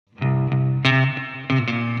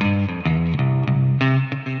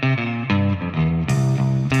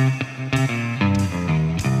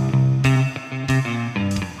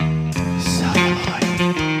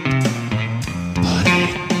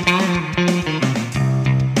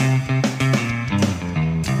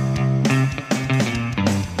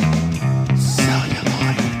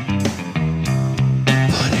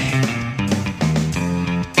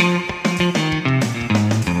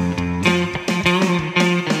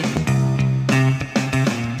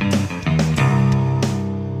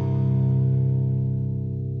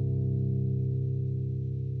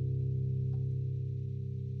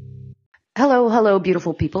hello,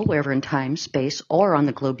 beautiful people, wherever in time, space, or on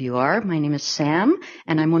the globe you are. My name is Sam,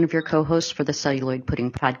 and I'm one of your co-hosts for the Celluloid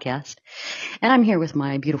Pudding podcast. And I'm here with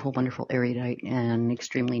my beautiful, wonderful, erudite, and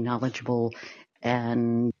extremely knowledgeable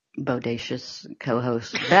and bodacious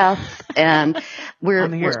co-host, Beth. And we're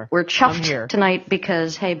chuffed tonight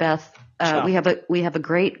because, hey, Beth, we have a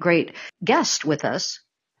great guest with us.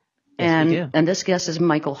 Yes, and this guest is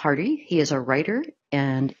Michael Hardy. He is a writer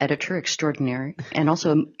and editor extraordinary, and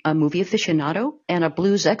also a movie aficionado and a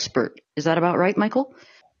blues expert. Is that about right, Michael?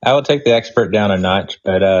 I will take the expert down a notch,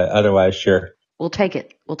 but otherwise, sure. We'll take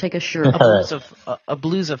it. We'll take a sure. A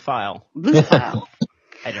bluesophile. Bluesophile.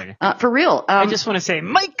 I don't know. For real. I just want to say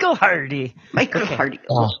Michael Hardy. Michael Hardy.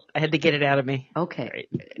 Oh. I had to get it out of me. Okay. Right.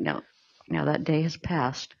 Now that day has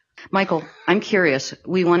passed. Michael, I'm curious.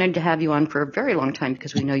 We wanted to have you on for a very long time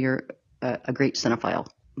because we know you're a great cinephile,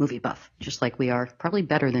 movie buff, just like we are, probably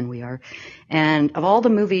better than we are. And of all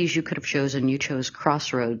the movies you could have chosen, you chose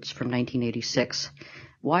CROSSROADS from 1986.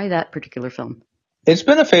 Why that particular film? It's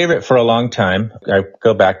been a favorite for a long time. I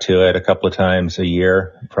go back to it a couple of times a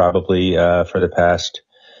year, probably for the past,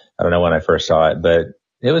 I don't know when I first saw it, but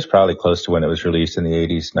it was probably close to when it was released in the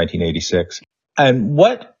 80s, 1986. And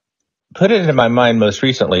what put it into my mind most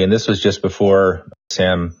recently, and this was just before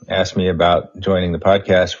Sam asked me about joining the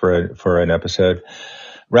podcast for an episode.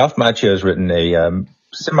 Ralph Macchio has written a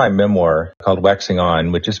semi-memoir called Waxing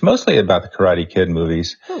On, which is mostly about the Karate Kid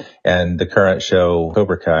movies and the current show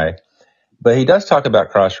Cobra Kai. But he does talk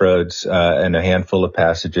about CROSSROADS in a handful of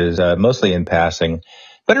passages, mostly in passing.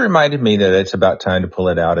 But it reminded me that it's about time to pull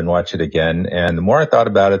it out and watch it again. And the more I thought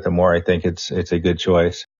about it, the more I think it's a good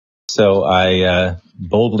choice. So I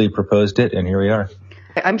boldly proposed it, and here we are.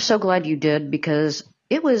 I'm so glad you did, because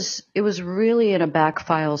it was really in a back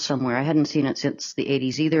file somewhere. I hadn't seen it since the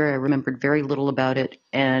 80s either. I remembered very little about it,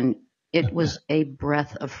 and it was a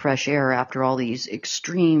breath of fresh air after all these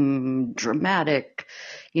extreme, dramatic,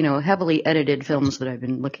 heavily edited films that I've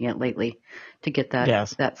been looking at lately, to get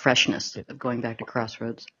that freshness of going back to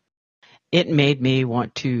CROSSROADS. It made me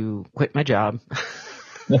want to quit my job.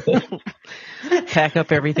 Pack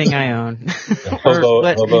up everything I own,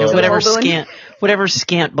 whatever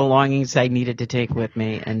scant belongings I needed to take with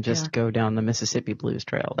me, and just go down the Mississippi Blues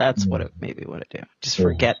Trail. That's what it made me want to do. Just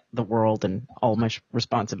forget the world and all my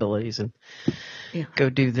responsibilities and go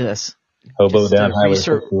do this. Hobo down Highway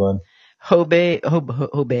 61. Hobo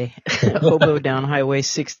down Highway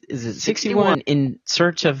 61 in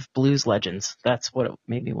search of blues legends. That's what it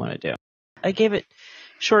made me want to do. I gave it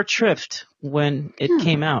short shrift when it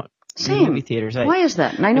came out. Same. In movie theaters. Why is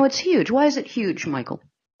that? And I know it's huge. Why is it huge, Michael?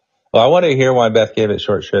 Well, I want to hear why Beth gave it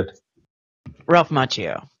short shrift. Ralph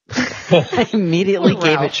Macchio. I immediately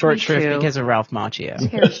gave it short shrift because of Ralph Macchio. His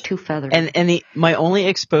hair is too feathered. And my only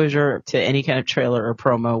exposure to any kind of trailer or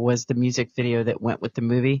promo was the music video that went with the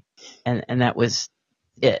movie, and that was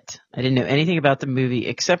it. I didn't know anything about the movie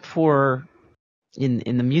except for in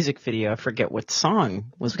the music video. I forget what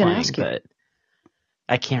song was playing, but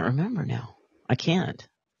I can't remember now. I can't.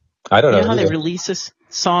 I don't know. You know how they release this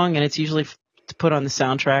song and it's usually to put on the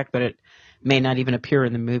soundtrack, but it may not even appear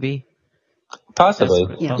in the movie?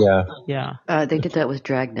 Possibly. Yeah. They did that with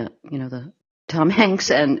Dragnet, the Tom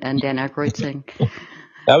Hanks and Dan Aykroyd thing.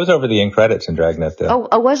 That was over the end credits in Dragnet, though.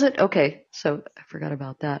 Oh, was it? Okay. So I forgot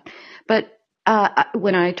about that. But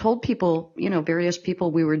when I told people, various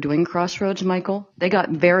people we were doing CROSSROADS, Michael, they got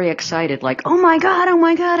very excited, like, oh my God,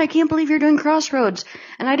 I can't believe you're doing CROSSROADS.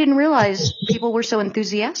 And I didn't realize people were so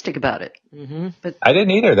enthusiastic about it. Mm-hmm. But I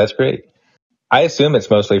didn't either. That's great. I assume it's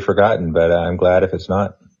mostly forgotten, but I'm glad if it's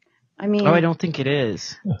not. I mean, I don't think it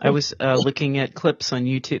is. I was looking at clips on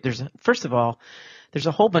YouTube. First of all, there's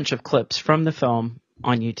a whole bunch of clips from the film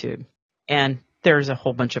on YouTube, and there's a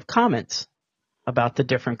whole bunch of comments about the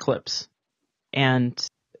different clips. And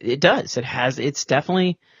it does. It's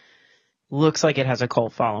definitely looks like it has a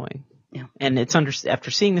cult following. Yeah. And it's after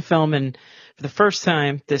seeing the film and for the first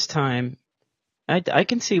time this time, I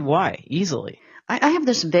can see why easily. I have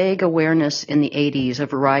this vague awareness in the 80s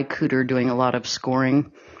of Ry Cooder doing a lot of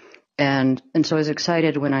scoring. And so I was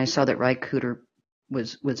excited when I saw that Ry Cooder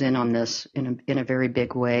was in on this in a very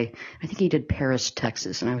big way. I think he did Paris,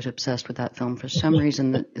 Texas, and I was obsessed with that film for some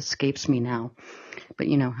reason that escapes me now. But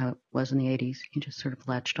you know how it was in the 80s. He just sort of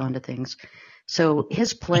latched onto things. So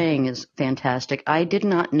his playing is fantastic. I did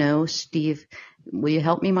not know, Steve. Will you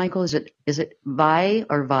help me, Michael? Is it Vi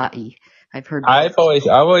or Vai? I've heard. I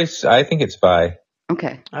think it's Vi.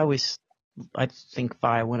 Okay. I think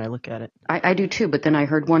Vi when I look at it. I do too, but then I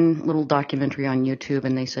heard one little documentary on YouTube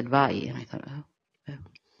and they said Vai, and I thought, oh,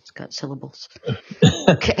 it's got syllables.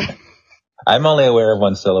 Okay. I'm only aware of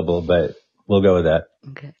one syllable, but we'll go with that.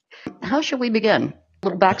 Okay. how should we begin? A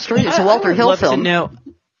little backstory. It's a Walter Hill film.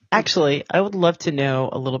 I would love to know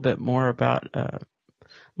a little bit more about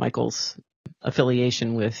Michael's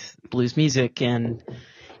affiliation with blues music, and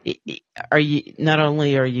are you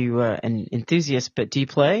an enthusiast, but do you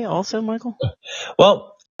play also, Michael?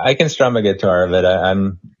 Well, I can strum a guitar, but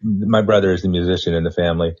my brother is the musician in the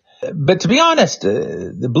family. But to be honest,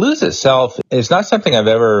 the blues itself is not something I've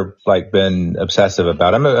ever been obsessive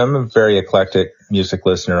about. I'm a very eclectic music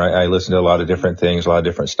listener. I listen to a lot of different things, a lot of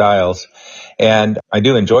different styles, and I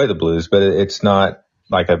do enjoy the blues. But it's not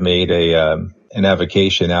like I've made an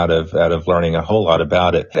avocation out of learning a whole lot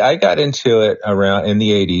about it. I got into it around in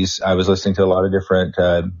the 80s. I was listening to a lot of different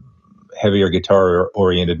heavier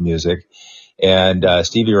guitar-oriented music, and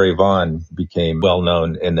Stevie Ray Vaughan became well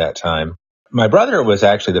known in that time. My brother was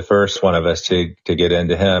actually the first one of us to get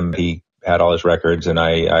into him. He had all his records, and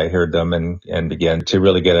I heard them and began to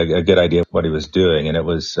really get a good idea of what he was doing. And it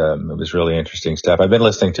was really interesting stuff. I've been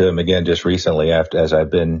listening to him again just recently as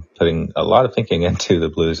I've been putting a lot of thinking into the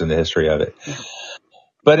blues and the history of it.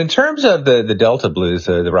 But in terms of the Delta blues,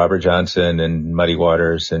 the Robert Johnson and Muddy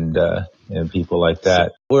Waters and people like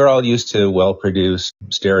that, we're all used to well-produced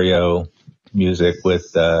stereo music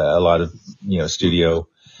with a lot of studio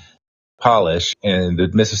polish, and the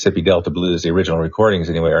Mississippi Delta blues, the original recordings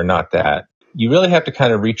anyway, are not that. You really have to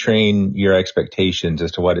kind of retrain your expectations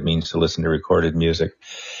as to what it means to listen to recorded music.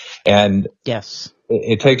 And yes,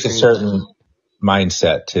 it takes a certain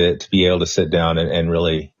mindset to be able to sit down and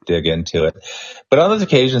really dig into it. But on those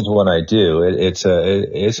occasions when I do, it's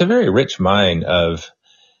a very rich mine of,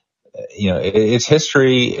 its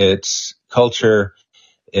history, its culture.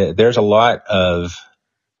 There's a lot of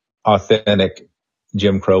authentic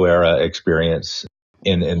Jim Crow era experience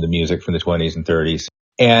in the music from the 20s and 30s.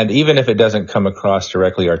 And even if it doesn't come across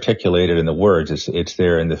directly articulated in the words, it's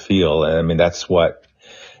there in the feel. I mean, that's what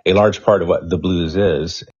a large part of what the blues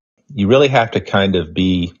is. You really have to kind of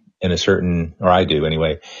be in a certain, or I do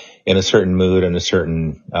anyway, in a certain mood and a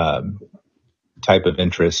certain type of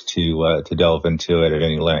interest to delve into it at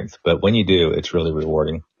any length. But when you do, it's really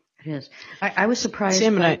rewarding. It is. I was surprised.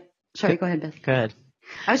 Sam and Sorry, go ahead, Beth. Go ahead.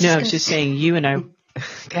 I was just saying you and I.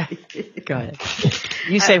 Go ahead.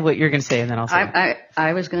 You say what you're going to say, and then I'll say.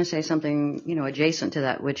 I was going to say something, adjacent to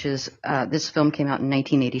that, which is this film came out in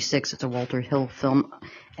 1986. It's a Walter Hill film,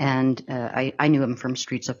 and I knew him from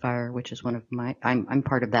Streets of Fire, which is one of my. I'm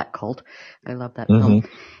part of that cult. I love that film.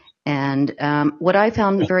 And what I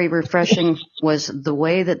found very refreshing was the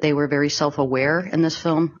way that they were very self-aware in this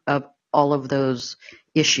film of all of those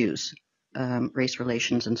issues, race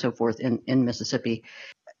relations and so forth in Mississippi,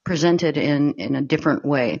 presented in a different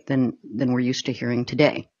way than we're used to hearing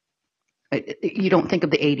today. You don't think of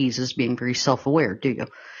the 80s as being very self-aware, do you?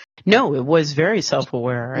 No, it was very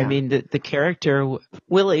self-aware. Yeah. I mean, the character,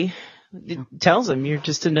 Willie, tells him, you're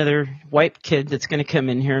just another white kid that's going to come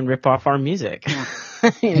in here and rip off our music. Yeah.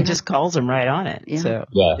 It just calls him right on it. Yeah. So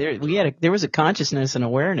there was a consciousness and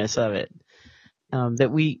awareness of it that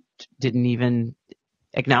we didn't even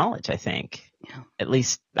acknowledge, I think. Yeah. At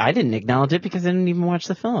least I didn't acknowledge it because I didn't even watch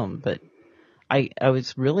the film. But I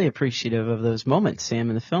was really appreciative of those moments, Sam,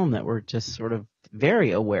 in the film that were just sort of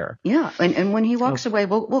very aware. Yeah, and when he walks away,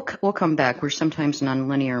 we'll come back. We're sometimes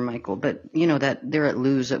nonlinear, Michael, but that they're at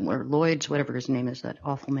Lloyd's, whatever his name is, that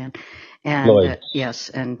awful man. And Lloyd. Yes,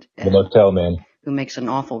 and the motel man who makes an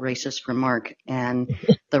awful racist remark. And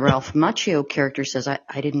the Ralph Macchio character says,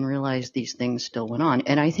 I didn't realize these things still went on.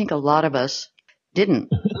 And I think a lot of us didn't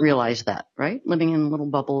realize that, right? Living in a little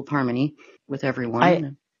bubble of harmony with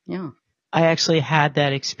everyone. I actually had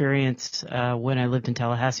that experience when I lived in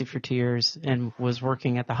Tallahassee for 2 years and was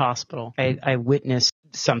working at the hospital. I witnessed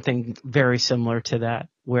something very similar to that,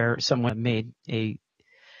 where someone made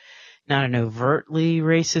not an overtly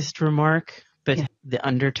racist remark, but the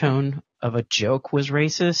undertone of a joke was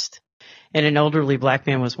racist. And an elderly black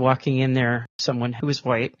man was walking in there, someone who was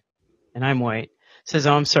white, and I'm white, says,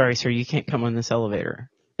 "Oh, I'm sorry, sir, you can't come on this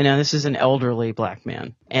elevator." And now this is an elderly black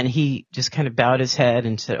man. And he just kind of bowed his head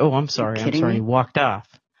and said, "Oh, I'm sorry, I'm sorry." And he walked off.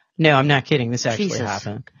 No, I'm not kidding. This actually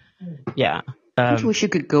happened. Yeah. I wish you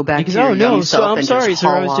could go back to your young no, self so I'm and sorry, just sir.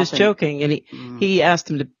 I haul was off just joking. And he asked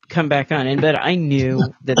him to come back on. But I knew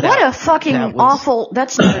that what a fucking awful,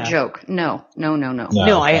 that's not a joke. No. No,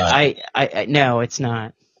 it's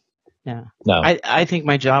not. No. I think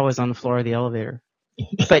my jaw was on the floor of the elevator.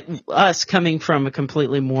 But us coming from a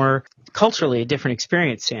completely more culturally different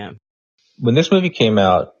experience, Sam. When this movie came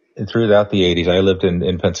out throughout the 80s, I lived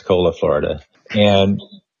in Pensacola, Florida. And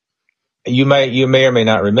you may or may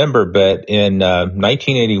not remember, but in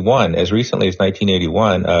 1981, as recently as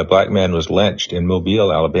 1981, a black man was lynched in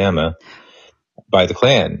Mobile, Alabama, by the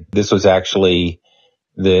Klan. This was actually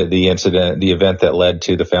the event that led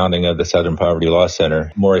to the founding of the Southern Poverty Law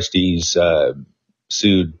Center. Morris Dees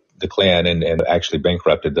sued the Klan and actually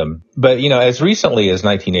bankrupted them. But, as recently as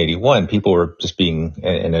 1981, people were just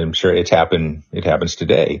and I'm sure it happens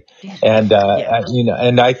today. And,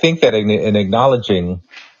 and I think that in acknowledging,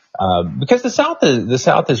 because the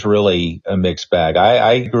South is really a mixed bag.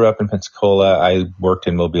 I grew up in Pensacola. I worked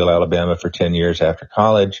in Mobile, Alabama for 10 years after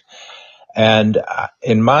college. And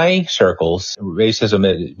in my circles,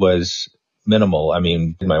 racism was minimal. I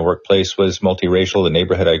mean, my workplace was multiracial. The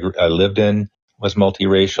neighborhood I lived in was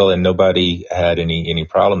multiracial, and nobody had any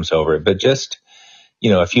problems over it. But just,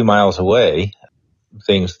 a few miles away,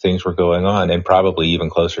 things were going on, and probably even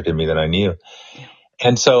closer to me than I knew.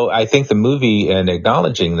 And so I think the movie, and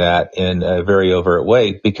acknowledging that in a very overt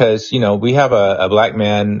way, because, we have a black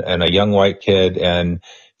man and a young white kid, and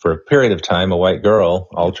for a period of time, a white girl,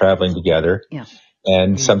 all traveling together. Yeah.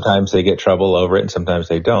 And sometimes they get trouble over it and sometimes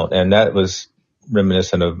they don't. And that was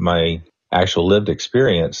reminiscent of my actual lived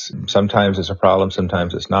experience. Sometimes it's a problem,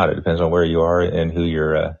 sometimes it's not. It depends on where you are and who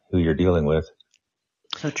you're dealing with.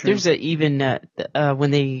 So true. There's even when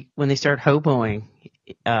they start hoboing,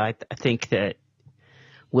 I think that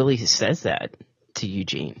Willie says that to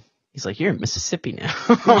Eugene. He's like, "You're in Mississippi now,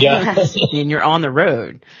 Yeah. and you're on the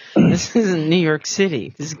road. This isn't New York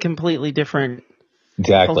City. This is a completely different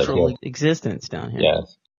cultural existence down here."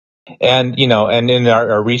 Yes, and and in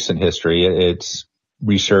our recent history, it's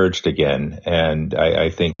resurged again, and I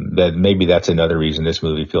think that maybe that's another reason this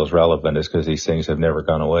movie feels relevant, is because these things have never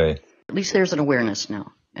gone away. At least there's an awareness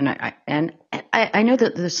now, and I know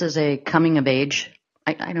that this is a coming of age.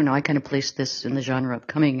 I don't know. I kind of place this in the genre of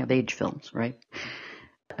coming of age films, right?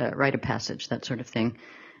 Rite of passage, that sort of thing.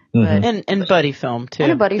 Mm-hmm. And buddy film too.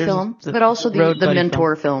 And a buddy film, but also the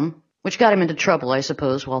mentor film, which got him into trouble, I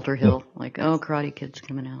suppose. Walter Hill, like, oh, Karate Kid's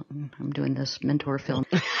coming out, and I'm doing this mentor film.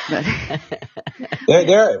 But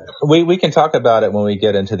we can talk about it when we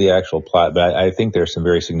get into the actual plot, but I think there's some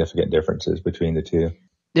very significant differences between the two.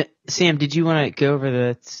 Sam, did you want to go over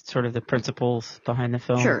the sort of the principles behind the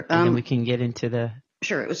film? Sure. And then we can get into the.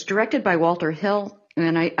 Sure. It was directed by Walter Hill,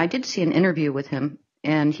 and I did see an interview with him.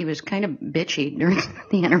 And he was kind of bitchy during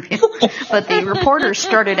the interview. But the reporter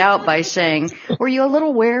started out by saying, were you a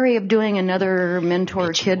little wary of doing another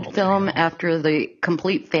mentor kid film after the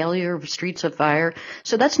complete failure of Streets of Fire?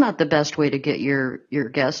 So that's not the best way to get your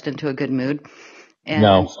guest into a good mood. And,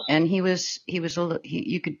 no. And you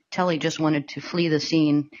could tell he just wanted to flee the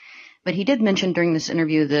scene. But he did mention during this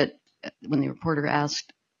interview that when the reporter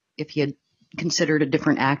asked if he had considered a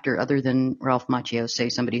different actor other than Ralph Macchio, say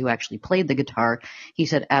somebody who actually played the guitar, he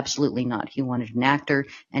said absolutely not. He wanted an actor,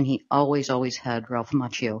 and he always had Ralph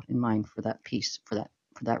Macchio in mind for that piece, for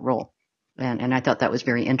that role. And I thought that was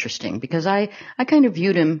very interesting, because I kind of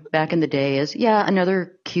viewed him back in the day as,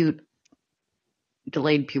 another cute,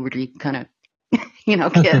 delayed puberty kind of,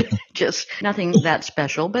 kid. Just nothing that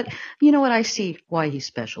special. But you know what? I see why he's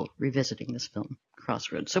special revisiting this film,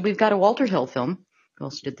 Crossroads. So we've got a Walter Hill film. Who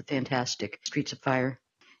also did the fantastic Streets of Fire.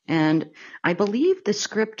 And I believe the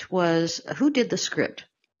script was, who did the script?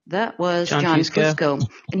 That was John Fusco.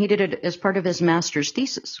 And he did it as part of his master's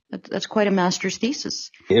thesis. That's quite a master's thesis.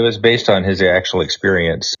 It was based on his actual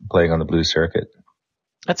experience playing on the blues circuit.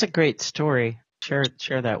 That's a great story. Share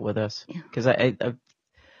that with us. Because I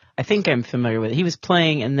think I'm familiar with it. He was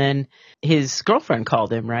playing, and then his girlfriend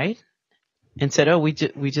called him, right? And said, we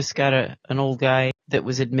just got an old guy that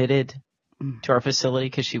was admitted to our facility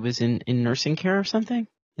because she was in nursing care or something.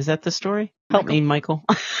 Is that the story? Help me, Michael.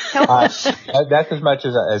 That's as much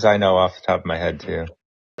as I know off the top of my head, too.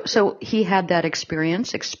 So he had that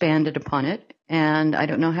experience, expanded upon it, and I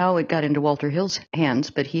don't know how it got into Walter Hill's hands,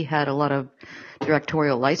 but he had a lot of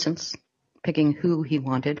directorial license, picking who he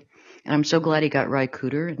wanted. And I'm so glad he got Ry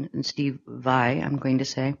Cooder and Steve Vai, I'm going to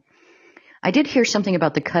say. I did hear something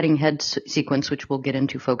about the cutting head sequence, which we'll get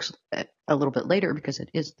into, folks, a little bit later, because it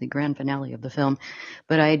is the grand finale of the film.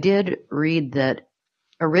 But I did read that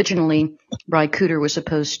originally Ry Cooder was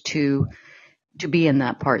supposed to be in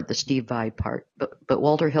that part, the Steve Vai part. But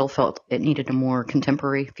Walter Hill felt it needed a more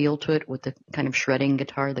contemporary feel to it, with the kind of shredding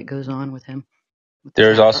guitar that goes on with him.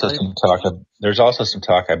 There's also some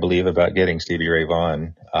talk, I believe, about getting Stevie Ray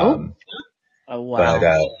Vaughan. Oh, wow.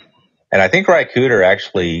 But, and I think Ry Cooder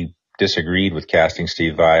actually disagreed with casting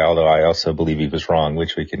Steve Vai, although I also believe he was wrong,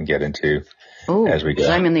 which we can get into as we go.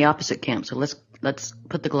 I'm in the opposite camp, so let's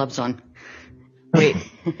put the gloves on. Wait,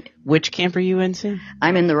 which camp are you in, Sam?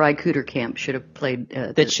 I'm in the Ry Cooder camp. Should have played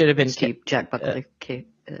that should have been Jack Butler.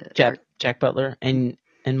 Jack Butler, and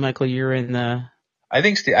Michael, you're in the I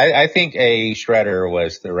think a shredder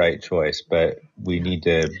was the right choice, but we need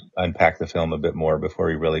to unpack the film a bit more before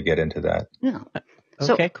we really get into that. Yeah.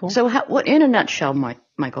 Okay, cool. So what, in a nutshell,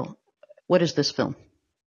 Michael, what is this film?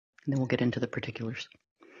 And then we'll get into the particulars.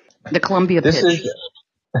 The Columbia pitch.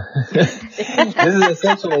 This is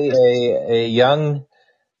essentially a young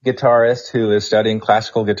guitarist who is studying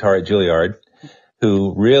classical guitar at Juilliard,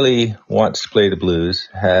 who really wants to play the blues,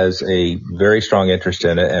 has a very strong interest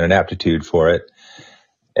in it and an aptitude for it,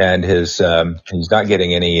 and he's not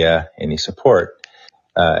getting any support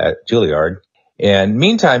at Juilliard. And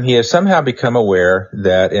meantime, he has somehow become aware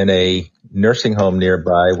that in a nursing home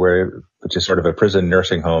nearby, which is sort of a prison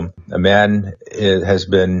nursing home, a man has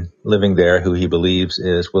been living there who he believes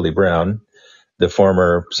is Willie Brown, the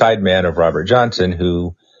former sideman of Robert Johnson,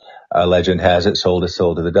 who legend has it sold his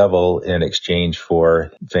soul to the devil in exchange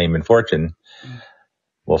for fame and fortune.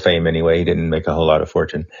 Well, fame anyway. He didn't make a whole lot of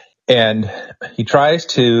fortune. And he tries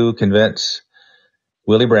to convince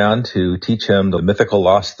Willie Brown to teach him the mythical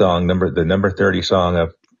lost song, the number 30 song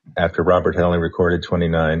after Robert had only recorded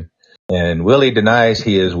 29. And Willie denies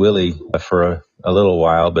he is Willie for a little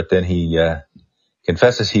while, but then he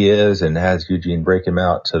confesses he is and has Eugene break him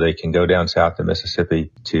out so they can go down south to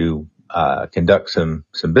Mississippi to conduct some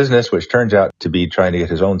business, which turns out to be trying to get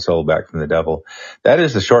his own soul back from the devil. That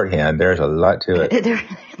is the shorthand. There's a lot to it.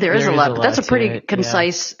 There is a lot, but that's a pretty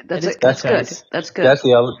concise. Yeah. That's good. That's good.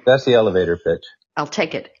 That's the elevator pitch. I'll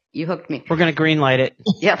take it. You hooked me. We're going to greenlight it.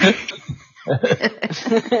 Yep. We're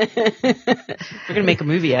going to make a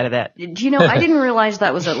movie out of that. Do you know, I didn't realize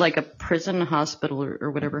that was like a prison hospital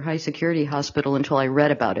or whatever, high security hospital until I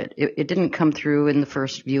read about it. It didn't come through in the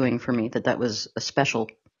first viewing for me that was a special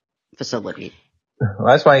facility. Well,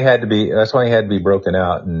 that's why he had to be broken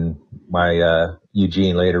out, and my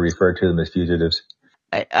Eugene later referred to them as fugitives.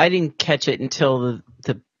 I didn't catch it until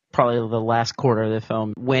the probably the last quarter of the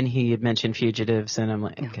film when he had mentioned fugitives, and I'm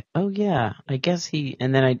like, okay, oh yeah, I guess he.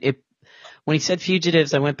 And then when he said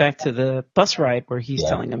fugitives, I went back to the bus ride where he's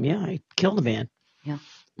telling them, yeah, I killed a man. Yeah.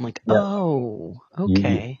 I'm like, oh,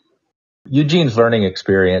 okay. Eugene's learning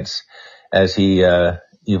experience as he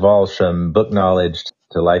evolves from book knowledge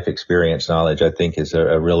to life experience knowledge, I think, is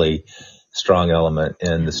a really strong element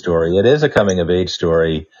in the story. It is a coming of age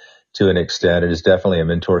story to an extent. It is definitely a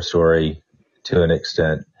mentor story to an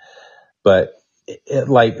extent. But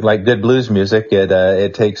like good blues music,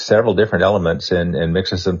 it takes several different elements and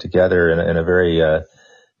mixes them together in a very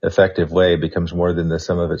effective way. It becomes more than the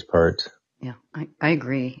sum of its parts. Yeah, I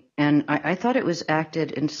agree. And I thought it was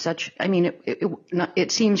acted in such, I mean,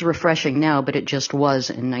 it seems refreshing now, but it just was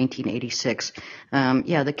in 1986.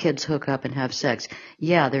 The kids hook up and have sex.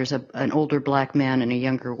 Yeah, there's an older black man and a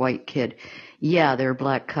younger white kid. Yeah, there are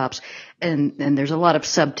black cops. And there's a lot of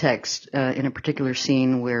subtext in a particular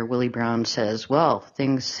scene where Willie Brown says, well,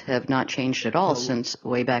 things have not changed at all since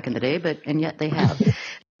way back in the day, and yet they have.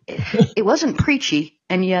 It wasn't preachy,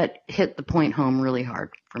 and yet hit the point home really hard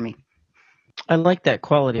for me. I like that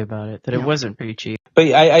quality about it, that it wasn't preachy.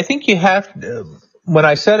 But I think you have, when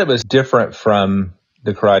I said it was different from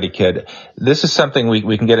The Karate Kid, this is something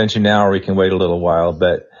we can get into now, or we can wait a little while,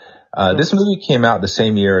 but this movie came out the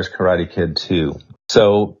same year as Karate Kid 2.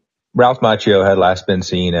 So Ralph Macchio had last been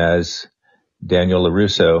seen as Daniel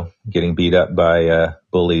LaRusso getting beat up by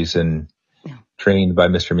bullies and trained by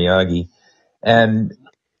Mr. Miyagi. And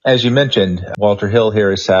as you mentioned, Walter Hill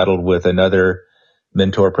here is saddled with another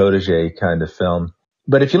mentor protege kind of film.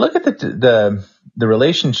 But if you look at the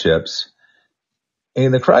relationships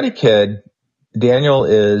in The Karate Kid, Daniel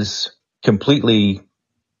is completely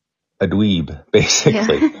a dweeb,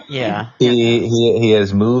 basically. Yeah. He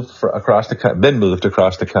has been moved across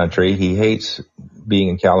the country. He hates being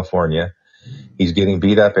in California. He's getting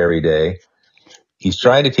beat up every day. He's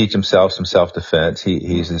trying to teach himself some self-defense.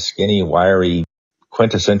 He's a skinny, wiry,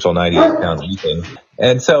 quintessential 98-pound Ethan.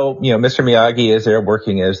 And so, Mr. Miyagi is there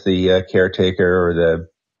working as the caretaker or the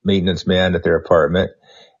maintenance man at their apartment.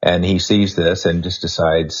 And he sees this and just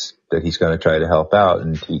decides that he's going to try to help out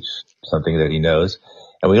and teach something that he knows.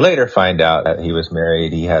 And we later find out that he was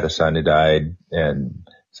married. He had a son who died. And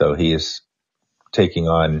so he is taking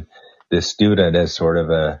on this student as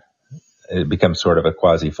it becomes sort of a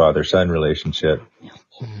quasi-father-son relationship.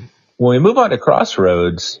 When we move on to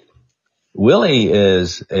CROSSROADS, Willie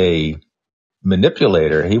is a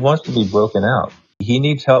manipulator. He wants to be broken out. He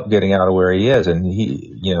needs help getting out of where he is. And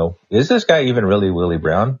is this guy even really Willie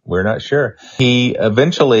Brown? We're not sure. He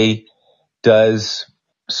eventually does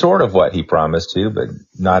sort of what he promised to, but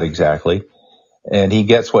not exactly. And he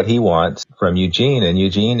gets what he wants from Eugene. And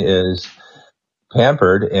Eugene is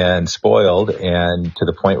pampered and spoiled, and to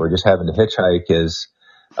the point where just having to hitchhike his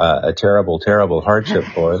a terrible, terrible hardship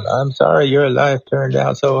for him. I'm sorry your life turned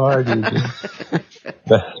out so hard, Eugene.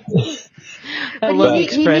 But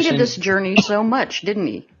he needed this journey so much, didn't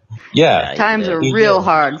he? Yeah. Times are real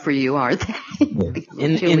hard for you, aren't they?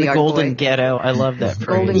 In the golden ghetto. I love that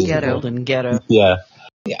phrase. Golden ghetto. Yeah.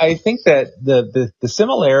 I think that the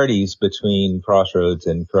similarities between Crossroads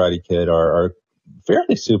and Karate Kid are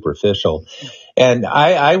fairly superficial. And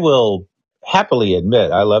I will happily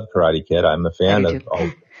admit I love Karate Kid. I'm a fan of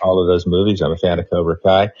all of those movies. I'm a fan of Cobra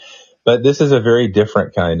Kai. But this is a very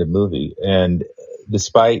different kind of movie. And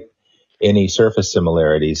despite any surface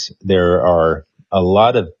similarities, there's a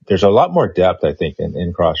lot more depth, I think,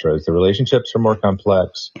 in Crossroads. The relationships are more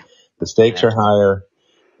complex. The stakes are higher.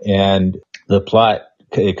 And the plot,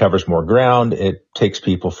 it covers more ground. It takes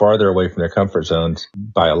people farther away from their comfort zones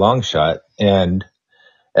by a long shot. And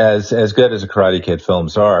as good as the Karate Kid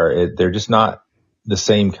films are, they're just not the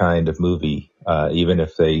same kind of movie, even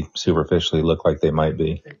if they superficially look like they might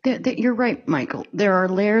be. You're right, Michael. There are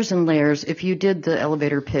layers and layers. If you did the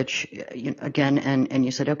elevator pitch again and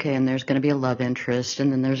you said, okay, and there's going to be a love interest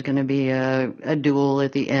and then there's going to be a duel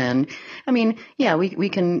at the end. I mean, yeah, we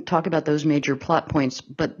can talk about those major plot points,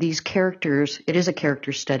 but these characters, it is a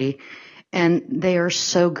character study. And they are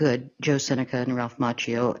so good, Joe Seneca and Ralph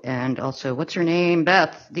Macchio, and also what's her name,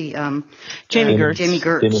 Beth, Jamie Gertz. Jamie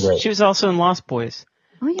Gertz. She was also in Lost Boys.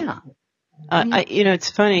 Oh yeah. It's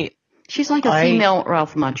funny. She's like a female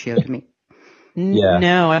Ralph Macchio to me. Yeah.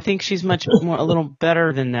 No, I think she's much more a little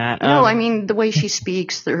better than that. No, I mean the way she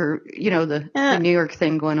speaks, the New York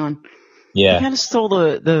thing going on. Yeah. She kind of stole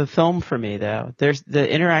the film for me though. There's the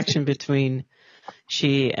interaction between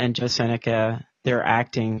she and Joe Seneca. Their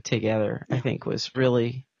acting together, I think, was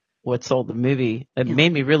really what sold the movie. It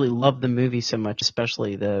made me really love the movie so much,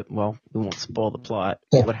 especially we won't spoil the plot,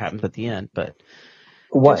 what happens at the end, but it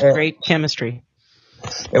was great chemistry.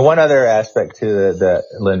 And one other aspect too that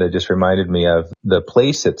Lynda just reminded me of, the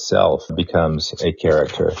place itself becomes a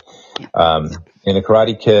character. In a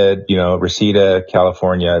Karate Kid, Reseda,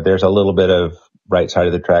 California, there's a little bit of right side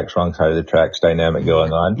of the tracks, wrong side of the tracks dynamic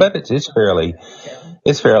going on, but it's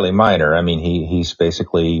fairly minor. I mean, he's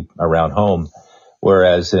basically around home.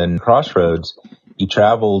 Whereas in Crossroads, he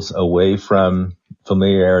travels away from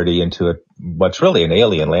familiarity into what's really an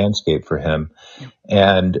alien landscape for him.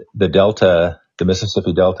 And the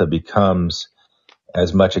Mississippi Delta becomes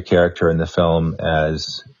as much a character in the film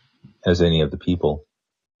as any of the people.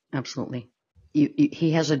 Absolutely.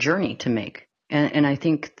 He has a journey to make. And I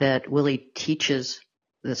think that Willie teaches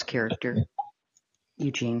this character,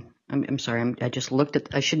 Eugene. I'm sorry. I just looked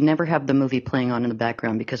at. I should never have the movie playing on in the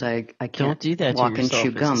background because I can't Don't do that walk to yourself.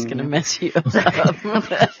 and chew gum. It's going to mess you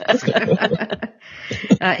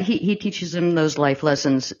up. He teaches him those life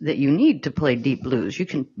lessons that you need to play deep blues. You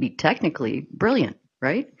can be technically brilliant,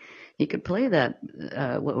 right? He could play that.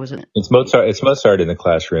 What was it? It's Mozart in the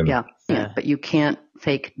classroom. Yeah, but you can't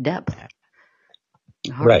fake depth.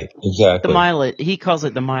 Right, exactly. The mileage. He calls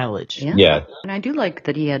it the mileage. Yeah. And I do like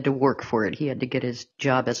that he had to work for it. He had to get his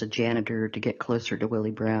job as a janitor to get closer to Willie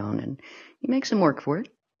Brown, and he makes him work for it.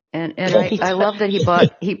 And I love that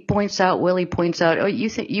Willie points out, oh, you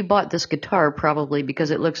think you bought this guitar probably because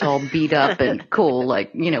it looks all beat up and cool, like,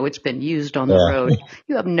 it's been used on the road.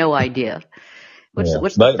 You have no idea.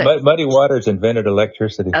 What's Muddy Waters invented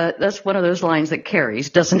electricity. That's one of those lines that carries,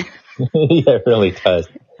 doesn't it? Yeah, it really does.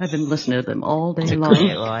 I've been listening to them all day long.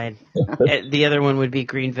 Great line. The other one would be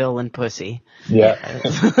Greenville and Pussy. Yeah.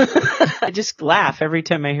 I just laugh every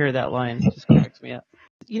time I hear that line. It just cracks me up.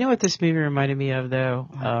 You know what this movie reminded me of,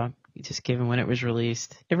 though? Just given when it was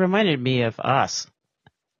released, it reminded me of us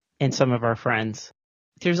and some of our friends.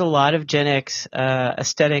 There's a lot of Gen X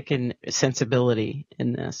aesthetic and sensibility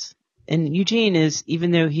in this. And Eugene is, even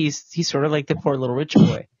though he's sort of like the poor little rich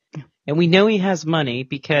boy, and we know he has money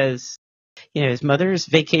because, his mother is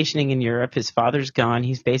vacationing in Europe, his father's gone,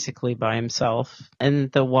 he's basically by himself,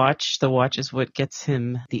 and the watch is what gets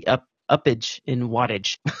him the uppage in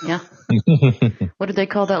wattage. Yeah. What did they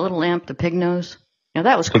call that little amp? The pig nose? Now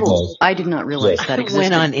that was cool. I did not realize that existed. I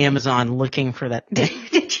went on Amazon looking for that. Did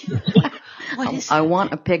you? What is I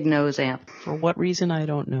want a pig nose amp. For what reason, I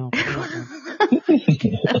don't know.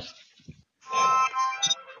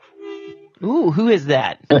 Ooh, who is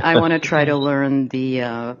that? I want to try to learn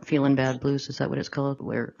the Feeling Bad Blues. Is that what it's called?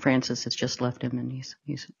 Where Francis has just left him and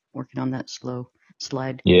he's working on that slow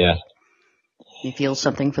slide. Yeah. He feels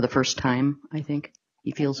something for the first time, I think.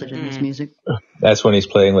 He feels it in his music. That's when he's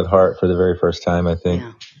playing with heart for the very first time, I think.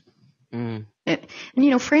 Yeah.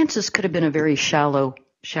 And Francis could have been a very shallow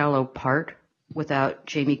part without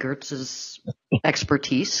Jamie Gertz's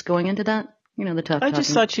expertise going into that. the tough. I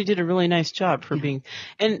just thought she did a really nice job for being,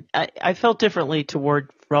 and I felt differently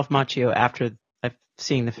toward Ralph Macchio after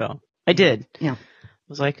seeing the film. I did. Yeah.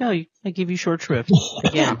 I was like, I give you short shrift.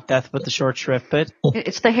 Again, death with the short shrift, but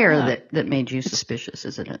it's the hair that made you suspicious,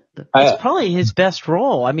 isn't it? It's probably his best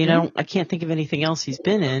role. I mean, I can't think of anything else he's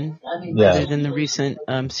been in other than the recent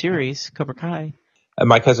series, Cobra Kai.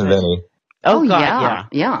 My Cousin Vinny. Oh God,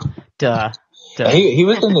 yeah. Duh. He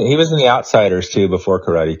was in The Outsiders too before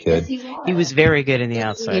Karate Kid. He was very good in The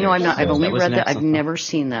Outsiders. I've only read that. I've never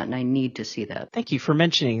seen that, and I need to see that. Thank you for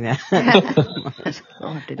mentioning that.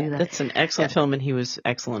 I'll have to do that. That's an excellent film, and he was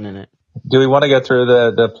excellent in it. Do we want to go through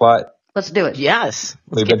the plot? Let's do it. Yes.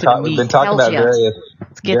 We've been talking about various.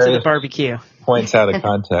 Let's get to the barbecue. Points out of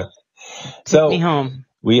context. Take me home.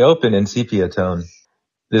 We open in sepia tone.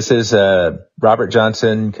 This is Robert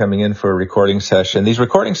Johnson coming in for a recording session. These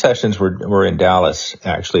recording sessions were in Dallas,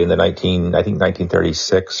 actually, in the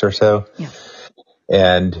 1936 or so. Yeah.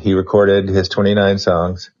 And he recorded his 29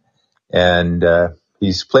 songs. And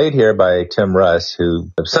he's played here by Tim Russ,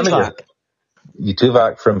 who some of you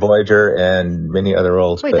Tuvok from Voyager and many other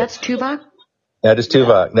roles. Wait, that's Tuvok? That is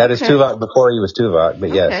Tuvok. That is Tuvok before he was Tuvok,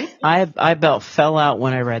 but yes. I about fell out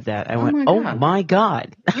when I read that. I went, oh my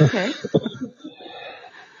God. Okay.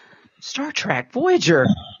 Star Trek, Voyager.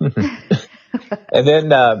 And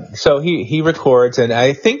then, so he records, and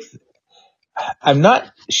I'm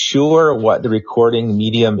not sure what the recording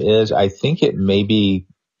medium is. I think it may be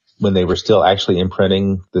when they were still actually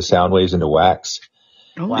imprinting the sound waves into wax.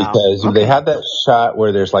 Oh, wow. Because they have that shot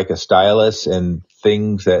where there's like a stylus and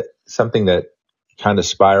something that kind of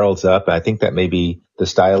spirals up. I think that may be the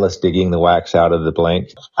stylus digging the wax out of the blank.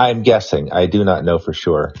 I'm guessing. I do not know for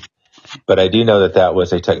sure. But I do know that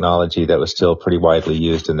was a technology that was still pretty widely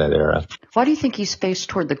used in that era. Why do you think he's faced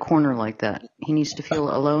toward the corner like that? He needs to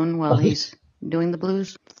feel alone while he's doing the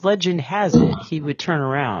blues? Legend has it he would turn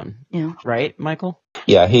around. Yeah. Right, Michael?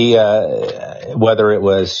 Yeah, he, whether it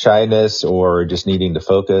was shyness or just needing to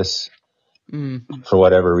focus for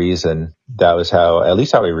whatever reason, that was at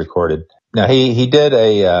least how he recorded. Now, he did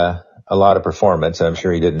a lot of performance. I'm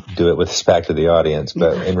sure he didn't do it with his back to the audience,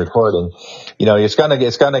 but in recording, it's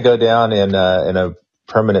gonna go down in a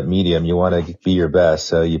permanent medium. You want to be your best,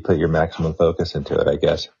 so you put your maximum focus into it, I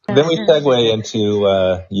guess. Then we segue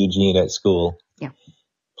into Eugene at school,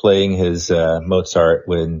 playing his Mozart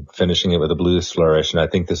when finishing it with a blues flourish, and I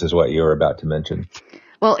think this is what you were about to mention.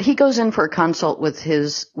 Well, he goes in for a consult with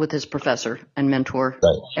his professor and mentor,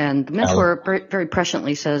 and the mentor very, very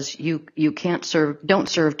presciently says, "You don't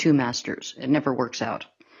serve two masters. It never works out."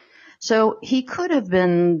 So he could have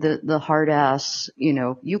been the hard ass,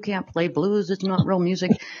 you can't play blues. It's not real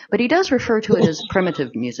music, but he does refer to it as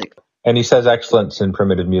primitive music. And he says excellence in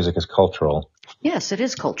primitive music is cultural. Yes, it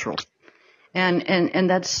is cultural, and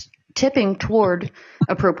that's tipping toward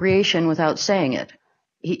appropriation without saying it.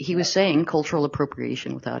 He was saying cultural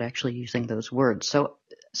appropriation without actually using those words. So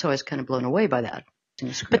I was kind of blown away by that.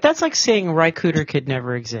 But that's like saying Ry Cooder could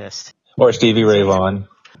never exist. Or Stevie Ray Vaughan.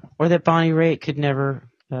 Or that Bonnie Raitt could never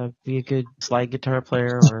be a good slide guitar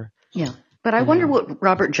player. Yeah. But I wonder what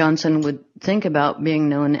Robert Johnson would think about being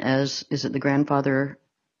known as, is it the grandfather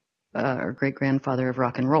or great-grandfather of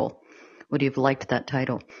rock and roll? Would he have liked that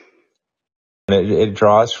title? It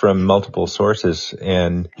draws from multiple sources,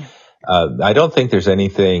 and I don't think there's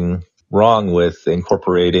anything wrong with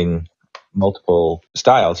incorporating multiple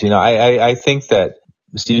styles. I think that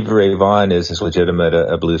Stevie Ray Vaughan is as legitimate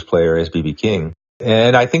a blues player as B.B. King.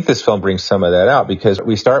 And I think this film brings some of that out because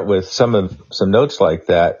we start with some notes like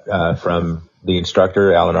that from the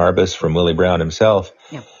instructor, Alan Arbus, from Willie Brown himself.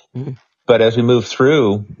 Yeah. Mm-hmm. But as we move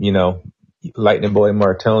through, Lightning Boy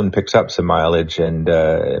Martone picks up some mileage, and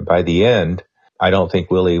by the end, I don't think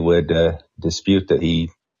Willie would dispute that you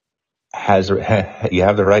have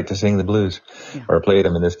the right to sing the blues, or play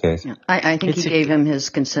them in this case. Yeah. I think he gave him his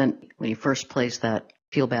consent when he first plays that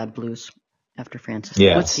Feel Bad Blues after Francis.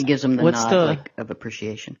 Yes. He gives him the nod of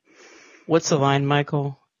appreciation. What's the line,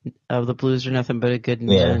 Michael? The blues are nothing but a good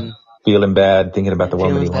man. Feeling bad, thinking about the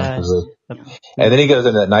woman he wants to live. Yeah. And then he goes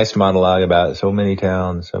into that nice monologue about so many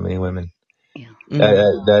towns, so many women. Yeah.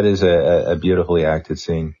 That is a beautifully acted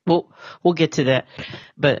scene. We'll get to that,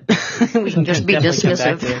 but we can just be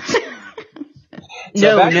dismissive.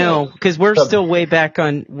 No, because we're still way back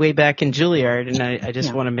in Juilliard, and I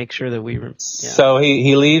just want to make sure that we were. Yeah. So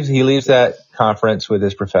he leaves that conference with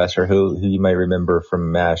his professor, who you may remember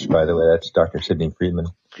from MASH, by the way. That's Dr. Sidney Friedman.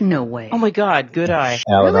 No way. Oh my God, good eye.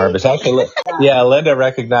 Alan Arbus. Actually, Lynda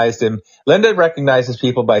recognized him. Lynda recognizes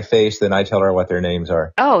people by face, then I tell her what their names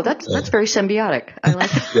are. Oh, that's very symbiotic. I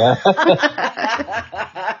like it. Yeah.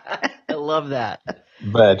 I love that.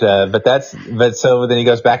 But so then he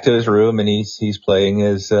goes back to his room and he's playing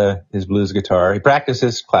his blues guitar. He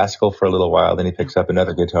practices classical for a little while, then he picks up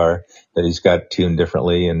another guitar that he's got tuned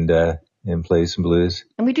differently and plays some blues.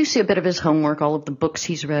 And we do see a bit of his homework, all of the books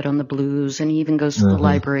he's read on the blues, and he even goes to the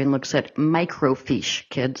library and looks at microfiche,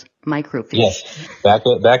 kids. Microfiche. Yes.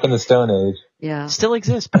 Back in the Stone Age. Yeah. Still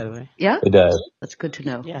exists, by the way. Yeah? It does. That's good to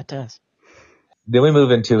know. Yeah, it does. Then we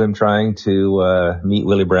move into him trying to meet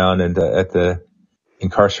Willie Brown at the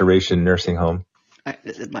incarceration nursing home.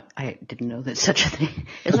 I didn't know there's such a thing.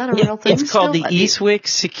 Is that a real thing? It's called still? the Eastwick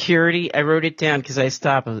Security. I wrote it down because I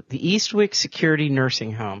stopped. The Eastwick Security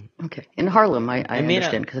Nursing Home. Okay. In Harlem, I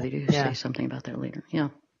understand because they do say something about that later. Yeah.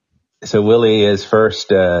 So Willie is first,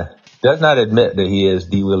 does not admit that he is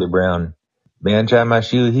the Willie Brown. Man, John my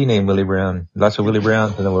shoe, he named Willie Brown. Lots of Willie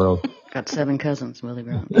Browns in the world. Got 7 cousins, Willie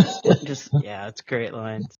Brown. Yeah, it's a great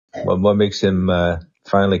line. What makes him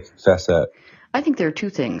finally confess that? I think there are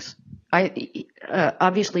two things.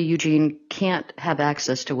 Obviously, Eugene can't have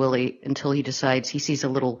access to Willie until he sees a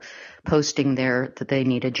little posting there that they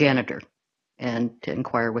need a janitor and to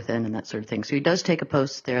inquire within and that sort of thing. So he does take a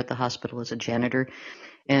post there at the hospital as a janitor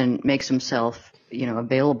and makes himself,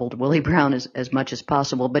 available to Willie Brown as much as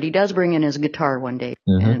possible. But he does bring in his guitar one day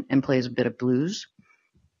and plays a bit of blues.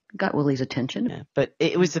 Got Willie's attention. Yeah, but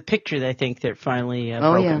it was the picture that I think that finally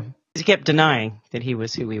broke him. He kept denying that he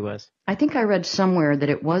was who he was. I think I read somewhere that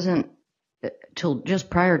it wasn't till just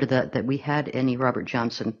prior to that we had any Robert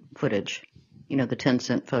Johnson footage. The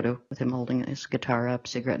 10-cent photo with him holding his guitar up,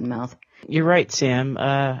 cigarette in mouth. You're right, Sam.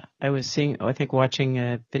 I was watching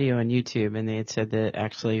a video on YouTube, and they had said that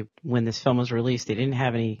actually when this film was released, they didn't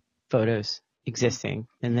have any photos existing.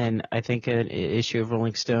 And then I think an issue of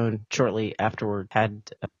Rolling Stone shortly afterward had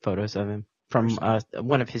photos of him from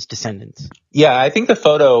one of his descendants. Yeah, I think the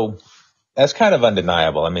photo, that's kind of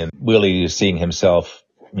undeniable. I mean, Willie is seeing himself,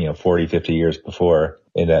 40, 50 years before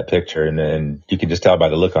in that picture. And then you can just tell by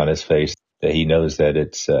the look on his face that he knows that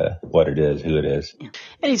it's what it is, who it is.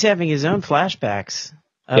 And he's having his own flashbacks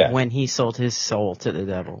of when he sold his soul to the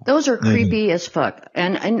devil. Those are creepy as fuck.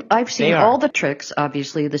 And I've seen all the tricks,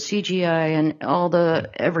 obviously, the CGI and all the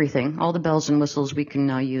everything, all the bells and whistles we can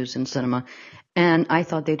now use in cinema. And I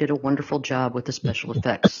thought they did a wonderful job with the special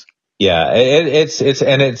effects. Yeah,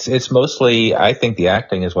 it's mostly, I think the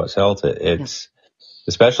acting is what sells it.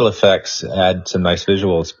 The special effects add some nice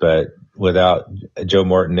visuals, but without Joe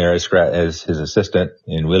Morton there as his assistant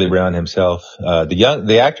and Willie Brown himself,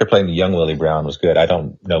 the actor playing the young Willie Brown was good. I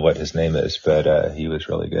don't know what his name is, but he was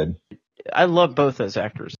really good. I love both those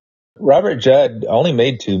actors. Robert Judd only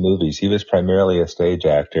made 2 movies. He was primarily a stage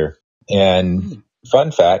actor. And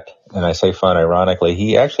fun fact, and I say fun ironically,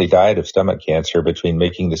 he actually died of stomach cancer between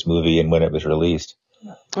making this movie and when it was released.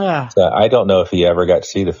 So I don't know if he ever got to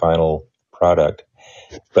see the final product.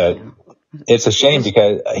 But it's a shame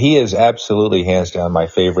because he is absolutely hands down my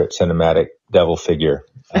favorite cinematic devil figure.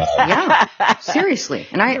 Yeah, seriously.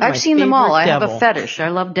 And I've seen them all. I have a fetish. I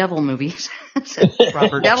love devil movies.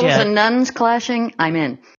 Devils and nuns clashing, I'm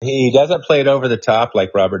in. He doesn't play it over the top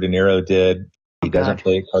like Robert De Niro did. He doesn't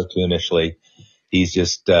play it cartoonishly. He's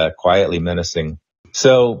just quietly menacing.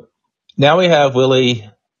 So now we have Willie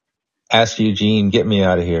ask Eugene, get me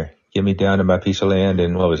out of here. Get me down to my piece of land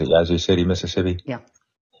in, Yazoo City, Mississippi? Yeah.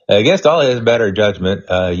 Against all his better judgment,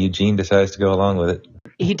 Eugene decides to go along with it.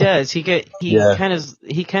 He does. He kind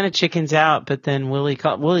of chickens out, but then Willie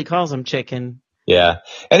calls him chicken. Yeah,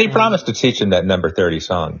 and he promised to teach him that number 30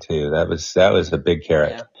 song too. That was a big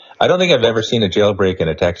carrot. Yeah. I don't think I've ever seen a jailbreak in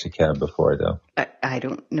a taxi cab before, though. I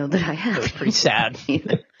don't know that I have. It's pretty sad. You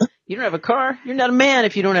don't have a car? You're not a man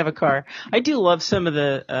if you don't have a car. I do love some of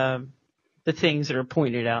the things that are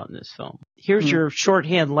pointed out in this film. Here's your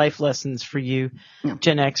shorthand life lessons for you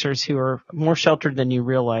Gen Xers who are more sheltered than you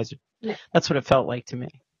realize. That's what it felt like to me.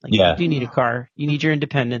 You need a car. You need your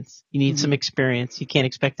independence. You need some experience. You can't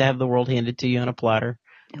expect to have the world handed to you on a platter,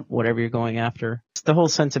 whatever you're going after. The whole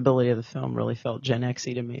sensibility of the film really felt Gen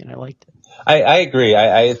X-y to me, and I liked it. I agree.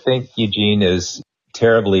 I think Eugene is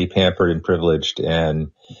terribly pampered and privileged, and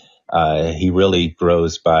he really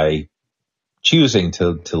grows by choosing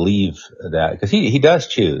to leave that, because he does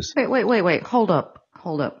choose. Wait. Hold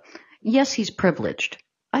up. Yes, he's privileged.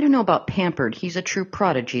 I don't know about pampered. He's a true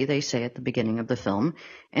prodigy, they say at the beginning of the film,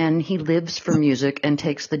 and he lives for music and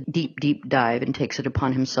takes the deep, deep dive and takes it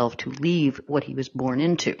upon himself to leave what he was born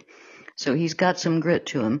into. So he's got some grit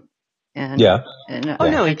to him. And,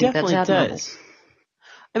 he definitely does.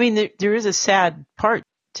 I mean, there is a sad part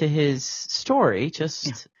to his story.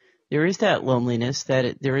 There is that loneliness,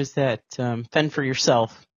 there is that fend for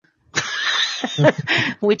yourself,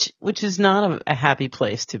 which is not a happy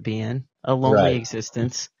place to be in. a lonely Right.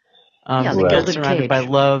 existence. Yeah, the Got golden surrounded by cage.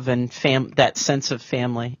 love and that sense of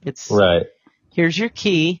family. It's Right. here's your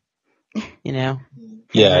key, and Yeah.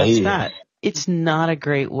 that's that. It's not a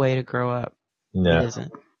great way to grow up. No. It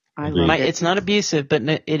isn't. I Agreed. loved it. It's not abusive, but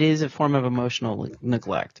it is a form of emotional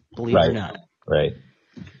neglect, believe it or not. Right.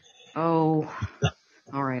 Oh,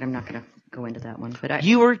 all right. I'm not going to go into that one, but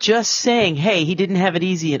You were just saying, hey, he didn't have it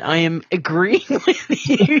easy, and I am agreeing with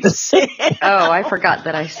you. Oh, I forgot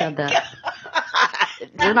that I said that.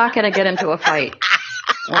 We're not going to get into a fight.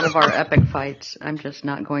 One of our epic fights. I'm just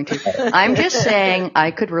not going to. I'm just saying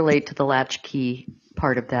I could relate to the latchkey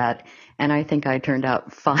part of that, and I think I turned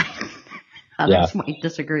out fine. Others might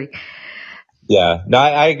disagree. Yeah. No,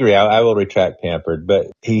 I agree. I will retract pampered,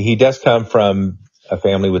 but he does come from a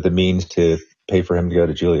family with the means to pay for him to go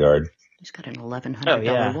to Juilliard. He's got an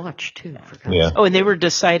 $1,100 watch too. For God's Yeah. sake. Oh, and they were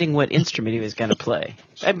deciding what instrument he was going to play.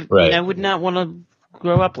 I would not want to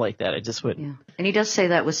grow up like that. I just wouldn't. Yeah, and he does say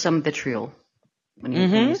that with some vitriol when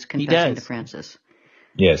he's confessing does. to Francis.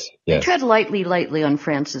 Yes. They Yes. tread lightly on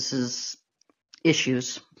Francis's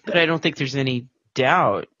issues. But I don't think there's any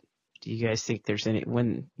doubt. Do you guys think there's any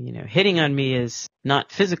when hitting on me is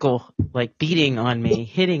not physical, like beating on me?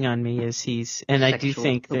 Hitting on me is and I do Sexual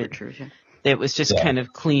think that overtures, yeah. it was just kind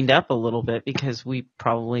of cleaned up a little bit because we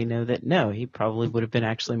probably know that he probably would have been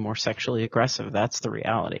actually more sexually aggressive. That's the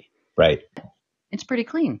reality. Right. It's pretty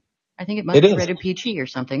clean. I think it must be rated PG or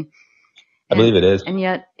something. I believe it is. And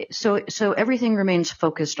yet, so everything remains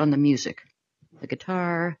focused on the music, the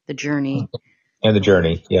guitar, the journey. And the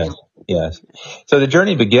journey, yes, yes. So the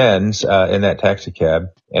journey begins in that taxi cab,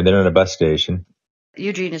 and then in a bus station.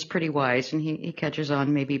 Eugene is pretty wise, and he catches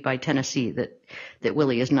on maybe by Tennessee that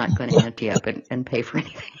Willie is not going to ante up and pay for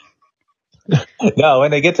anything. No, when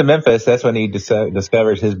they get to Memphis, that's when he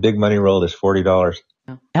discovers his big money roll is $40.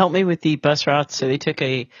 Help me with the bus routes. So they took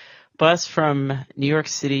a bus from New York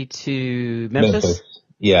City to Memphis?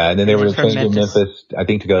 Yeah, and then they were from changing Memphis, I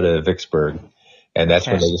think, to go to Vicksburg. And that's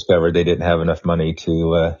when they discovered they didn't have enough money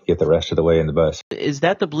to get the rest of the way in the bus. Is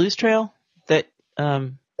that the Blues Trail? That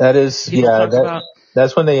is,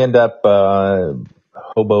 that's when they end up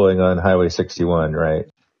hoboing on Highway 61, right?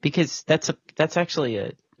 Because that's actually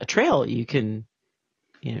a trail you can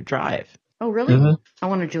drive. Oh, really? Mm-hmm. I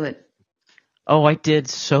want to do it. Oh, I did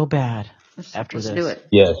so bad after let's this. do it.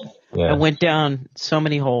 Yes. Yeah. I went down so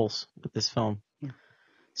many holes with this film. Yeah.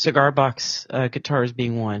 Cigar box guitars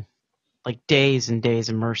being one. Like days and days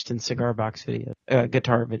immersed in cigar box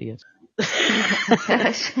guitar videos.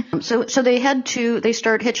 So they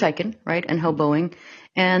start hitchhiking, right, and hoboing,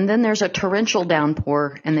 and then there's a torrential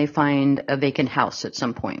downpour, and they find a vacant house at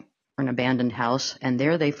some point, or an abandoned house, and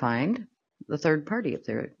there they find the third party of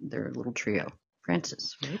their little trio,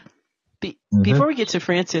 Francis, right? Before we get to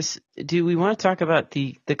Francis, do we want to talk about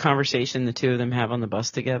the conversation the two of them have on the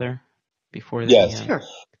bus together? Before they, sure.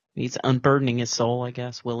 He's unburdening his soul, I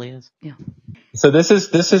guess. Willie is. Yeah. So this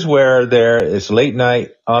is where it's late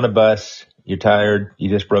night on a bus. You're tired. You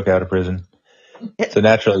just broke out of prison. So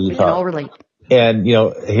naturally you talk. All relate. And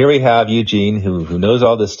here we have Eugene who knows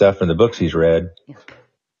all this stuff from the books he's read. Yeah.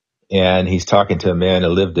 And he's talking to a man who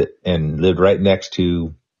lived right next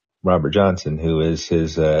to Robert Johnson, who is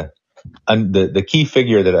his the key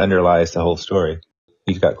figure that underlies the whole story.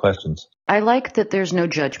 He's got questions. I like that there's no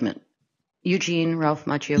judgment. Eugene, Ralph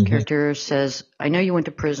Macchio character, says, I know you went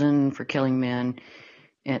to prison for killing men.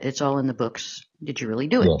 It's all in the books. Did you really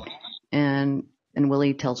do it? Yeah. And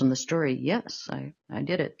Willie tells him the story. Yes, I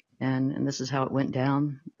did it. And this is how it went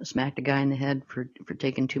down. I smacked a guy in the head for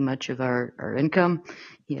taking too much of our income.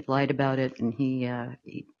 He had lied about it, and he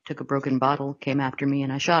took a broken bottle, came after me,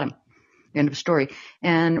 and I shot him. End of story.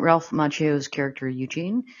 And Ralph Macchio's character,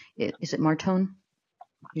 Eugene, is it Martone?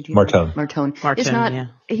 Martone. It's not. Yeah.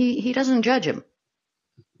 He doesn't judge him.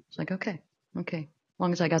 It's like okay. As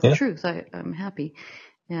long as I got the truth, I'm happy.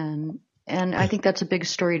 And I think that's a big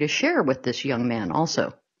story to share with this young man.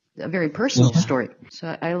 Also, a very personal story.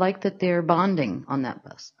 So I like that they're bonding on that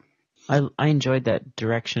bus. I enjoyed that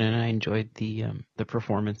direction, and I enjoyed the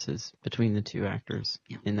performances between the two actors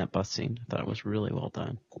in that bus scene. I thought it was really well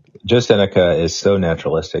done. Joe Seneca is so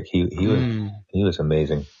naturalistic. He was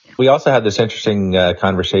amazing. We also had this interesting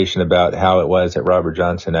conversation about how it was that Robert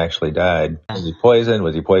Johnson actually died. Was he poisoned?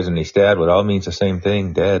 Was he poisoned? He stabbed? It all means the same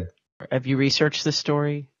thing. Dead. Have you researched this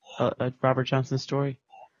story, Robert Johnson's story?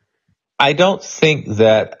 I don't think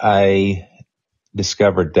that I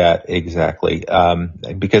discovered that exactly,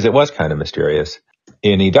 because it was kind of mysterious.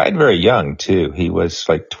 And he died very young, too. He was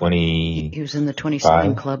like 20. He was in the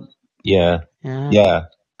 27 club. Yeah.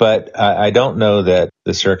 But I don't know that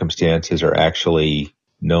the circumstances are actually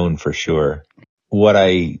known for sure. What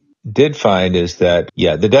I did find is that,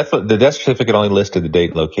 the death certificate only listed the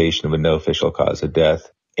date and location with no official cause of death,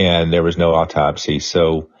 and there was no autopsy.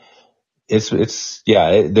 So there's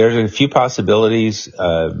a few possibilities.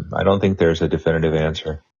 I don't think there's a definitive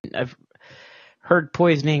answer. I've heard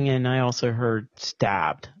poisoning, and I also heard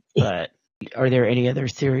stabbed, but are there any other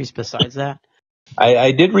theories besides that?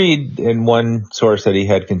 I did read in one source that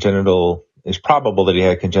it's probable that he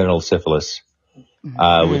had congenital syphilis,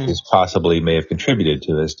 which is possibly may have contributed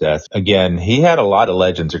to his death. Again, he had a lot of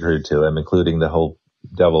legends accrued to him, including the whole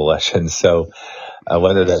devil legend. So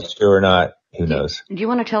whether that's true or not, who knows? Do you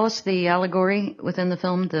want to tell us the allegory within the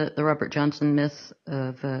film, the Robert Johnson myth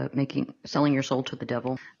of selling your soul to the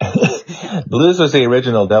devil? Blues was the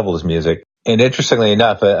original devil's music. And interestingly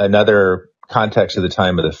enough, another context of the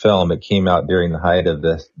time of the film, it came out during the height of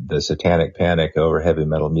the satanic panic over heavy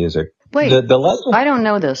metal music. Wait, the legend, I don't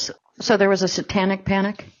know this. So there was a satanic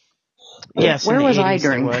panic? Yes. Where was I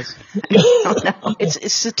during? Was. I don't know.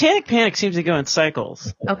 It's satanic panic seems to go in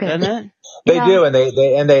cycles. Okay. Doesn't it? They do, and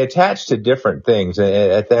they attach to different things.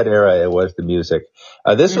 At that era, it was the music.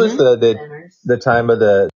 This was the time of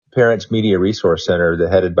the Parents Media Resource Center,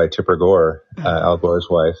 headed by Tipper Gore, Al Gore's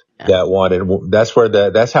wife.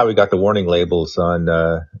 That's how we got the warning labels on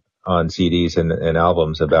CDs and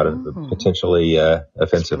albums about potentially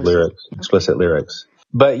offensive explicit lyrics.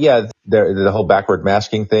 But yeah, the whole backward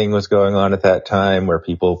masking thing was going on at that time, where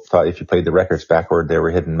people thought if you played the records backward, there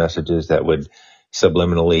were hidden messages that would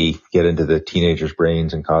subliminally get into the teenagers'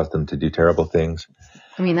 brains and cause them to do terrible things.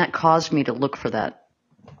 I mean, that caused me to look for that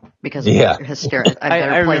because of hysteria. I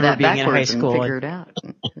better play that backwards and figure it out.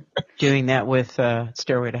 Doing that with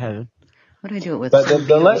Stairway to Heaven. What did I do it with?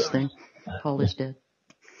 The thing. Paul is dead.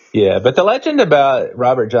 Yeah, but the legend about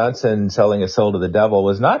Robert Johnson selling his soul to the devil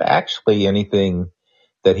was not actually anything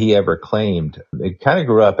that he ever claimed. It kind of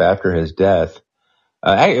grew up after his death.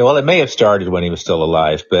 It may have started when he was still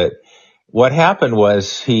alive, but what happened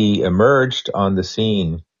was he emerged on the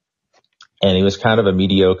scene, and he was kind of a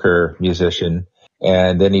mediocre musician,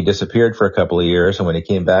 and then he disappeared for a couple of years, and when he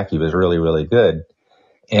came back, he was really, really good.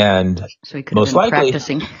 And so he could have been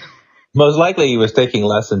practicing. Most likely he was taking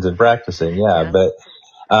lessons and practicing, but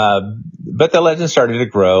the legend started to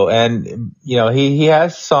grow, and he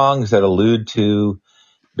has songs that allude to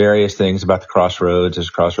various things about the Crossroads. There's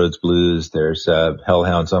Crossroads Blues. There's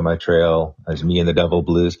Hellhounds on My Trail. There's Me and the Devil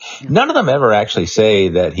Blues. Yeah. None of them ever actually say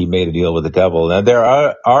that he made a deal with the devil. Now, there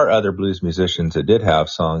are other blues musicians that did have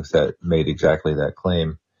songs that made exactly that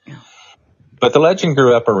claim. Yeah. But the legend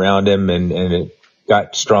grew up around him, and it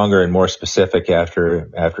got stronger and more specific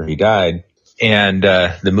after he died. And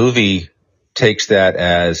the movie takes that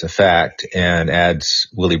as a fact and adds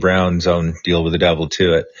Willie Brown's own deal with the devil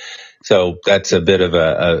to it. So that's a bit of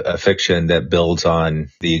a fiction that builds on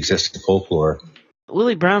the existing folklore.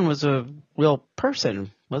 Willie Brown was a real person,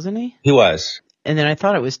 wasn't he? He was. And then I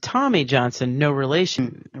thought it was Tommy Johnson, no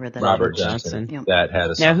relation. I read that. Robert Johnson. Yep. That had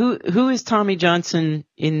a song. Now, who is Tommy Johnson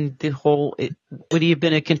in the whole? Would he have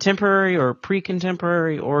been a contemporary or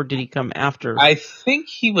pre-contemporary, or did he come after? I think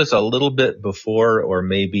he was a little bit before, or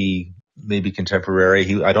maybe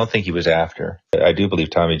contemporary. I don't think he was after. I do believe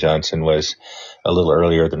Tommy Johnson was a little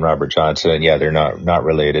earlier than Robert Johnson, and they're not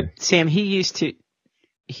related. Sam, he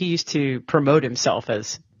used to promote himself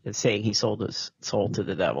as saying he sold his soul to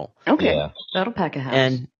the devil. Okay, yeah. That'll pack a house.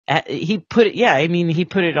 And he put it. He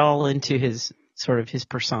put it all into his sort of his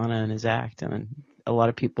persona and his act, and a lot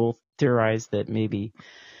of people theorize that maybe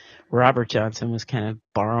Robert Johnson was kind of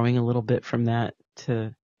borrowing a little bit from that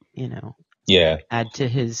to, add to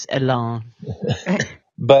his elan.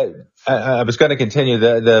 But I was going to continue.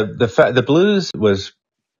 The blues was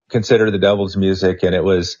considered the devil's music, and it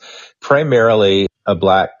was primarily a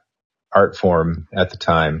black art form at the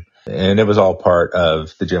time, and it was all part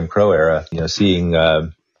of the Jim Crow era. Seeing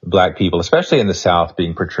black people, especially in the South,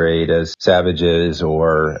 being portrayed as savages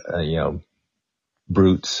or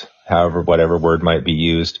brutes, whatever word might be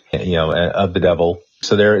used, of the devil.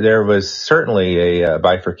 So there was certainly a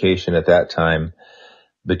bifurcation at that time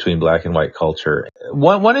between black and white culture.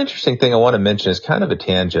 One interesting thing I want to mention is kind of a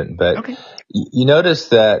tangent, but okay. You notice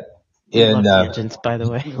that in tangents, by the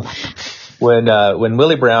way. When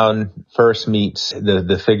Willie Brown first meets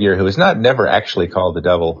the figure who is never actually called the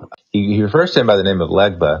devil, he refers to him by the name of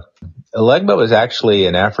Legba. Legba was actually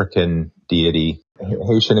an African deity,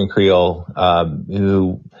 Haitian and Creole,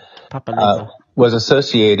 who was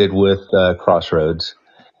associated with Crossroads.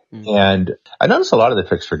 Mm-hmm. And I notice a lot of the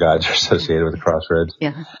tricks for gods are associated with the Crossroads.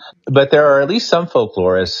 Yeah. But there are at least some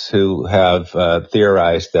folklorists who have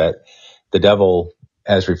theorized that the devil,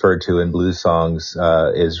 as referred to in blues songs,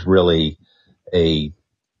 is really a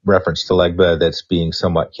reference to Legba that's being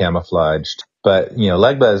somewhat camouflaged. But,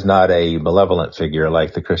 Legba is not a malevolent figure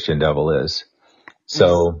like the Christian devil is.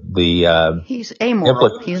 So he's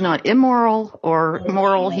amoral. He's not immoral or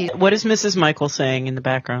moral. What is Mrs. Michael saying in the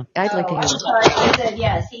background? I'd like to hear. I'm sorry. I said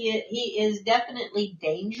yes. He is definitely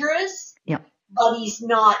dangerous. Yeah. But he's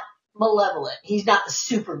not malevolent. He's not the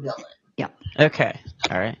supervillain. Yeah. Okay.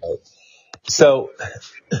 All right. So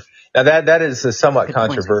now that is a somewhat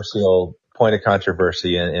controversial point of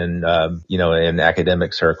controversy in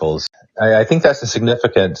academic circles. I think that's the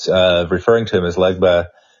significance of referring to him as Legba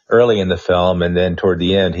early in the film, and then toward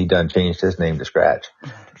the end, he changed his name to Scratch,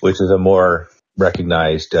 which is a more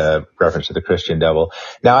recognized reference to the Christian devil.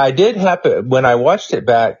 Now, when I watched it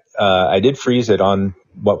back, I did freeze it on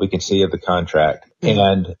what we can see of the contract,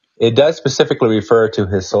 and it does specifically refer to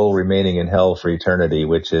his soul remaining in hell for eternity,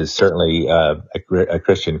 which is certainly a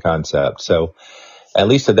Christian concept. So, at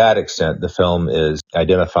least to that extent, the film is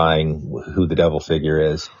identifying who the devil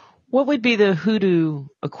figure is. What would be the hoodoo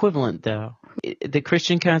equivalent, though? The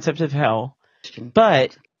Christian concept of hell,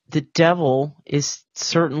 but the devil is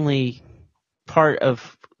certainly part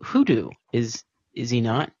of hoodoo. Is he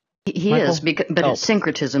not? He Michael? Is, but it's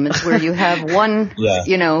syncretism. It's where you have one,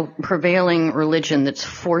 prevailing religion that's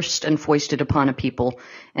forced and foisted upon a people,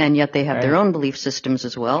 and yet they have their own belief systems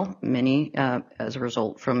as well. Many, as a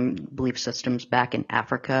result, from belief systems back in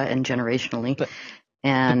Africa and generationally. But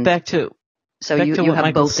back to you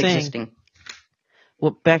have both saying. Existing.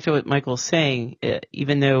 Well, back to what Michael's saying,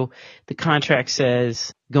 even though the contract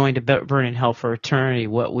says going to burn in hell for eternity,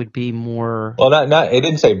 what would be more... Well, it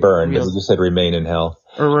didn't say burn, but it just said remain in hell.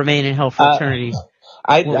 Or remain in hell for eternity.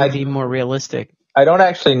 What would be more realistic? I don't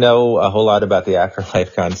actually know a whole lot about the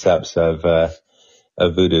afterlife concepts of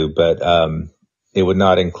voodoo, but it would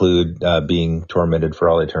not include being tormented for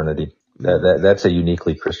all eternity. That's a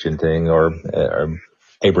uniquely Christian thing or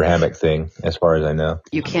Abrahamic thing, as far as I know.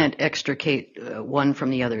 You can't extricate one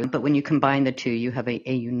from the other, but when you combine the two, you have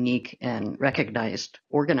a unique and recognized,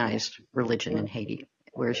 organized religion in Haiti,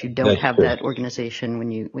 whereas you don't have that organization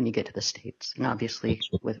when you get to the States. And obviously,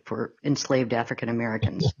 for enslaved African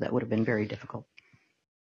Americans, that would have been very difficult.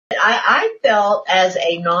 I felt as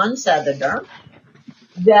a non-Southerner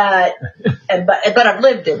that, but I've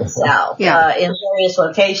lived in the South, in various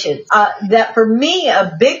locations, that for me,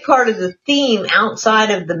 a big part of the theme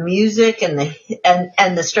outside of the music and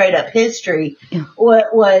the straight up history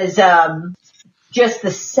was, just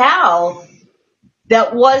the South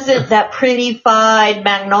that wasn't that prettified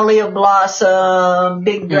magnolia blossom,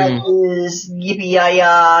 big dresses,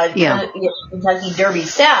 yippee-yi-yi, Kentucky Derby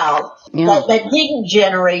South that didn't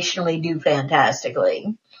generationally do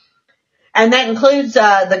fantastically. And that includes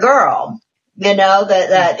the girl,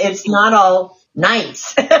 that it's not all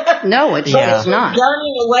nice. No, it's not. Done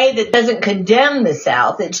in a way that doesn't condemn the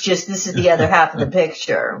South. It's just this is the other half of the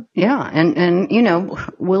picture. Yeah, and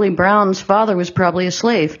Willie Brown's father was probably a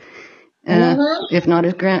slave. If not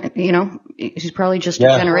his he's probably just a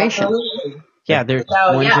generation. Absolutely. Yeah, there's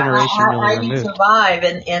one generation how really do you removed. survive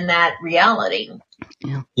in that reality?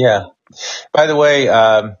 Yeah. By the way,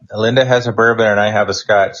 Lynda has a bourbon and I have a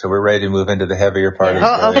scotch, so we're ready to move into the heavier part of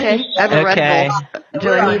the story. Okay. I have a Red Bull.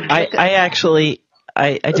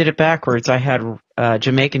 I did it backwards. I had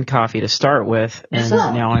Jamaican coffee to start with, and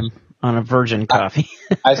now I'm on a virgin coffee.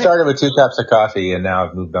 I started with 2 cups of coffee, and now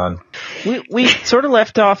I've moved on. We sort of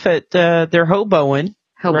left off at their hoboing,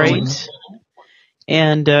 right?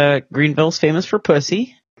 And Greenville's famous for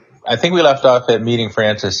pussy. I think we left off at meeting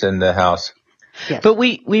Francis in the house. Yes. But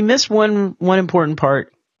we missed one important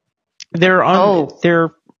part. They're on they're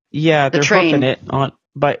hoofing it on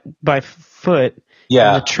by foot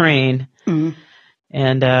on the train. Mm-hmm.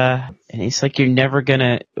 And he's like, "You're never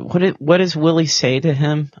gonna." What does Willie say to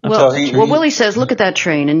him? Willie says, "Look at that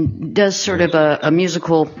train," and does sort of a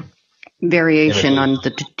musical variation on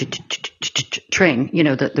the train.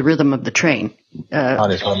 The rhythm of the train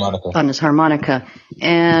on his harmonica.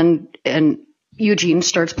 And Eugene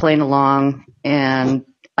starts playing along, and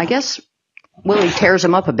I guess Willie tears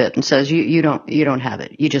him up a bit and says, "You don't have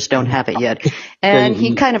it. You just don't have it yet." And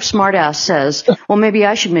he kind of smart ass says, "Well, maybe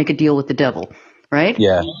I should make a deal with the devil." Right?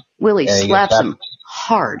 Yeah. Willie slaps him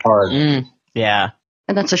hard. Yeah.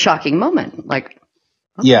 And that's a shocking moment. Like,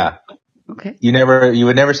 yeah. Okay. You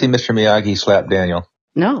would never see Mr. Miyagi slap Daniel.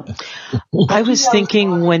 No. I was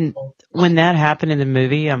thinking when that happened in the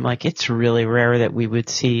movie, I'm like, it's really rare that we would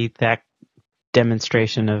see that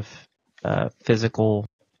demonstration of physical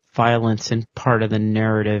violence in part of the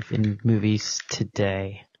narrative in movies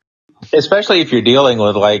today. Especially if you're dealing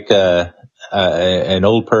with an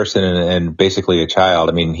old person and basically a child.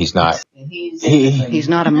 I mean, he's not. He's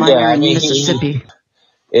not a minor in Mississippi.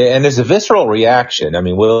 And there's a visceral reaction. I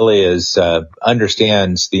mean, Willie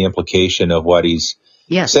understands the implication of what he's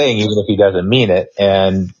saying, even if he doesn't mean it.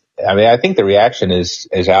 And I mean, I think the reaction is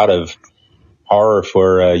out of horror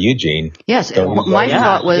for Eugene. Yes, So my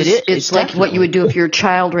thought was it's like definitely what you would do if your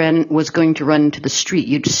child was going to run into the street.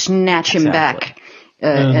 You'd snatch him back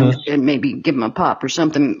and maybe give him a pop or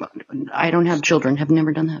something. I don't have children, have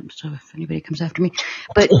never done that, so if anybody comes after me.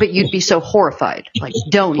 But you'd be so horrified, like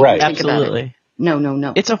don't even think about it.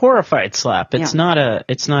 No. It's a horrified slap. It's not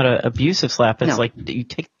a abusive slap. It's like you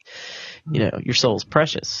take, your soul's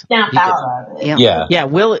precious. Snap out of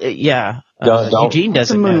it. Yeah. Eugene doesn't it's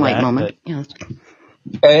a moonlight know that, moment.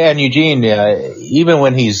 And Eugene, even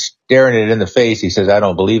when he's staring it in the face, he says, "I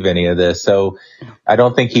don't believe any of this." So I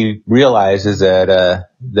don't think he realizes that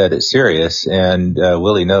it's serious, and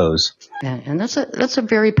Willie knows. Yeah, and that's a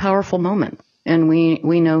very powerful moment, and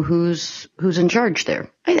we know who's in charge there.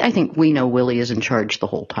 I think we know Willie is in charge the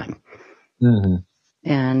whole time. Mm-hmm.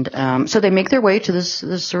 And so they make their way to this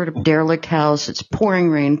sort of derelict house. It's pouring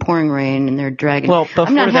rain, and they're dragging. Well,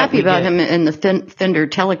 I'm not happy about him in the Fender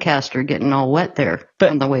Telecaster getting all wet there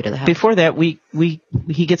on the way to the house. Before that,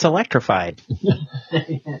 he gets electrified.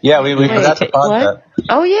 Yeah, we forgot the pawn shop.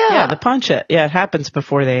 Oh Yeah, the pawn shop. Yeah, it happens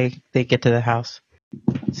before they get to the house.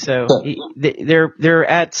 So they're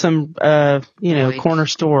at some corner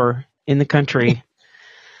store in the country.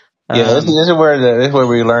 Yeah, this is where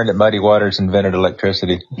we learned that Muddy Waters invented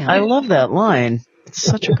electricity. Yeah. I love that line. It's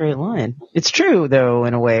such a great line. It's true, though,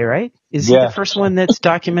 in a way, right? Is he the first one that's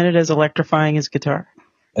documented as electrifying his guitar?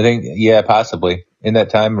 I think, possibly. In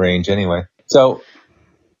that time range, anyway. So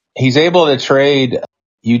he's able to trade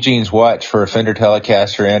Eugene's watch for a Fender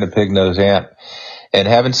Telecaster and a Pig Nose amp. And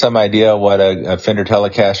having some idea what a Fender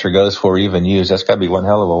Telecaster goes for, even used, that's got to be one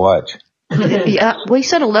hell of a watch. Yeah, well, he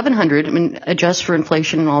said $1,100. I mean, adjust for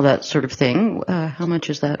inflation and all that sort of thing. How much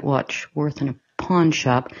is that watch worth in a pawn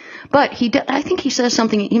shop? But I think he says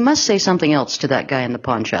something. He must say something else to that guy in the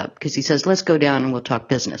pawn shop because he says, "Let's go down and we'll talk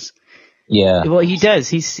business." Yeah. Well, he does.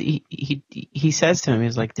 He says to him,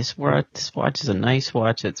 he's like, "This watch is a nice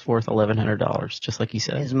watch. It's worth $1,100," just like he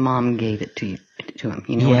said. His mom gave it to him.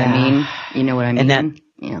 You know what I mean? You know what I mean?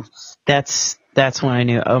 And that's when I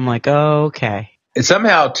knew. I'm like, oh, okay. And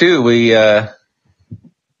somehow, too, we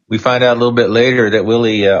find out a little bit later that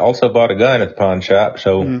Willie also bought a gun at the pawn shop.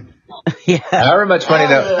 So, however much money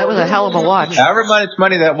that was a hell of a watch. However much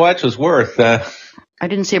money that watch was worth. I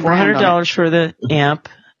didn't see a brand on it. $400 for the amp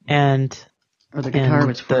or the guitar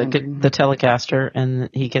was the Telecaster, and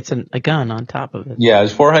he gets a gun on top of it. Yeah, it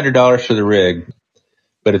was $400 for the rig.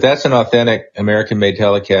 But if that's an authentic American-made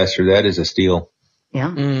Telecaster, that is a steal.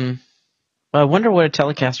 Yeah. Well, I wonder what a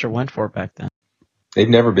Telecaster went for back then. They've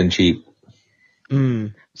never been cheap.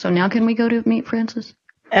 So now can we go to meet Frances?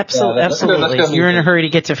 Absolutely. Let's go. You're in a hurry to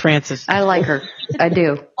get to Frances. I like her. I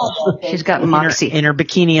do. She's got moxie. In her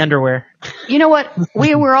bikini underwear. You know what?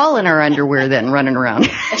 We were all in our underwear then, running around.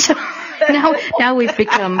 So now we've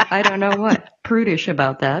become, I don't know what, prudish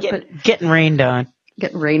about that. But getting rained on.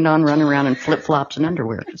 Getting rained on, running around in flip-flops and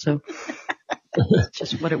underwear. So that's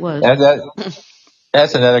just what it was.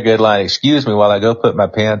 That's another good line. Excuse me while I go put my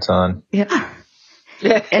pants on. Yeah.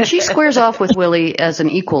 And she squares off with Willie as an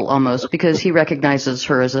equal almost because he recognizes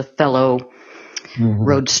her as a fellow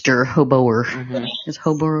roadster hoboer. Mm-hmm. Is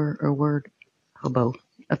hoboer a word? Hobo.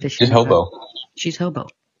 Officially. Just hobo. She's hobo.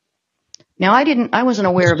 Now I wasn't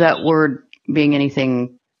aware of that word being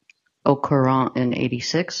anything au courant in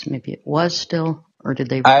 86. Maybe it was still, or did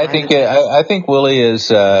they? I think Willie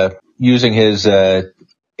is using his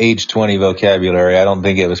age 20 vocabulary. I don't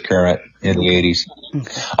think it was current in the 80s.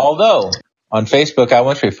 Okay. Although on Facebook, I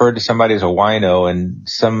once referred to somebody as a wino, and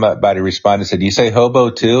somebody responded and said, "Do you say hobo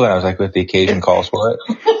too?" And I was like, "With the occasion calls for it."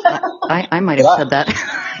 I might have said that.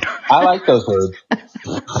 I like those words.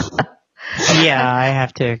 Yeah, I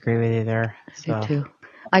have to agree with you there. So. I do too.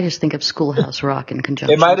 I just think of Schoolhouse Rock in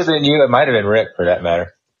conjunction. It might have been you. It might have been Rick, for that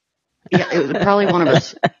matter. Yeah, it was probably one of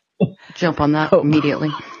us. Jump on that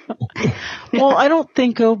immediately. Well, I don't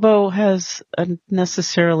think hobo has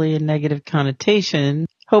necessarily a negative connotation.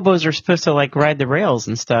 Hobos are supposed to like ride the rails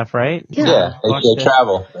and stuff, right? Yeah, they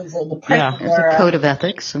travel. Yeah, there's a code of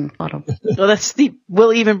ethics and a lot of. Well,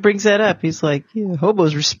 Will even brings that up. He's like, yeah,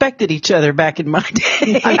 hobos respected each other back in my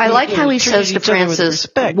day. I like how he says to Frances,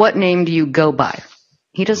 "What name do you go by?"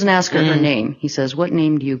 He doesn't ask her name. He says, "What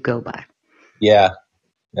name do you go by?" Yeah,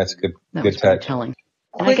 that's good. That good was touch. telling.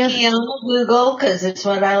 Quickie on Google, because it's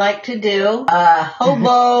what I like to do.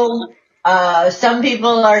 Hobo Some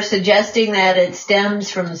people are suggesting that it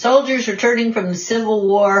stems from soldiers returning from the Civil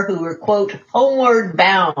War who were, quote, homeward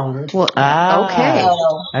bound. Well, okay.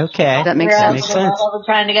 Okay. That makes sense. We're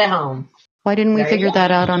trying to get home. Why didn't we figure that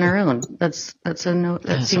out on our own? That's a no.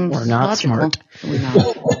 That seems we're not logical. smart. We're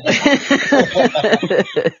not.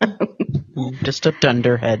 Just a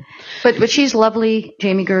dunderhead. But she's lovely,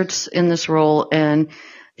 Jamie Gertz, in this role, and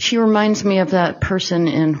she reminds me of that person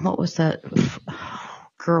in, what was that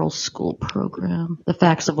girls' school program? The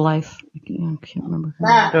Facts of Life. I can't remember her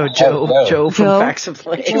name. Oh, Joe from Facts of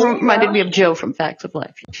Life. She reminded me of Joe from Facts of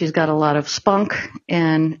Life. She's got a lot of spunk,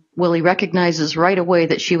 and Willie recognizes right away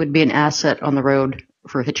that she would be an asset on the road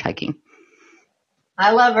for hitchhiking.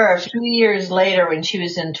 I love her a few years later when she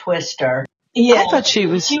was in Twister. Yeah, I thought she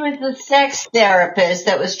was a sex therapist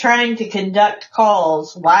that was trying to conduct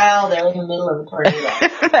calls while they're in the middle of a tornado.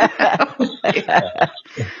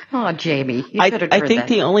 Oh, Jamie, you I think that.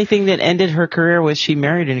 The only thing that ended her career was she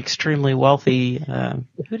married an extremely wealthy.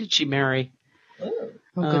 Who did she marry? Oh,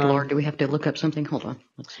 good Lord. Do we have to look up something? Hold on.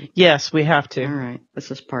 Let's see. Yes, we have to. All right.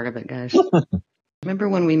 This is part of it, guys. Remember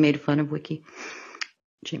when we made fun of Wiki?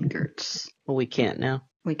 Jamie Gertz. Well, we can't now.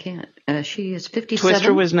 We can't. She is 57.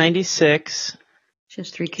 Twister was 96. She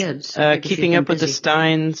has 3 kids. Keeping Up with the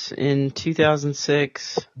Steins in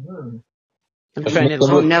 2006. I'm trying to.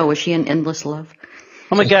 Oh no, was she in Endless Love?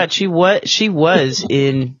 Oh my God, she was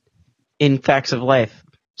in Facts of Life,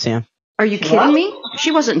 Sam. Are you kidding me?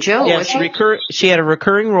 She wasn't Joe, was she? She had a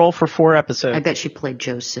recurring role for 4 episodes. I bet she played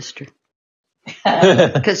Joe's sister.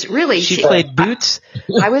 Because really, she played Boots.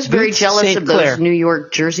 I was very Boots jealous St. of Clair. those New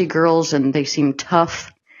York Jersey girls, and they seemed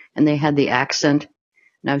tough, and they had the accent.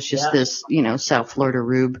 And I was just this, South Florida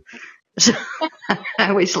rube. So I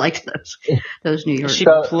always liked those New York. She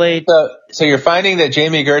played. So you're finding that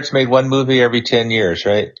Jamie Gertz made one movie every 10 years,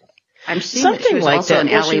 right? I'm seeing something that she was like also that. in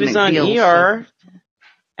Ally she was McBeal, on ER.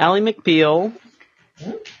 Ally McBeal.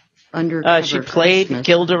 Undercover she played Christmas.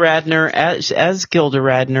 Gilda Radner as Gilda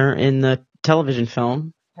Radner in the television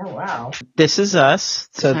film. Oh, wow. This Is Us.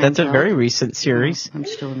 So that's a very recent series. I'm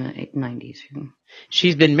still in the 90s.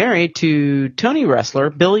 She's been married to Tony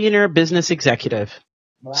Ressler, billionaire business executive,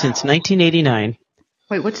 since 1989.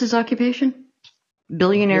 Wait, what's his occupation?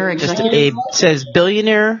 Billionaire executive? Says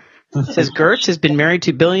Gertz has been married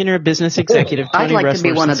to billionaire business executive Tony I'd like Ressler to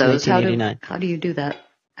be one of those. How do you do that?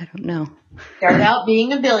 I don't know. Start out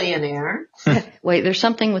being a billionaire. Wait, there's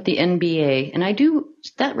something with the NBA, and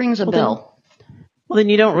that rings a bell. Well, then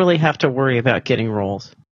you don't really have to worry about getting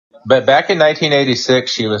roles. But back in 1986,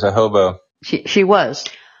 she was a hobo. She was.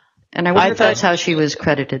 And I wonder if that's how she was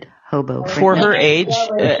credited, hobo. For her age.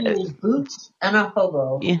 Boots and a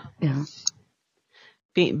hobo. Yeah.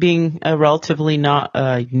 Being a relatively not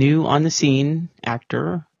new on the scene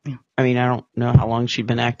actor. Yeah. I mean, I don't know how long she'd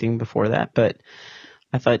been acting before that, but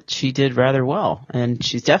I thought she did rather well. And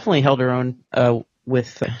she's definitely held her own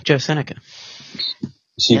with Joe Seneca.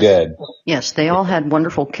 She did. Yes, they all had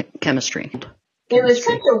wonderful chemistry. It was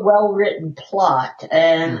such a well-written plot,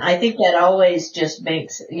 and I think that always just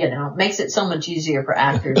makes it so much easier for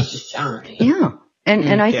actors to shine. Yeah.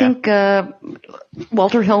 And I think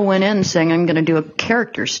Walter Hill went in saying, I'm going to do a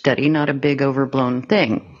character study, not a big overblown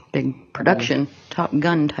thing, big production, Top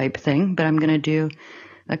Gun type thing, but I'm going to do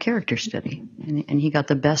a character study. And he got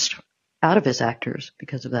the best out of his actors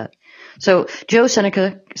because of that. So Joe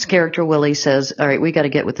Seneca's character, Willie, says, all right, we got to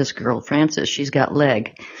get with this girl, Frances. She's got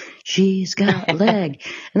leg. She's got leg.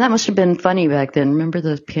 And that must have been funny back then. Remember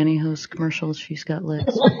the pantyhose commercials? She's got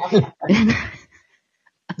legs.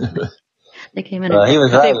 They came in. He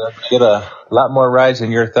was right. Get a lot more rides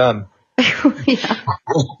than your thumb. Yeah.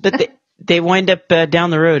 But they wind up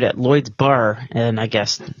down the road at Lloyd's Bar, and I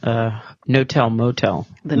guess No-Tell Motel.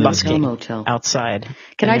 The No-Tell Motel. Outside.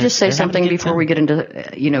 Can I just say something before we get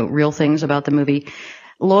into, real things about the movie?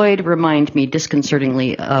 Lloyd reminded me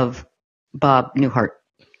disconcertingly of Bob Newhart.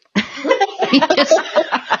 He just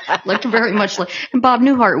looked very much like, and Bob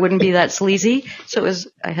Newhart wouldn't be that sleazy, so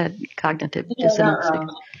I had cognitive dissonance.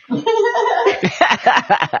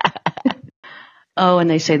 Oh, and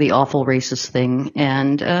they say the awful racist thing,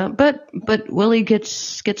 and but Willie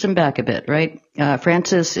gets him back a bit, right?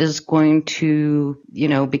 Frances is going to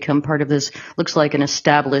become part of this. Looks like an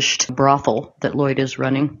established brothel that Lloyd is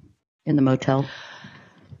running in the motel.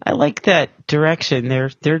 I like that direction.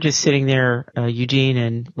 They're just sitting there, Eugene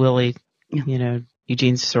and Willie. Yeah.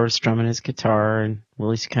 Eugene's sort of strumming his guitar, and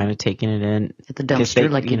Willie's kind of taking it in at the dumpster,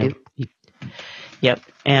 like you do. Yep,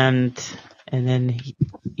 and then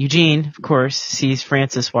Eugene, of course, sees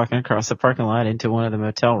Frances walking across the parking lot into one of the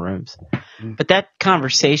motel rooms. But that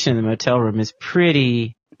conversation in the motel room is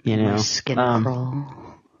pretty, skin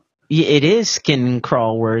crawl. it is skin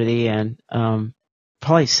crawl worthy, and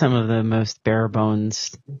probably some of the most bare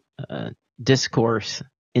bones discourse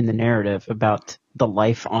in the narrative about the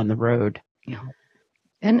life on the road. Yeah.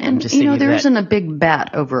 And there isn't a big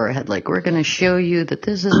bat over her head. Like, we're going to show you that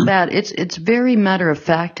this is bad. It's very matter of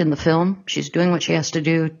fact in the film. She's doing what she has to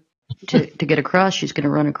do to get across. She's going to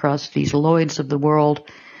run across these Lloyds of the world.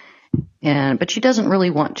 But she doesn't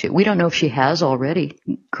really want to. We don't know if she has already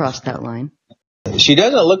crossed that line. She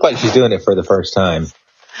doesn't look like she's doing it for the first time.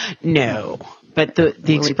 No. But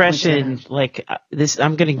the expression, like, this,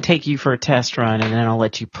 I'm going to take you for a test run, and then I'll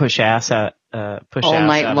let you push ass out of this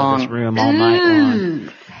room all night long.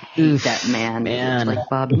 Hate that man. It's like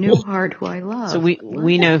Bob Newhart, who I love. So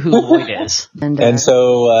we know who Lloyd is. And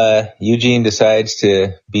so Eugene decides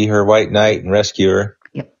to be her white knight and rescue her.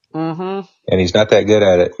 Yep. Mm-hmm. And he's not that good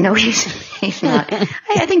at it. No, he's not.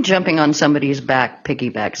 I think jumping on somebody's back,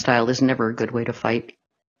 piggyback style, is never a good way to fight.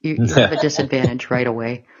 You have a disadvantage right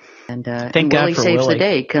away. And Willie saves the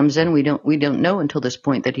day. Comes in. We don't know until this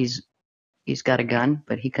point that he's got a gun,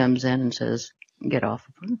 but he comes in and says, "Get off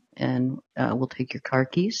of him, and we'll take your car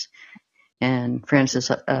keys." And Francis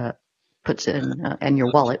puts in and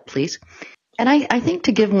your wallet, please. And I think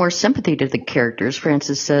to give more sympathy to the characters,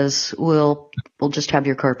 Francis says, "We'll just have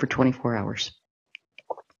your car for 24 hours."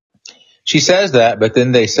 She says that, but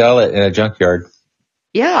then they sell it in a junkyard.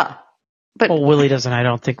 Yeah, but Willie doesn't, I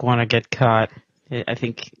don't think, want to get caught. I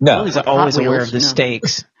think Willie's always Hot aware Wheels, of the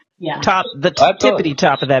stakes. Yeah. Tippity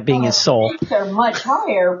top of that being his soul. The stakes are much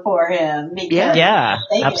higher for him because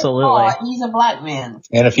they absolutely. Get caught. He's a black man.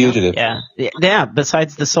 And a fugitive. Yeah.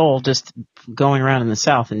 Besides the soul, just going around in the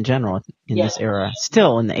South in general in this era.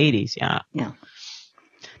 Still in the 80s, Yeah.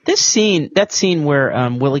 That scene where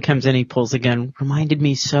Willie comes in, he pulls the gun, reminded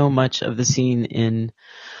me so much of the scene in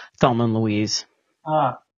Thelma and Louise,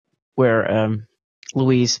 where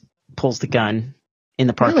Louise pulls the gun in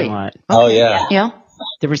the parking lot. Oh, yeah. Yeah.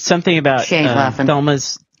 There was something about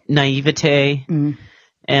Thelma's naivete,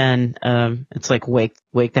 and it's like, wake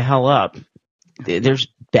the hell up. There's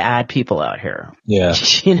bad people out here. Yeah.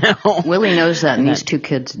 Willie knows that, and these two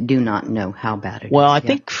kids do not know how bad it is. Well, I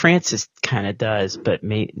think Francis kind of does, but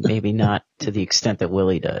maybe not to the extent that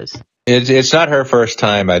Willie does. It's not her first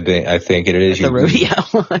time, I think. It is the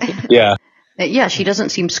rodeo. Yeah. Yeah, she doesn't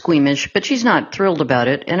seem squeamish, but she's not thrilled about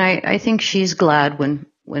it. And I think she's glad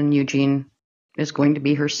when Eugene is going to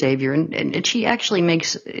be her savior. And she actually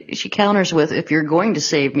she counters with, "If you're going to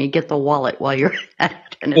save me, get the wallet while you're at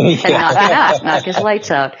it and knock his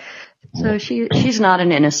lights out." So she's not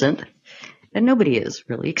an innocent. And nobody is,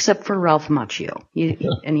 really, except for Ralph Macchio.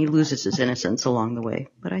 And he loses his innocence along the way,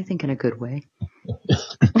 but I think in a good way.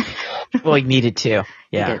 Well, he needed to.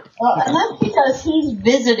 Yeah. Well, and that's because he's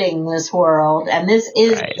visiting this world, and this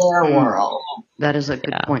is their world. That is a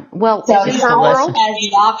good point. Well, so he has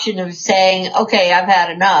the option of saying, "Okay, I've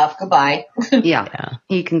had enough. Goodbye." Yeah.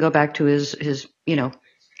 He can go back to his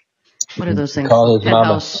what are those things? Call his mama.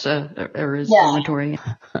 House or his dormitory.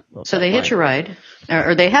 So they hitch a ride,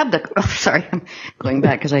 or they have the. Oh, sorry, I'm going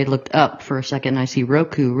back because I looked up for a second. I see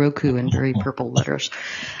Roku in very purple letters.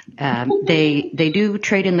 They do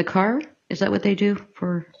trade in the car. Is that what they do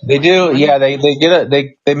for? They do. Yeah,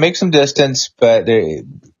 they make some distance, but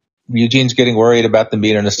Eugene's getting worried about them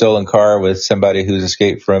being in a stolen car with somebody who's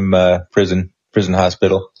escaped from prison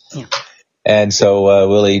hospital. Yeah. And so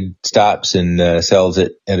Willie stops and sells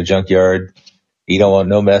it in a junkyard. He don't want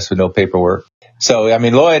no mess with no paperwork. So, I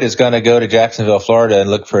mean, Lloyd is going to go to Jacksonville, Florida and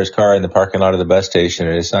look for his car in the parking lot of the bus station,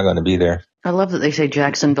 and it's not going to be there. I love that they say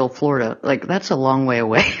Jacksonville, Florida. Like, that's a long way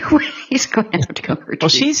away. He's going to have to go. Well,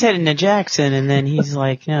 she's heading to Jackson, and then he's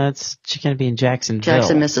like, "No, she's going to be in Jacksonville."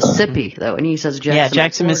 Jackson, Mississippi, though. And he says Jackson. Yeah,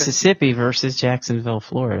 Jackson, Florida. Mississippi versus Jacksonville,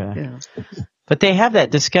 Florida. Yeah. But they have that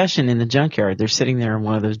discussion in the junkyard. They're sitting there in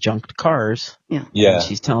one of those junked cars. Yeah. And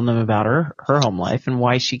she's telling them about her home life and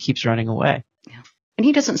why she keeps running away. Yeah. And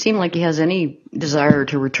he doesn't seem like he has any desire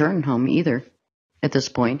to return home either at this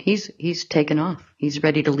point. He's taken off. He's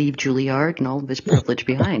ready to leave Juilliard and all of his privilege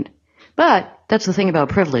behind. But that's the thing about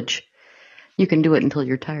privilege. You can do it until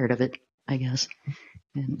you're tired of it, I guess,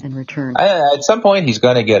 and return. At some point, he's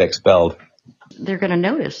going to get expelled. They're going to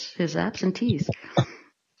notice his absentees.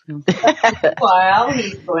 So. Well,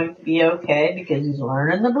 he's going to be okay because he's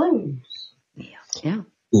learning the blues. Yeah.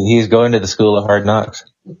 He's going to the School of Hard Knocks.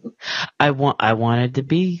 I wanted to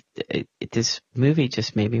be. This movie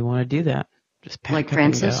just made me want to do that. Just pack like up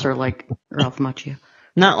Francis or like Ralph Macchio?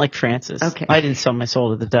 Not like Francis. Okay. I didn't sell my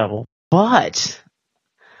soul to the devil. But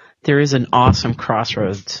There is an awesome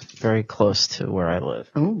Crossroads very close to where I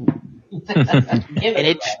live. Ooh.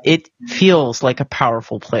 And it feels like a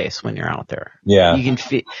powerful place when you're out there. Yeah. You can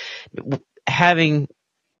feel, having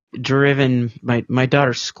driven, my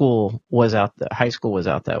daughter's school was out, the high school was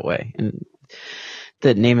out that way. And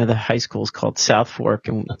the name of the high school is called South Fork.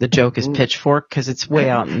 And the joke is Pitchfork because it's way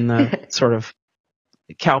out in the sort of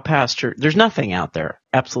cow pasture. There's nothing out there.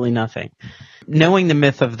 Absolutely nothing. Knowing the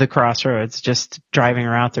myth of the Crossroads, just driving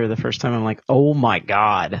around there the first time, I'm like, oh my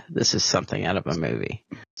God, this is something out of a movie.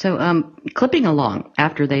 So, clipping along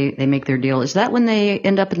after they make their deal, is that when they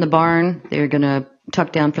end up in the barn? They're going to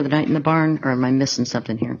tuck down for the night in the barn, or am I missing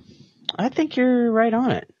something here? I think you're right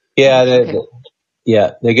on it. Yeah.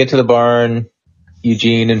 They get to the barn.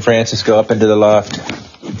 Eugene and Francis go up into the loft.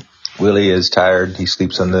 Willie is tired. He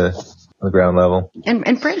sleeps on the ground level.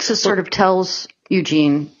 And Francis sort of tells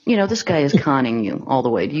Eugene, this guy is conning you all the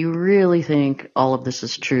way. Do you really think all of this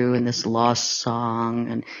is true in this lost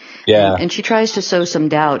song? And she tries to sow some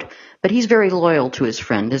doubt, but he's very loyal to his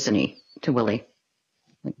friend, isn't he? To Willie.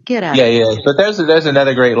 Get out. Yeah. But there's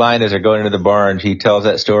another great line as they're going into the barn. He tells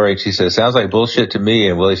that story and she says, sounds like bullshit to me.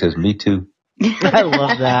 And Willie says, me too. I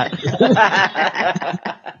love that.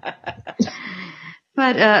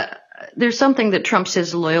 But there's something that trumps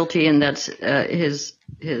his loyalty, and that's his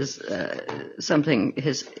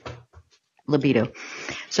libido.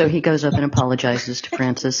 So he goes up and apologizes to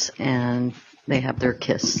Francis, and they have their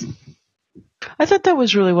kiss. I thought that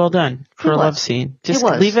was really well done for a love scene. Just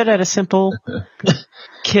leave it at a simple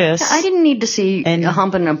kiss. I didn't need to see a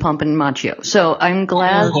humping and pumping macho, so I'm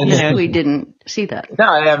glad we didn't see that. No,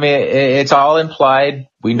 I mean it's all implied.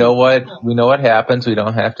 We know what happens. We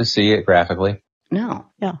don't have to see it graphically. No.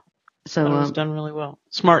 Yeah. So it was done really well,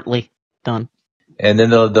 smartly done. And then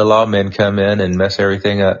the lawmen come in and mess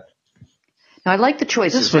everything up. Now, I like the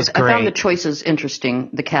choices. This was great. I found the choices interesting.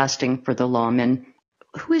 The casting for the lawmen.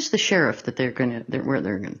 Who is the sheriff that they're going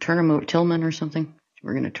to turn him over? Tillman or something?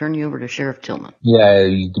 We're going to turn you over to Sheriff Tillman. Yeah,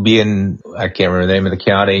 you could be in, I can't remember the name of the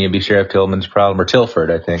county, and you'd be Sheriff Tillman's problem, or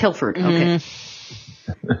Tilford, I think. Tilford, okay.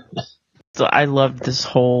 So I loved this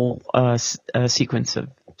whole sequence of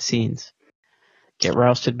scenes. Get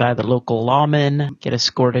rousted by the local lawmen, get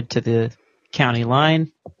escorted to the county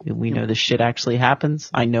line. We know this shit actually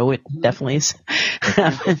happens. I know it definitely is.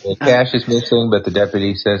 The cash is missing, but the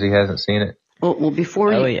deputy says he hasn't seen it. Well,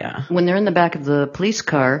 when they're in the back of the police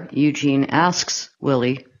car, Eugene asks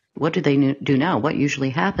Willie, what do they do now? What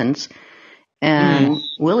usually happens? And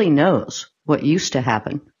Willie knows what used to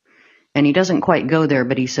happen. And he doesn't quite go there,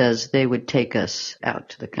 but he says they would take us out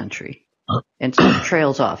to the country. And so he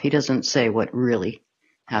trails off. He doesn't say what really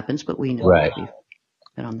happens, but we know that we've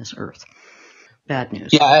been on this earth. Bad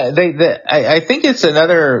news. Yeah, I think it's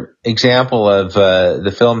another example of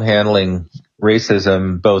the film handling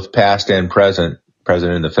racism, both past and present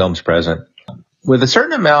in the film's present, with a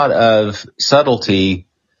certain amount of subtlety,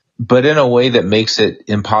 but in a way that makes it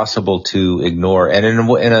impossible to ignore. And in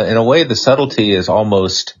a way, the subtlety is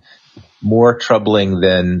almost more troubling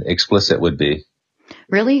than explicit would be.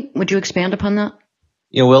 Really? Would you expand upon that?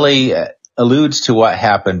 Willie alludes to what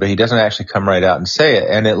happened, but he doesn't actually come right out and say it.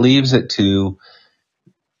 And it leaves it to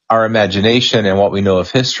our imagination and what we know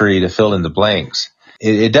of history to fill in the blanks.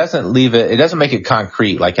 It doesn't make it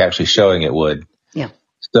concrete like actually showing it would. Yeah.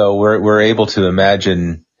 So we're able to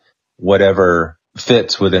imagine whatever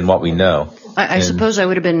fits within what we know. I suppose I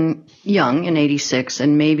would have been young in '86,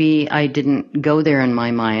 and maybe I didn't go there in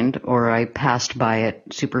my mind, or I passed by it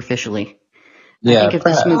superficially. Yeah, I think if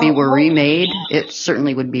this movie were remade, it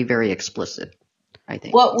certainly would be very explicit, I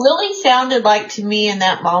think. What Willie sounded like to me in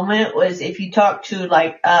that moment was if you talk to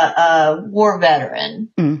like a war veteran.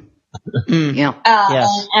 Yeah.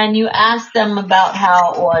 Yes. And you ask them about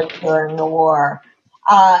how it was during the war.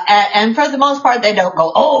 And for the most part, they don't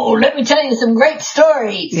go, oh, let me tell you some great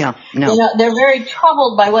stories. Yeah, no. They're very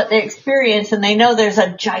troubled by what they experience, and they know there's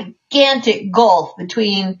a gigantic gulf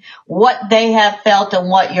between what they have felt and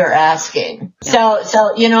what you're asking. Yeah.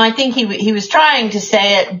 So, I think he was trying to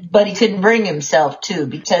say it, but he couldn't bring himself to,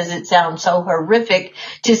 because it sounds so horrific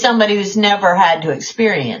to somebody who's never had to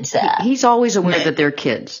experience that. He's always aware that they're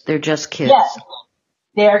kids. They're just kids. Yes.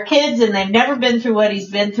 They're kids, and they've never been through what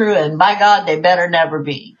he's been through, and by God, they better never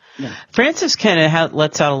be. Yeah. Frances kind of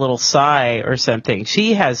lets out a little sigh or something.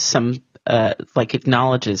 She has some,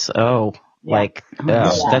 acknowledges,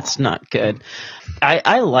 that's not good.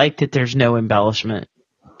 I like that there's no embellishment,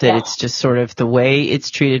 that it's just sort of the way it's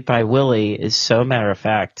treated by Willie is so matter of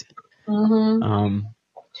fact. Mm-hmm.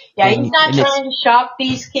 He's not trying to shock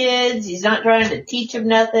these kids. He's not trying to teach them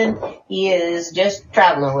nothing. He is just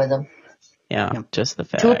traveling with them. Yeah, just the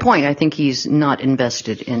fact. To a point, I think he's not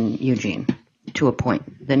invested in Eugene. To a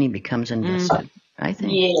point. Then he becomes invested, I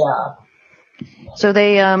think. Yeah. So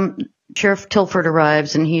Sheriff Tilford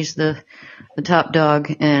arrives, and he's the top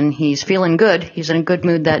dog, and he's feeling good. He's in a good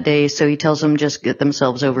mood that day, so he tells them just get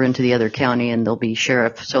themselves over into the other county, and they'll be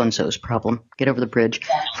Sheriff so-and-so's problem. Get over the bridge.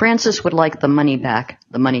 Frances would like the money back,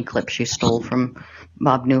 the money clip she stole from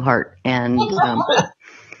Bob Newhart, and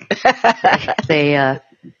they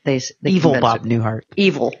Evil Bob Newhart.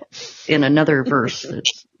 Evil. In another verse,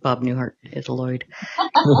 it's Bob Newhart is Lloyd.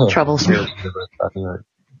 Troublesome.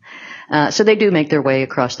 So they do make their way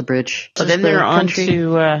across the bridge. So then they're on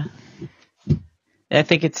to, I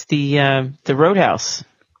think it's the Roadhouse.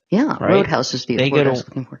 Yeah, right? Roadhouse is the word I was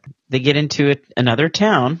looking for. They get into another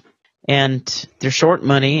town, and they're short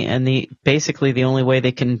money, and basically the only way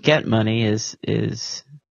they can get money is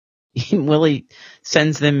Willie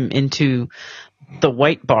sends them into the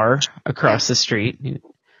White Bar across the street.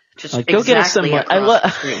 Just like, go get us some money.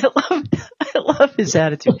 I love his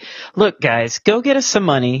attitude. Look, guys, go get us some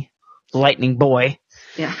money, Lightning Boy.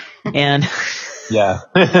 Yeah. And yeah,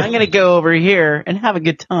 I'm going to go over here and have a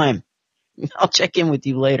good time. I'll check in with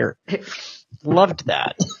you later. Loved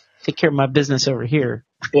that. Take care of my business over here.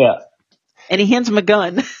 Yeah. And he hands him a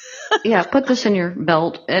gun. Yeah, put this in your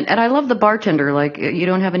belt. And I love the bartender. Like, you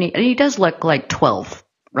don't have any. And he does look like 12,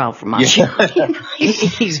 Ralph Macchio. Yeah.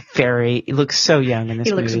 He looks so young in this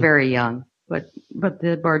movie. He looks very young. But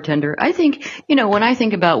the bartender, I think, when I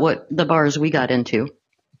think about what the bars we got into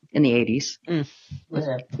in the 80s,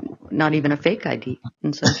 not even a fake ID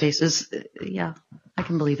in some cases. Yeah, I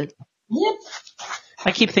can believe it. Yep.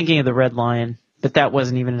 I keep thinking of the Red Lion, but that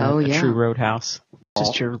wasn't even a true roadhouse.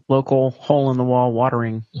 Just your local hole-in-the-wall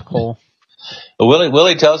watering hole. Well,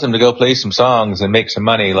 Willie tells him to go play some songs and make some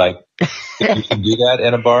money. Like, if you can do that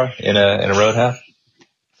in a bar, in a roadhouse.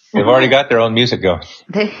 They've already got their own music going.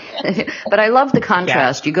 But I love the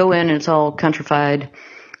contrast. Yeah. You go in and it's all countrified,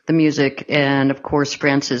 the music, and of course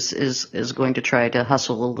Frances is going to try to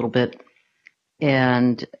hustle a little bit,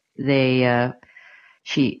 and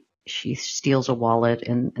she steals a wallet,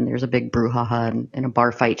 and there's a big brouhaha and a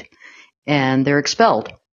bar fight, and they're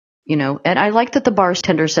expelled. And I like that the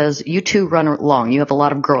bartender says, "You two run along. You have a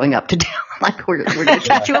lot of growing up to do. Like we're going to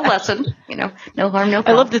teach you a lesson. No harm, no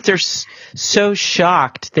foul." I love that they're so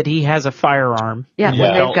shocked that he has a firearm. Yeah,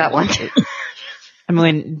 when they've got one. I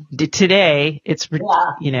mean, today it's but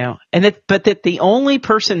that the only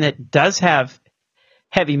person that does have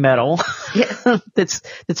heavy metal that's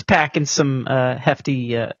packing some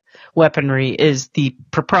hefty weaponry is the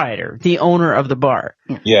proprietor, the owner of the bar.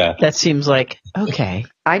 Yeah. That seems like, okay.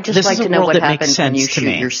 I'd just like to know what happens when you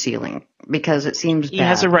shoot your ceiling, because it seems bad. He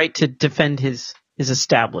has a right to defend his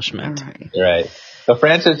establishment. Right. So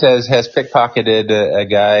Frances has pickpocketed a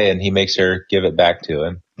guy, and he makes her give it back to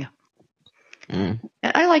him. Yeah.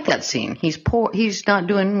 I like that scene. He's poor. He's not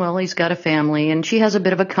doing well. He's got a family, and she has a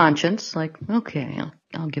bit of a conscience. Like, okay,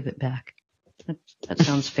 I'll give it back. That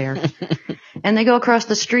sounds fair. And they go across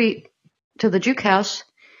the street to the juke house,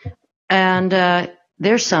 and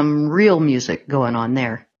there's some real music going on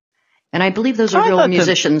there. And I believe those are real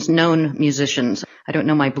musicians, known musicians. I don't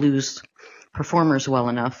know my blues performers well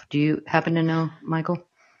enough. Do you happen to know, Michael?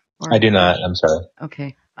 I do not. I'm sorry.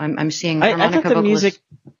 Okay. I'm seeing harmonica I thought the vocalists. Music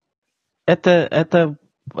at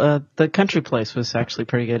the country place was actually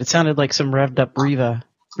pretty good. It sounded like some revved up Reba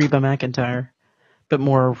McEntire, but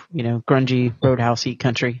more, grungy, roadhousey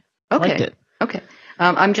country. Okay. I liked it. Okay.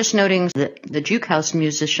 I'm just noting that the Juke House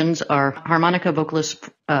musicians are harmonica vocalist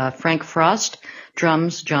Frank Frost,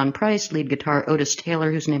 drums John Price, lead guitar Otis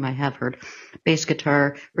Taylor, whose name I have heard, bass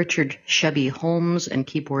guitar Richard Chevy Holmes, and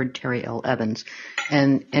keyboard Terry L. Evans.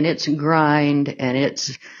 And it's grind, and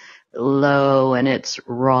it's low, and it's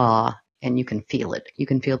raw, and you can feel it. You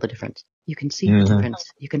can feel the difference. You can see the difference.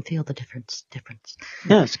 You can feel the difference.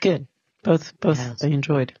 No, it's good. Both I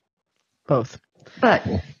enjoyed. Both. But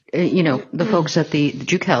the folks at the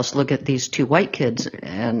Juke House look at these two white kids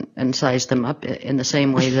and size them up in the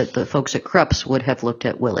same way that the folks at Krupp's would have looked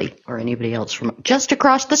at Willie or anybody else from just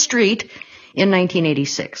across the street in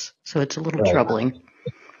 1986. So it's a little troubling.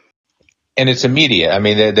 And it's immediate. I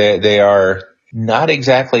mean, they are not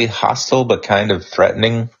exactly hostile, but kind of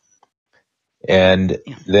threatening. And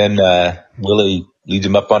then Willie leads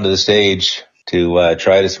him up onto the stage to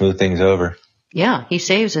try to smooth things over. Yeah, he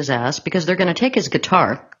saves his ass because they're going to take his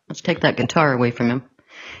guitar. Let's take that guitar away from him.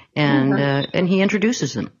 And he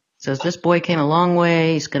introduces him. Says, this boy came a long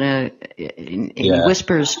way. He's going to, he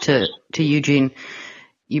whispers to Eugene,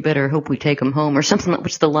 you better hope we take him home or something.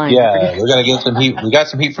 What's the line? Yeah, we're going to get some heat. We got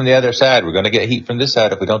some heat from the other side. We're going to get heat from this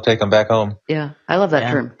side if we don't take him back home. Yeah, I love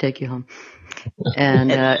that term, take you home.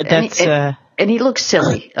 And and he looks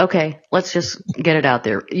silly. Okay, let's just get it out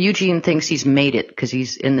there. Eugene thinks he's made it because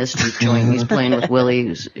he's in this juke joint. He's playing with Willie,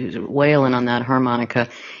 who's wailing on that harmonica,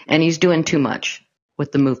 and he's doing too much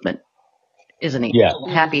with the movement, isn't he? Yeah.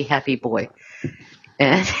 Happy boy.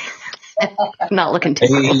 And not looking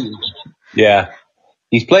too Yeah.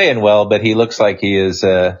 He's playing well, but he looks like he is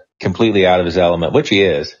completely out of his element, which he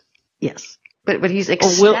is. Yes. But he's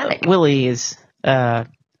ecstatic. Willie is,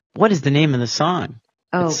 what is the name of the song?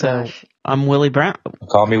 Oh, gosh. I'm Willie Brown.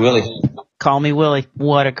 Call me Willie. Call me Willie.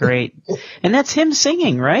 What a great. And that's him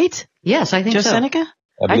singing, right? Yes, I think Joe so. Seneca?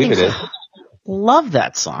 I believe it is. Love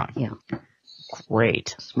that song. Yeah.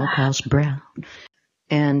 Great. Smokehouse Brown.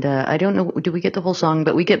 And I don't know, do we get the whole song?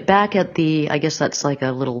 But we get back at I guess that's like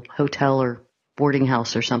a little hotel or boarding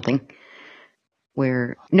house or something,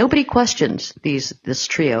 where nobody questions this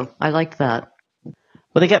trio. I like that.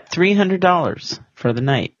 Well, they got $300 for the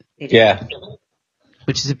night. Yeah.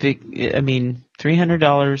 Which is a big,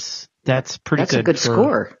 $300, that's pretty good. That's a good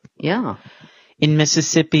score. Yeah. In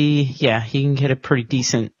Mississippi, yeah, he can get a pretty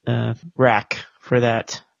decent rack for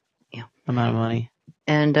that amount of money.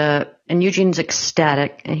 And Eugene's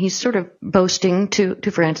ecstatic, and he's sort of boasting to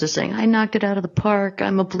Frances, saying, I knocked it out of the park,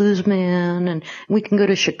 I'm a blues man, and we can go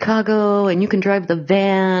to Chicago, and you can drive the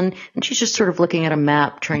van. And she's just sort of looking at a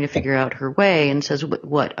map, trying to figure out her way, and says,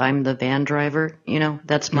 what, I'm the van driver?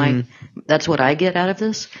 That's that's what I get out of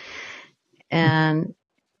this? And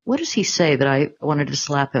what does he say that I wanted to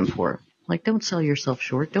slap him for? Like, don't sell yourself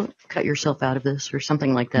short, don't cut yourself out of this, or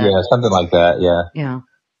something like that. Yeah, something like that, yeah. Yeah.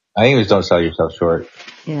 I think it was don't sell yourself short.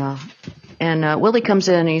 Yeah. And Willie comes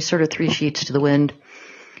in and he's sort of 3 sheets to the wind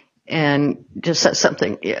and just says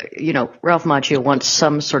something. Ralph Macchio wants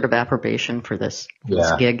some sort of approbation for this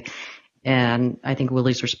gig. And I think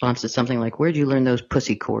Willie's response is something like, where'd you learn those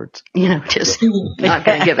pussy chords? Just not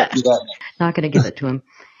going to give it. Not going to give it to him.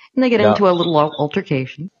 And they get into a little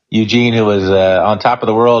altercation. Eugene, who was on top of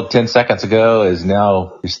the world 10 seconds ago, is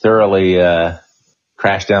thoroughly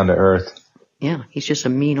crashed down to earth. Yeah, he's just a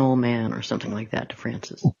mean old man or something like that to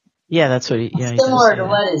Frances. Yeah, that's what similar to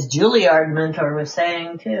what his Juilliard mentor was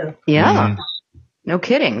saying, too. Yeah, Mm-hmm. No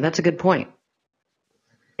kidding. That's a good point.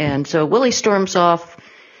 And so Willie storms off.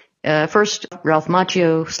 First, Ralph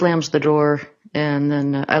Macchio slams the door, and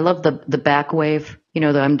then I love the back wave, the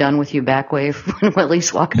I'm done with you back wave when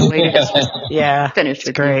Willie's walking away. Finished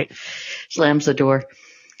with great. You. Slams the door.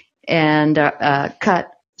 And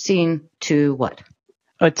cut scene to what?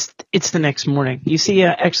 Oh, it's the next morning. You see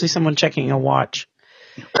actually someone checking a watch.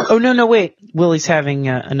 Oh, no, wait. Willie's having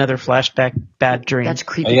another flashback bad dream. That's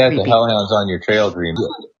creepy. He has the hellhounds on your trail dream.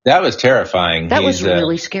 That was terrifying. That was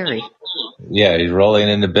really scary. Yeah, he's rolling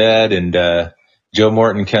into bed, and Joe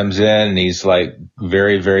Morton comes in, and he's like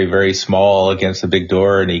very, very, very small against the big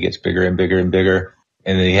door, and he gets bigger and bigger and bigger.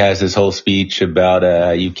 And then he has this whole speech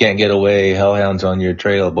about you can't get away, hellhounds on your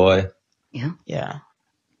trail, boy. Yeah. Yeah.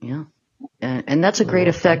 Yeah. And that's a great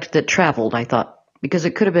effect that traveled, I thought, because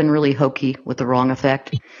it could have been really hokey with the wrong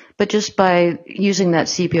effect. But just by using that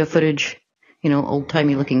sepia footage,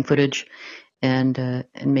 old-timey looking footage, and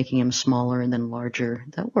making him smaller and then larger,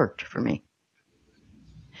 that worked for me.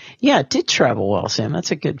 Yeah, it did travel well, Sam.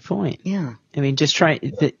 That's a good point. Yeah. Just try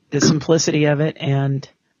the simplicity of it and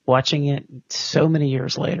watching it so many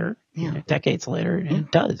years later, decades later,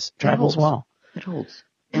 it travels well. It holds.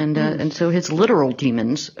 And so his literal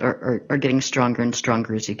demons are getting stronger and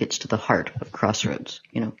stronger as he gets to the heart of Crossroads,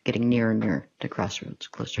 getting nearer and nearer to Crossroads,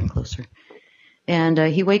 closer and closer. And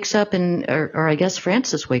he wakes up or I guess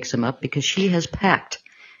Frances wakes him up because she has packed.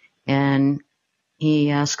 And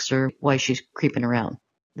he asks her why she's creeping around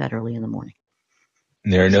that early in the morning.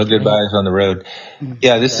 There are no goodbyes on the road. Mm-hmm.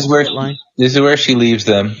 Yeah, this is where she leaves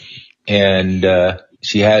them. And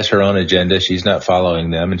she has her own agenda. She's not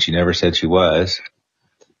following them, and she never said she was.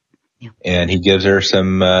 Yeah. And he gives her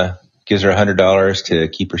 $100 to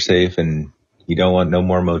keep her safe, and you don't want no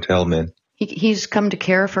more motel men. He's come to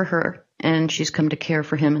care for her, and she's come to care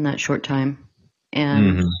for him in that short time.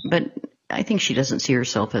 And but I think she doesn't see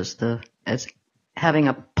herself as having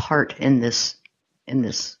a part in this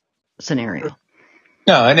scenario.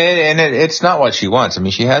 No, and it's not what she wants. I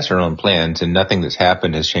mean, she has her own plans, and nothing that's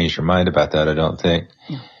happened has changed her mind about that, I don't think.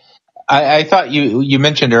 Yeah. I thought you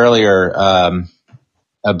mentioned earlier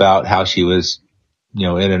about how she was,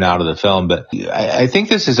 in and out of the film. But I think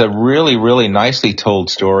this is a really, really nicely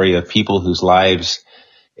told story of people whose lives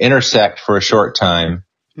intersect for a short time.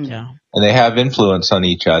 Yeah. And they have influence on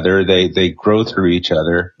each other. They grow through each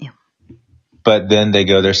other. Yeah. but then they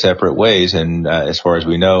go their separate ways. And as far as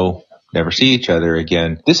we know, never see each other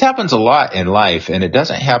again. This happens a lot in life, and it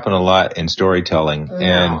doesn't happen a lot in storytelling.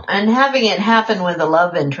 No. And having it happen with a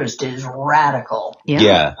love interest is radical.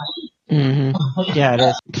 Yeah. Mm-hmm. Yeah, it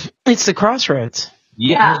is. It's the CROSSROADS.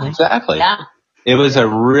 Yeah, really. Exactly. Yeah. It was a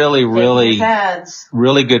really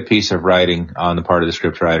good piece of writing on the part of the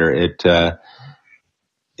scriptwriter.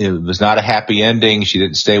 It was not a happy ending. She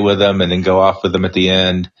didn't stay with them and then go off with them at the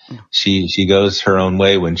end. Yeah. She goes her own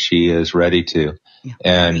way when she is ready to. Yeah.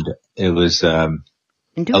 And it was a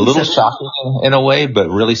little shocking in a way, but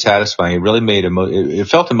really satisfying. It really made it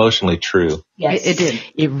felt emotionally true. Yes, it did.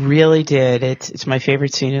 It really did. It's my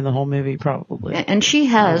favorite scene in the whole movie, probably. And she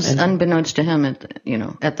has, unbeknownst to him,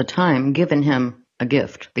 at the time, given him a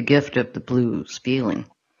gift, the gift of the blues feeling.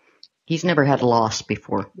 He's never had loss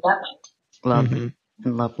before. Yep. Love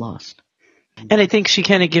and love lost. And I think she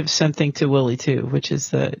kind of gives something to Willie too, which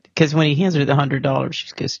is because when he hands her the $100,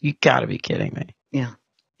 she goes, "You got to be kidding me." Yeah.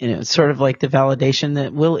 It's sort of like the validation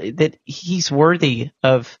that he's worthy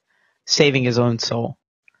of saving his own soul.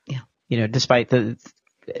 Yeah. Despite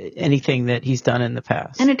anything that he's done in the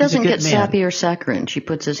past. And it doesn't get sappy or saccharine. She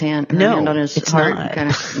puts her hand on his heart. Not. Kind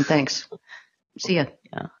of, thanks. See ya.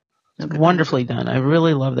 Yeah. It's wonderfully done. I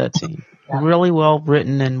really love that scene. Yeah. Really well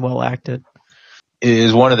written and well acted. It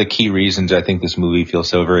is one of the key reasons I think this movie feels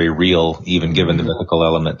so very real, even given the mythical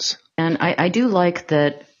elements. And I do like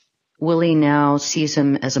that Willie now sees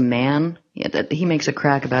him as a man. That he makes a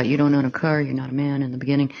crack about, you don't own a car, you're not a man in the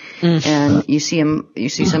beginning. And you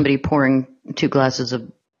see somebody pouring 2 glasses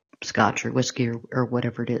of scotch or whiskey or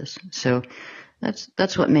whatever it is. So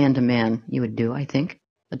that's what man to man you would do, I think.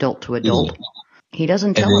 Adult to adult. He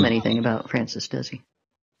doesn't tell him anything about Francis, does he?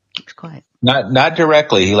 Keeps quiet. Not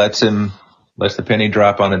directly. He lets the penny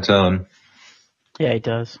drop on its own. Yeah, he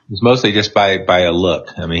does. It's mostly just by a look.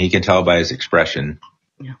 I mean, he can tell by his expression.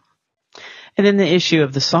 Yeah. And then the issue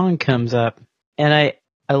of the song comes up, and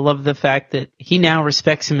I love the fact that he now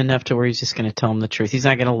respects him enough to where he's just going to tell him the truth. He's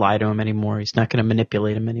not going to lie to him anymore. He's not going to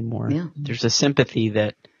manipulate him anymore. Yeah. There's a sympathy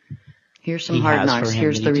that here's some hard knocks.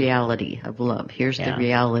 Here's the reality of love. Here's the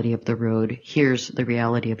reality of the road. Here's the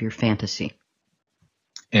reality of your fantasy.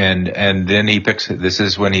 And then this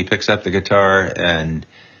is when he picks up the guitar and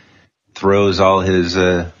throws all his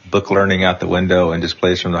book learning out the window and just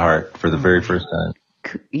plays from the heart for the very first time.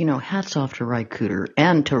 Hats off to Ry Cooder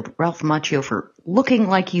and to Ralph Macchio for looking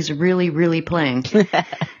like he's really, really playing.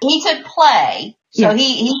 He could play, so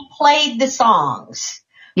he played the songs.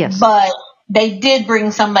 Yes. But they did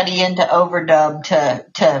bring somebody in to overdub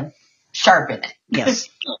to sharpen it. Yes.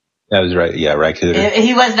 That was right. Yeah, Ry Cooder.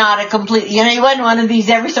 He was not a complete, he wasn't one of these,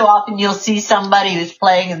 every so often you'll see somebody who's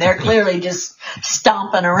playing and they're clearly just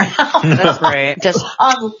stomping around. That's right. Just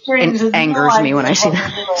on the strings. It angers me when I see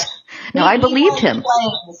that. No, I believed him.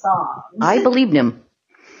 I believed him.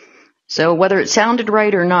 So whether it sounded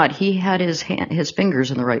right or not, he had his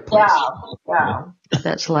fingers in the right place. Yeah.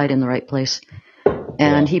 That slide in the right place.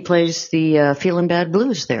 And he plays the Feelin' Bad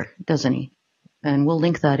Blues there, doesn't he? And we'll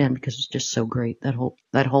link that in because it's just so great. That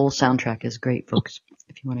whole soundtrack is great, folks,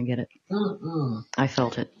 if you want to get it. I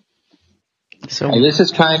felt it. So this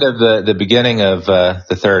is kind of the beginning of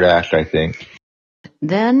the third act, I think.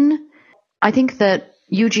 Then I think that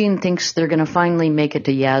Eugene thinks they're going to finally make it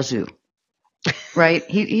to Yazoo, right?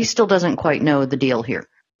 He still doesn't quite know the deal here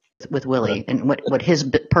with Willie and what his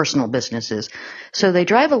personal business is. So they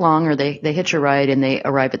drive along, or they hitch a ride, and they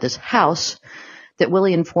arrive at this house that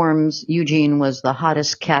Willie informs Eugene was the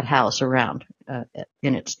hottest cat house around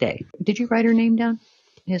in its day. Did you write her name down?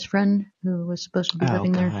 His friend who was supposed to be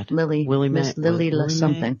living there? Lily. Miss Lily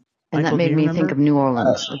something. And Michael, that made me think of New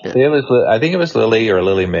Orleans a bit. I think it was Lily or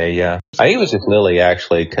Lily Mae, yeah. I think it was just Lily,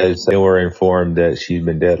 actually, because they were informed that she'd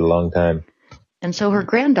been dead a long time. And so her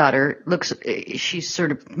granddaughter she's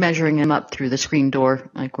sort of measuring him up through the screen door,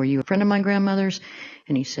 like, were you a friend of my grandmother's?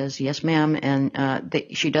 And he says, yes, ma'am. And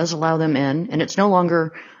she does allow them in, and it's no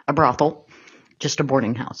longer a brothel, just a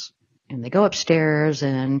boarding house. And they go upstairs,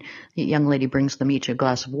 and the young lady brings them each a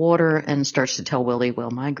glass of water and starts to tell Willie,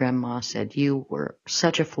 well, my grandma said you were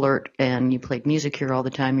such a flirt, and you played music here all the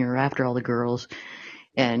time. You were after all the girls.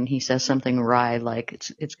 And he says something wry, like,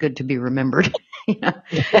 it's good to be remembered.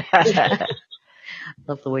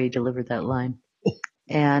 Love the way he delivered that line.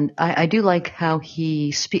 And I do like how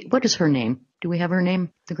he speaks. What is her name? Do we have her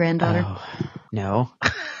name, the granddaughter? Oh, no.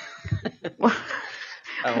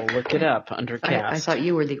 I'll look it up under cast. I thought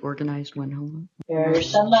you were the organized one. Hold on.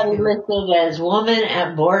 There's somebody listed as woman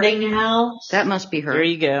at boarding house. That must be her. There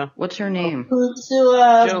you go. What's her name?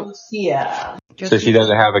 Lucia. So she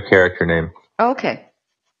doesn't have a character name. Okay.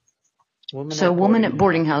 Woman at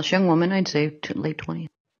boarding house, young woman, I'd say late 20s.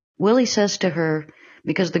 Willie says to her,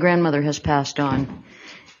 because the grandmother has passed on,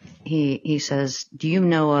 he says, do you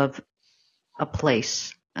know of a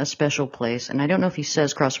place, a special place? And I don't know if he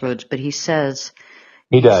says Crossroads, but he says...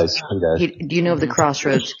 He does. Do you know of the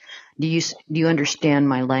Crossroads? Do you understand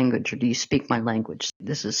my language, or do you speak my language?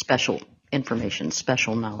 This is special information,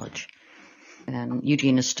 special knowledge. And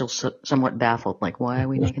Eugene is still somewhat baffled, like, why are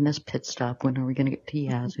we making this pit stop? When are we going to get to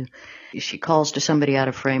Yazoo? She calls to somebody out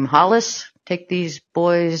of frame. Hollis, take these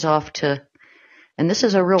boys off to, and this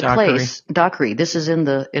is a real place, Dockery. This is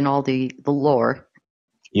in all the lore.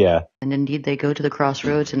 Yeah. And indeed, they go to the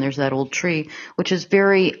Crossroads, and there's that old tree, which is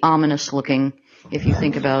very ominous looking if you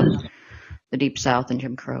think about the Deep South and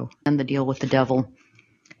Jim Crow and the deal with the devil.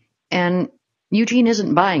 And Eugene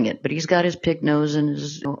isn't buying it, but he's got his pig nose and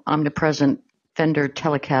his omnipresent Fender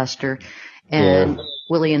Telecaster, and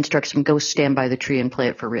Willie instructs him, go stand by the tree and play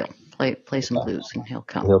it for real. Play some blues, and he'll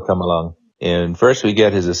come. He'll come along. And first we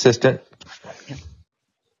get his assistant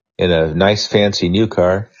in a nice fancy new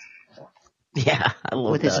car. Yeah, I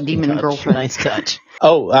love with that. his demon girlfriend. Nice touch.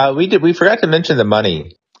 We forgot to mention the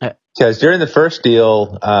money. Because during the first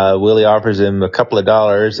deal, Willie offers him a couple of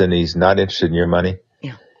dollars, and he's not interested in your money.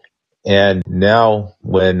 Yeah. And now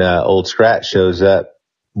when old Scratch shows up,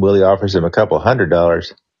 Willie offers him a couple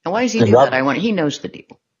 $100. And why does he do that? He knows the deal.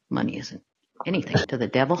 Money isn't anything to the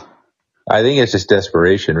devil. I think it's just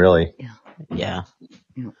desperation, really. Yeah.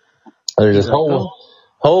 There's this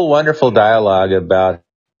whole wonderful dialogue about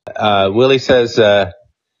Willie says,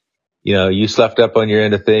 you slept up on your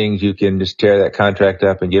end of things. You can just tear that contract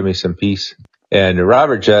up and give me some peace. And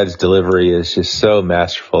Robert Judd's delivery is just so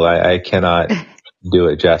masterful. I cannot do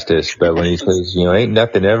it justice. But when he says, ain't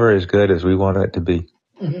nothing ever as good as we want it to be.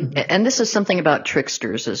 And this is something about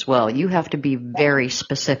tricksters as well. You have to be very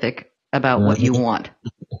specific about what you want.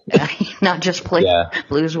 Not just play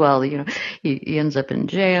blues well. He ends up in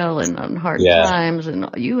jail and on hard times.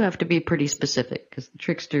 And you have to be pretty specific because the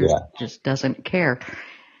trickster just doesn't care.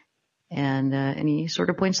 And he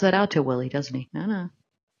sort of points that out to Willie, doesn't he? No,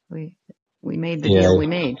 we made the deal we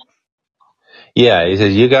made. Yeah, he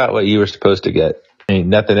says, you got what you were supposed to get. Ain't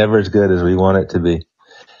nothing ever as good as we want it to be.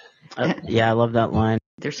 I love that line.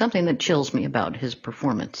 There's something that chills me about his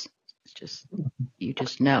performance. It's just, you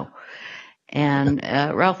just know. And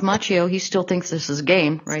Ralph Macchio, he still thinks this is a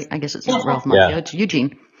game, right? I guess it's not Ralph Macchio, it's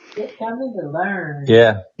Eugene. It's coming to learn.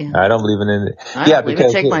 Yeah. I don't believe in it. I don't believe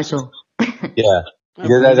it. Take my soul. Yeah. I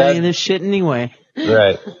don't believe any of this shit anyway.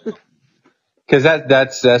 Right. Because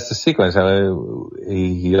that's the sequence. I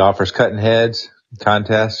mean, he offers cutting heads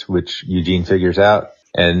contest, which Eugene figures out,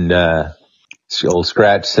 and old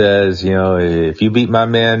Scratch says, if you beat my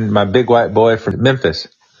man, my big white boy from Memphis,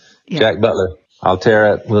 Jack Butler, I'll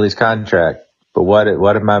tear up Willie's contract. But what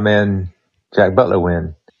if my man Jack Butler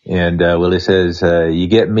win? And Willie says, you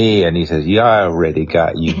get me, and he says, yeah, I already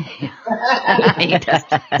got you. He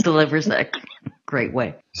delivers that great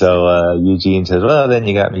way. So Eugene says, well, then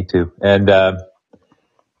you got me too. And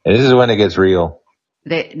this is when it gets real.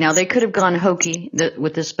 They could have gone hokey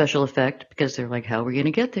with this special effect because they're like, how are we going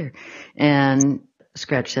to get there? And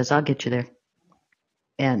Scratch says, I'll get you there.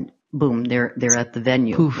 And boom, they're at the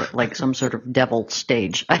venue, like some sort of devil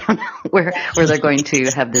stage. I don't know where they're going to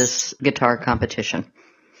have this guitar competition.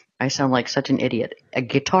 I sound like such an idiot. A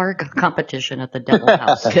guitar competition at the Devil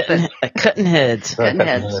House. Cutting heads. Cutting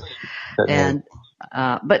heads. And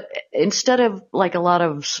but instead of like a lot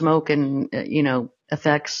of smoke and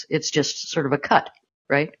effects, it's just sort of a cut,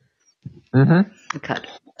 right? Mm-hmm. A cut.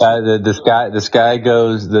 The sky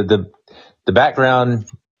goes. The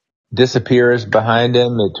background disappears behind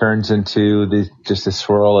him. It turns into just a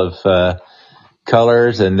swirl of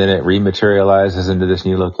colors, and then it rematerializes into this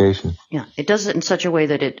new location. Yeah, it does it in such a way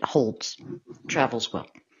that it travels well,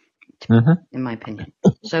 in my opinion.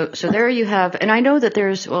 So there you have, and I know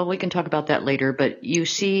that we can talk about that later, but you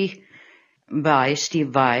see Steve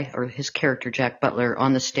Vai, or his character Jack Butler,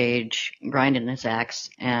 on the stage, grinding his axe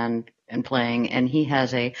and playing, and he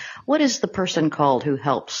has what is the person called who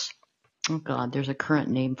helps? Oh God, there's a current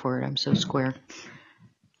name for it. I'm so square.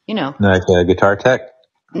 Like a guitar tech?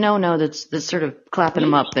 No, that's sort of clapping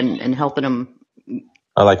him up and helping him.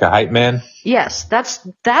 Oh, like a hype man? Yes, that's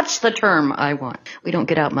the term I want. We don't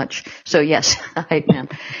get out much. So yes, a hype man,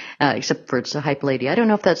 except for it's a hype lady. I don't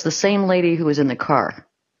know if that's the same lady who was in the car.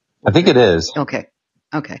 I think it is. Okay.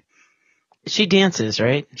 She dances,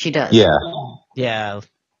 right? She does. Yeah. Yeah,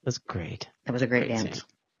 that's great. That was a great dance.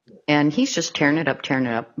 Scene. And he's just tearing it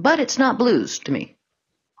up. But it's not blues to me.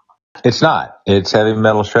 It's not. It's heavy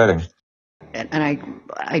metal shredding. And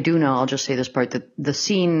I do know, I'll just say this part, that the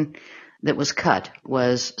scene that was cut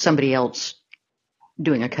was somebody else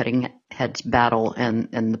doing a cutting heads battle,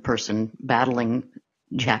 and the person battling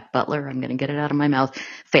Jack Butler, I'm going to get it out of my mouth,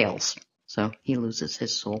 fails. So he loses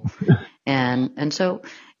his soul. And so,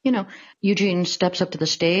 Eugene steps up to the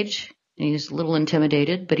stage. He's a little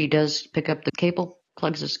intimidated, but he does pick up the cable,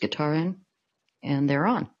 plugs his guitar in, and they're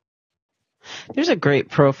on. There's a great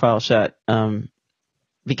profile shot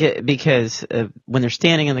because when they're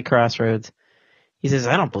standing in the crossroads, he says,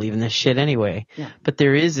 I don't believe in this shit anyway. Yeah. But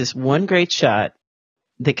there is this one great shot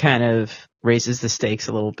that kind of raises the stakes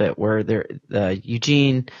a little bit, where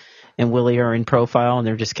Eugene and Willie are in profile, and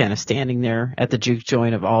they're just kind of standing there at the juke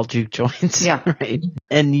joint of all juke joints. Yeah. Right.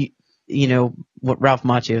 And what Ralph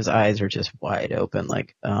Macchio's eyes are just wide open,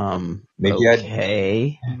 like, what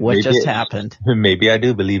just happened? Maybe I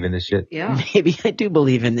do believe in this shit. Yeah. Maybe I do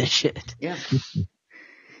believe in this shit. Yeah.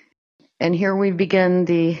 And here we begin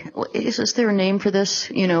is there a name for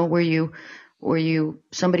this? Where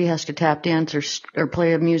somebody has to tap dance or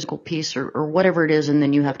play a musical piece or whatever it is, and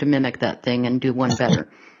then you have to mimic that thing and do one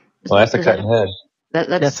better. Well, that's a cutting head.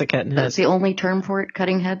 That's a cutting head. That's the only term for it,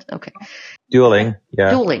 cutting heads? Okay. Dueling,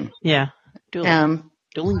 yeah. Dueling. Yeah.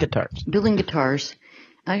 Dueling guitars. Dueling guitars.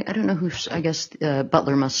 I don't know I guess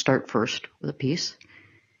Butler must start first with a piece.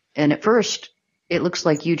 And at first, it looks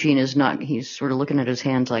like Eugene he's sort of looking at his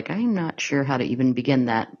hands like, I'm not sure how to even begin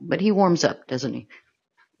that. But he warms up, doesn't he?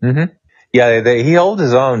 Mm-hmm. Yeah, he holds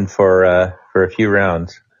his own for a few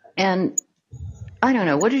rounds. And I don't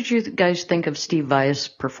know, what did you guys think of Steve Vai's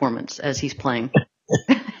performance as he's playing?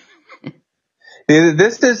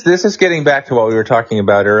 This is getting back to what we were talking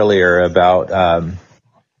about earlier about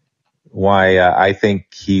why I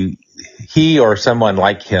think he or someone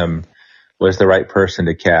like him was the right person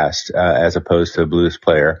to cast as opposed to a blues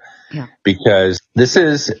player. Yeah. Because this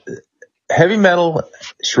is heavy metal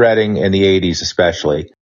shredding in the 80s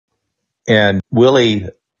especially. And Willie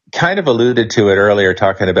kind of alluded to it earlier,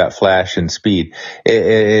 talking about flash and speed.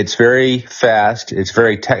 It's very fast. It's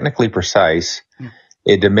very technically precise. Yeah.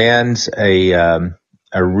 It demands a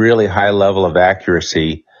really high level of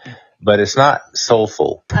accuracy, but it's not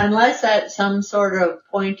soulful. Unless that's some sort of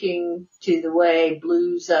pointing to the way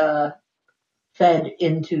blues fed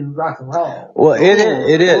into rock and roll. Well, it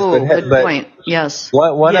is. Good point. Yes.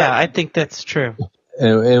 I think that's true.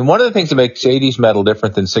 And one of the things that makes 80s metal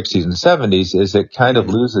different than 60s and 70s is it kind of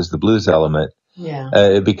loses the blues element. Yeah.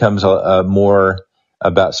 It becomes more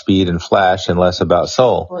about speed and flash and less about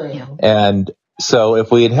soul. Yeah. And so if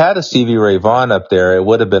we had had a Stevie Ray Vaughan up there, it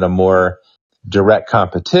would have been a more direct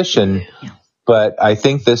competition. Yeah. But I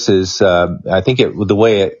think this is, the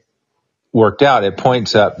way it worked out, it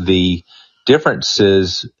points up the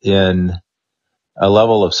differences in a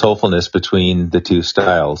level of soulfulness between the two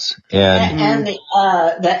styles. And the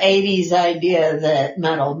 80s idea that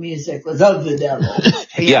metal music was of the devil.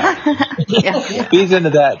 Yeah. He's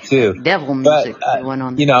into that too. Devil music. Went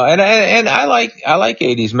on. And I like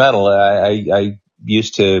 80s metal. I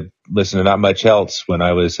used to listen to not much else when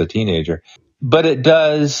I was a teenager. But it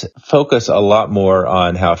does focus a lot more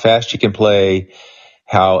on how fast you can play,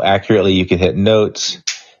 how accurately you can hit notes,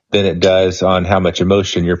 than it does on how much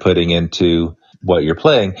emotion you're putting into what you're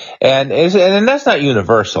playing. And that's not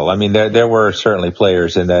universal. I mean, there were certainly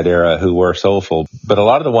players in that era who were soulful, but a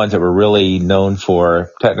lot of the ones that were really known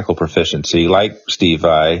for technical proficiency, like Steve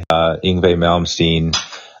Vai, Yngwie Malmsteen,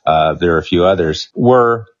 there are a few others,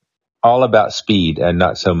 were all about speed and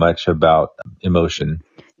not so much about emotion.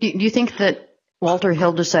 Do you think that Walter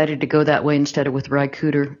Hill decided to go that way instead of with Ry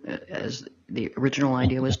Cooder, as the original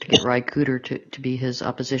idea was to get Ry Cooder to be his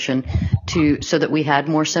opposition, so that we had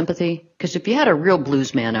more sympathy? Because if you had a real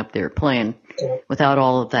blues man up there playing without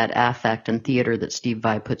all of that affect and theater that Steve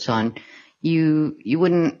Vai puts on, you'd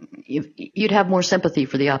have more sympathy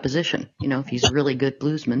for the opposition. If he's a really good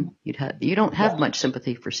bluesman, you don't have much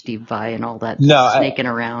sympathy for Steve Vai and all that snaking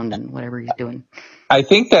around and whatever he's doing. I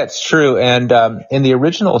think that's true. And in the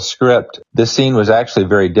original script, this scene was actually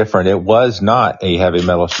very different. It was not a heavy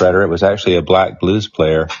metal shredder. It was actually a black blues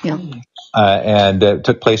player. Yeah. And it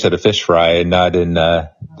took place at a fish fry and not in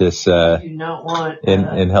this You do not want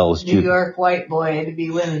in Hell's New York white boy to be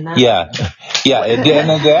winning that. Yeah. It did.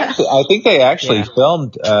 And I think they actually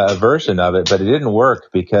filmed a version of it, but it didn't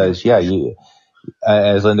work because,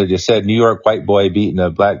 as Linda just said, New York white boy beating a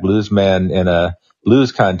black blues man in a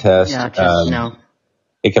blues contest. Yeah, no.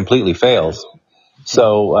 It completely fails.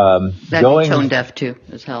 So that'd be tone deaf too,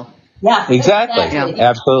 as hell. Yeah, exactly. Yeah.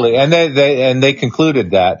 Absolutely. And they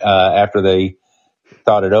concluded that after they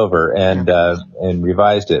thought it over and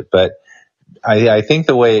revised it. But I think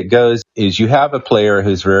the way it goes is you have a player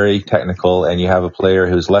who's very technical and you have a player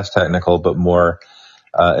who's less technical but more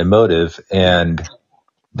emotive, and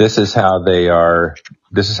this is how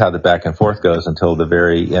the back and forth goes until the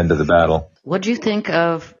very end of the battle. What do you think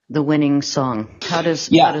of the winning song? How does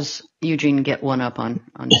Eugene get one up on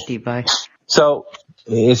Steve Vai? So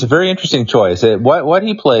it's a very interesting choice. What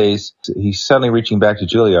he plays, he's suddenly reaching back to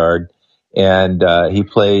Juilliard, and he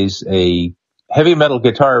plays a heavy metal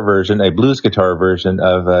guitar version, a blues guitar version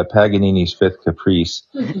of Paganini's Fifth Caprice,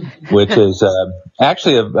 which is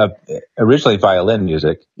actually originally violin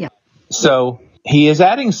music. Yeah. So he is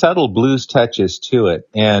adding subtle blues touches to it.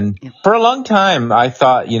 And for a long time, I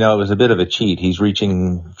thought, it was a bit of a cheat. He's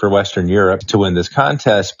reaching for Western Europe to win this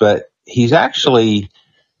contest, but he's actually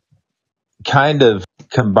kind of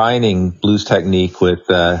combining blues technique with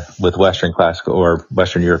Western classical or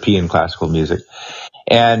Western European classical music.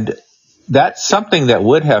 And that's something that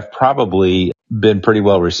would have probably been pretty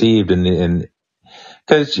well received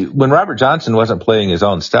because when Robert Johnson wasn't playing his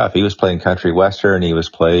own stuff, he was playing country western, he was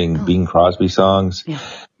playing Bing Crosby songs,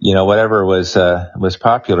 whatever was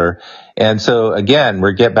popular. And so again,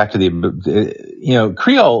 we get back to the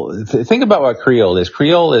Creole. Think about what Creole is.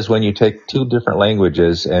 Creole is when you take two different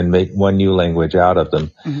languages and make one new language out of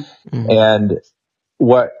them. Mm-hmm. And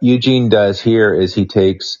what Eugene does here is he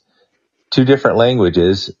takes two different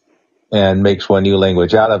languages and makes one new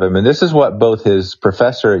language out of him. And this is what both his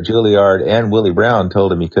professor at Juilliard and Willie Brown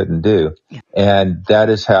told him he couldn't do. Yeah. And that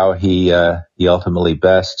is how he ultimately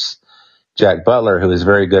bests Jack Butler, who is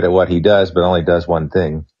very good at what he does, but only does one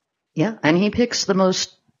thing. Yeah, and he picks the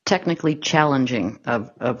most technically challenging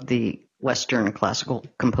of the Western classical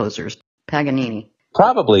composers, Paganini.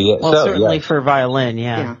 Probably. Well, certainly for violin,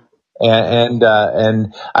 yeah. And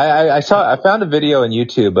I found a video on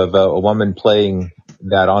YouTube of a woman playing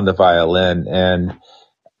that on the violin, and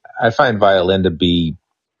I find violin to be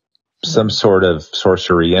some sort of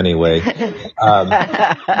sorcery anyway.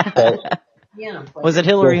 Was it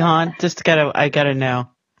Hilary Hahn? I gotta know.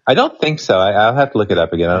 I don't think so. I'll have to look it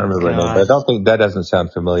up again. I don't remember her name, but I don't think that doesn't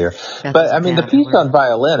sound familiar. But I mean, the piece on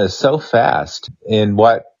violin is so fast in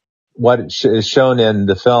what is shown in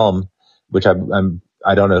the film, which I don't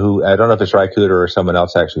know if it's Ry Cooder or someone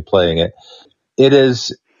else actually playing it. It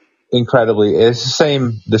is incredibly, it's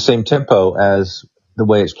the same tempo as the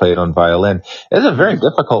way it's played on violin. It's a very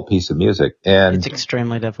difficult piece of music, and it's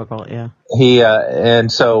extremely difficult. Yeah. And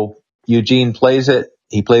so Eugene plays it.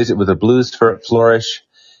 He plays it with a blues flourish,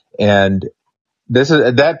 and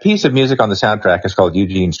that piece of music on the soundtrack is called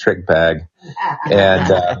Eugene's Trick Bag, and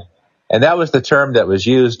that was the term that was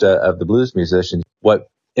used of the blues musicians. What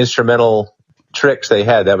instrumental tricks they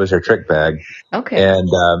had, that was their trick bag. Okay. And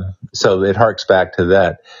so it harks back to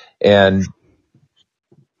that. And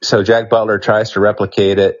so Jack Butler tries to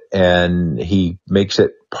replicate it, and he makes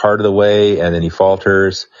it part of the way, and then he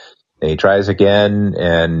falters, and he tries again,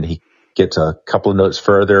 and he gets a couple of notes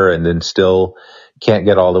further, and then still can't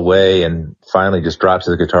get all the way, and finally just drops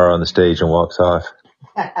the guitar on the stage and walks off.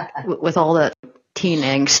 With all that teen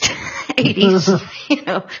angst, 80s,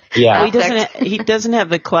 Yeah. Well, he doesn't have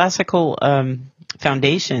the classical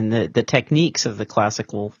foundation, the techniques of the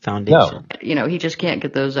classical foundation. No. He just can't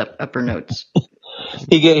get those upper notes.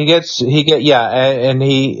 It's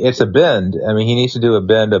a bend. I mean, he needs to do a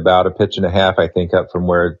bend about a pitch and a half, I think, up from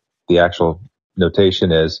where the actual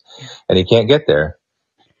notation is, and he can't get there.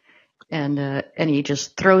 And he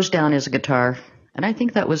just throws down his guitar, and I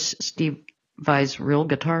think that was Steve Vai's real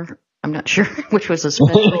guitar. I'm not sure which was a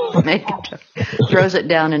specially made guitar. Throws it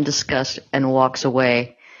down in disgust and walks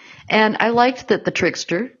away. And I liked that the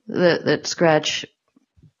trickster, that Scratch,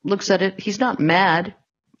 looks at it. He's not mad.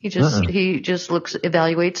 He just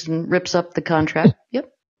evaluates and rips up the contract.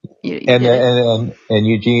 Yep. And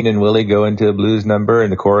Eugene and Willie go into a blues number,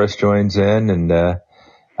 and the chorus joins in, and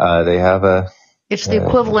they have a. It's the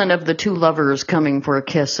equivalent of the two lovers coming for a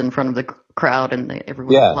kiss in front of the crowd, and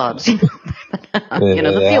everyone applauds. The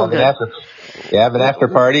feel good. They have an after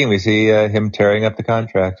party, and we see him tearing up the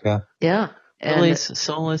contract. Yeah. Yeah. Willie's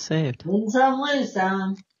soul is saved. Win some, lose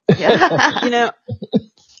some. Yeah.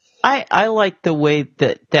 I like the way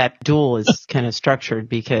that duel is kind of structured,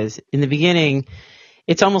 because in the beginning,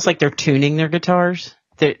 it's almost like they're tuning their guitars.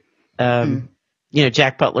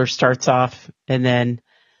 Jack Butler starts off, and then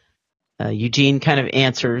Eugene kind of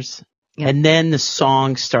answers, and then the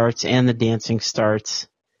song starts and the dancing starts,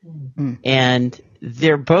 and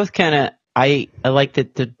they're both kind of. I like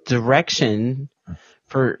that the direction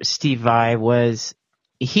for Steve Vai was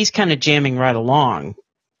he's kind of jamming right along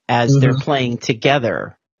as they're playing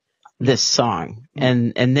together this song,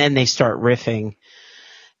 and then they start riffing,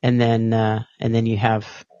 and then you have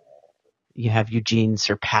Eugene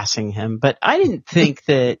surpassing him. But I didn't think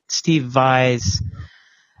that Steve Vai's.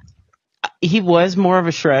 he was more of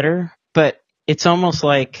a shredder, but it's almost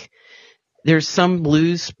like there's some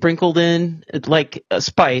blues sprinkled in, like a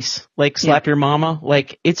spice, like Slap Your Mama.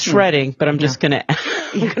 Like it's shredding, but I'm just gonna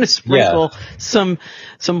sprinkle some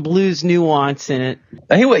blues nuance in it.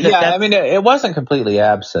 I mean, it wasn't completely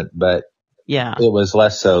absent, but it was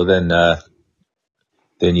less so than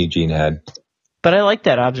Eugene had. But I like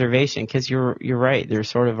that observation because you're right. There's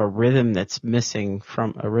sort of a rhythm that's missing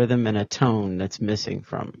from a rhythm and a tone that's missing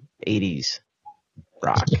from 80s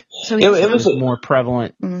rock. So it was more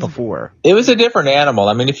prevalent before. It was a different animal.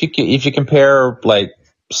 I mean, if you compare like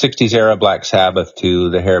 60s era Black Sabbath to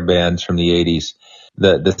the hair bands from the 80s,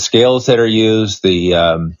 the scales that are used,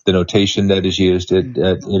 the notation that is used, it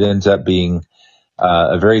ends up being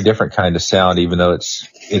a very different kind of sound, even though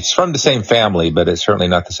it's from the same family, but it's certainly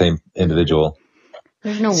not the same individual.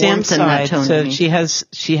 There's no warmth in that tone. So she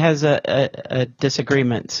has a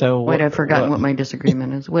disagreement. So wait, I've forgotten what my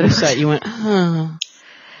disagreement is. What is that? You went,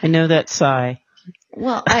 I know that sigh.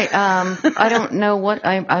 Well, I don't know what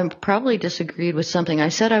I probably disagreed with something. I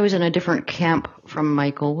said I was in a different camp from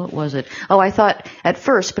Michael. What was it? Oh, I thought at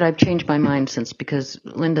first, but I've changed my mind since because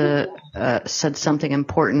Lynda said something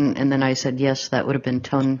important, and then I said yes, that would have been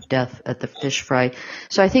tone deaf at the fish fry.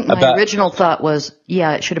 So I think my original thought was,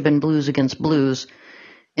 it should have been blues against blues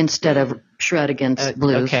instead of shred against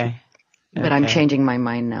blues. Okay. But I'm changing my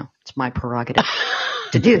mind now. It's my prerogative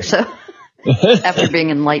to do so. After being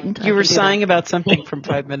enlightened. You were sighing about something from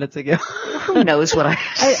 5 minutes ago. Who knows what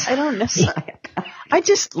I don't know. I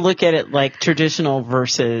just look at it like traditional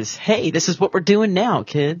versus, hey, this is what we're doing now,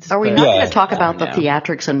 kids. Are we not going to talk about the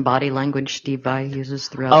theatrics and body language Steve Vai uses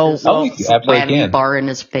throughout this whammy bar in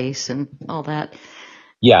his face and all that?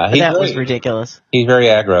 Yeah. That was ridiculous. He's very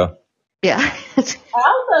aggro. Yeah. I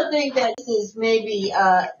also think that this is maybe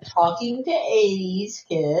talking to 80s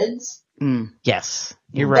kids. Yes,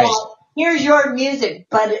 you're right. Here's your music,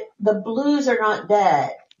 but the blues are not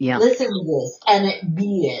dead. Yeah. Listen to this, and it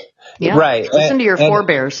be it. Yeah. Right. Listen to your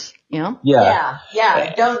forebears. Yeah.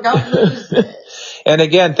 Yeah. Don't lose this. And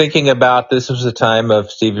again, thinking about this was a time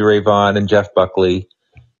of Stevie Ray Vaughan and Jeff Buckley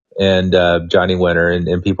and Johnny Winter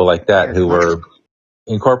and people like that who were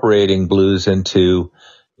incorporating blues into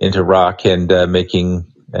rock and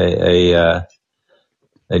making a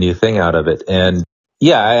new thing out of it. And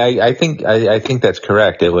I think that's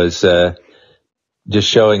correct. It was just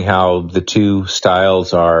showing how the two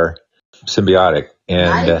styles are symbiotic.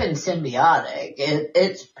 And not even symbiotic.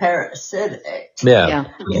 It's parasitic. Yeah.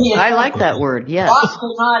 I like that word. Yes. Rock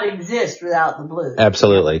will not exist without the blues.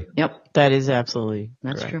 Absolutely. Yep. That is absolutely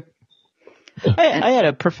That's true. I had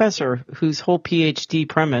a professor whose whole PhD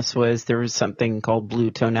premise was there was something called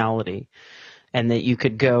blue tonality, and that you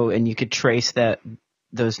could go and you could trace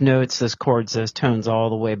those notes, those chords, those tones all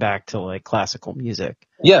the way back to like classical music.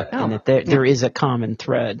 Yeah. And that there is a common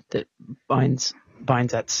thread that binds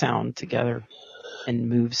that sound together and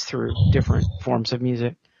moves through different forms of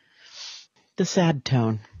music. The sad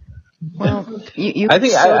tone. Well, you can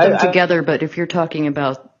sew them together, but if you're talking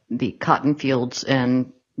about the cotton fields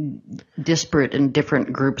and disparate and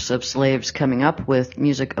different groups of slaves coming up with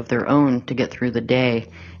music of their own to get through the day,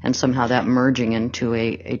 and somehow that merging into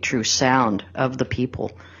a true sound of the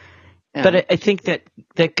people. But I think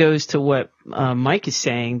that goes to what Mike is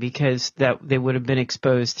saying, because that they would have been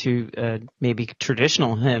exposed to maybe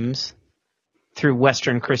traditional hymns through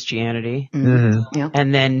Western Christianity,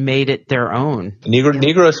 and then made it their own.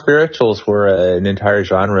 Negro spirituals were an entire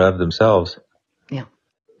genre of themselves.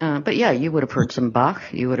 But you would have heard some Bach.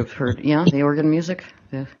 You would have heard, the organ music.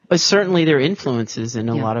 Yeah. But certainly there are influences in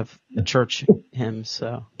a lot of church hymns.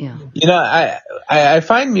 So I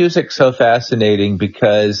find music so fascinating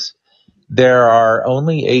because there are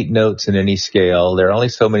only 8 notes in any scale. There are only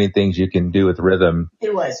so many things you can do with rhythm.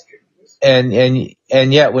 It was. And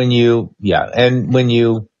yet when you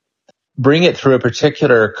bring it through a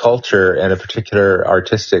particular culture and a particular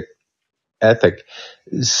artistic ethic,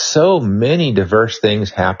 so many diverse things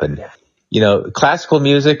happen. Classical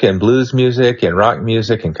music and blues music and rock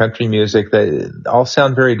music and country music, they all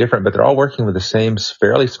sound very different, but they're all working with the same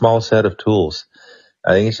fairly small set of tools.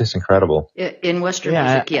 I think it's just incredible. In Western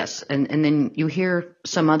music, yes. And then you hear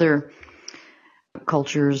some other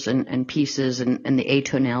cultures and pieces and the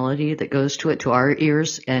atonality that goes to it to our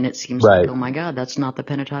ears, and it seems like, oh my God, that's not the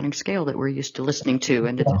pentatonic scale that we're used to listening to,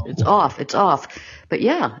 and it's off. But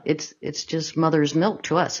it's just mother's milk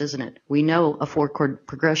to us, isn't it? We know a 4-chord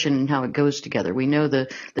progression and how it goes together. We know the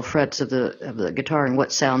frets of the guitar and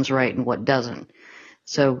what sounds right and what doesn't.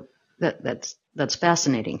 So that's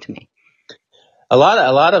fascinating to me. A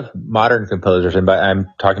lot of modern composers, and I'm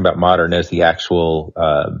talking about modern as the actual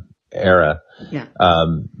era. Yeah.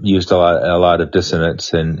 Used a lot of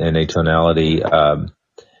dissonance and atonality,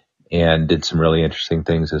 and did some really interesting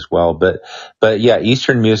things as well. But yeah,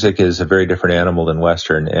 Eastern music is a very different animal than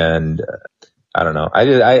Western, and I don't know.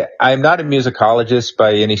 I'm not a musicologist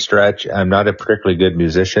by any stretch. I'm not a particularly good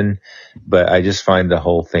musician, but I just find the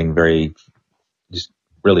whole thing just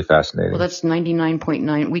really fascinating. Well, that's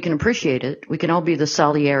 99.9. We can appreciate it. We can all be the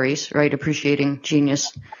Salieri's, right? Appreciating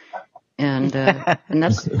genius. And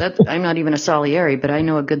that's I'm not even a Salieri, but I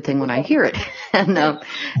know a good thing when I hear it. and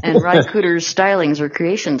Ry Cooder's stylings or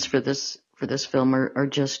creations for this film are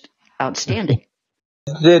just outstanding.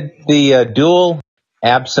 Did the duel,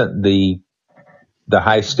 absent the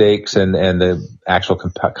high stakes and the actual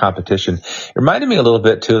competition, it reminded me a little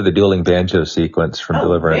bit too of the dueling banjo sequence from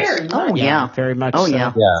Deliverance. Very much. Oh so.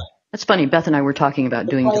 yeah. That's funny. Beth and I were talking about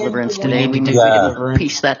doing Deliverance today. We didn't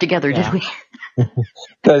piece that together, did we?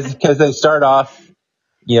 Because they start off,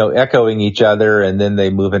 echoing each other, and then they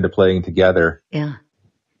move into playing together. Yeah.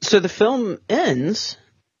 So the film ends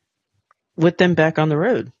with them back on the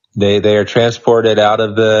road. They are transported out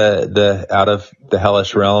of the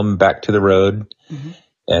hellish realm back to the road,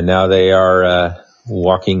 and now they are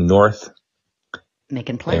walking north,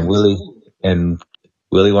 making plans. And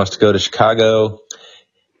Willie wants to go to Chicago,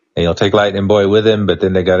 and he'll take Lightning Boy with him, but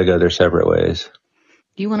then they got to go their separate ways.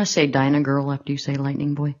 Do you want to say Dinah Girl after you say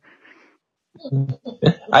Lightning Boy?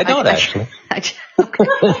 I don't actually.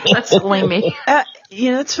 That's lame.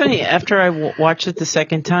 It's funny. After I watched it the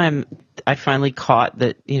second time, I finally caught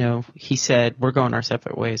that, he said, we're going our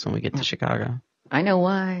separate ways when we get to Chicago. I know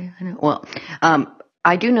why. I know. Well,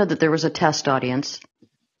 I do know that there was a test audience,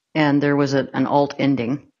 and there was an alt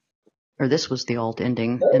ending, or this was the alt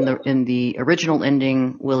ending. In the original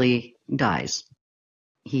ending, Willie dies.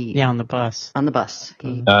 On the bus. On the bus.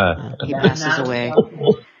 He passes away.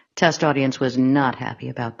 Test audience was not happy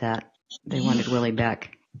about that. They wanted Willie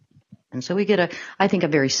back. And so we get I think, a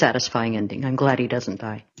very satisfying ending. I'm glad he doesn't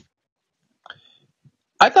die.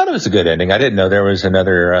 I thought it was a good ending. I didn't know there was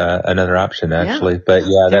another option, actually. Yeah. But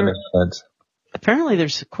that makes sense. Apparently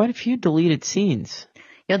there's quite a few deleted scenes.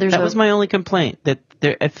 Yeah, that was my only complaint, that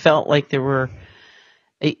it felt like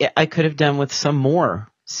I could have done with some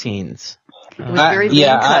more scenes. It was very clean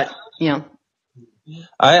cut.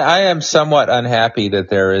 I am somewhat unhappy that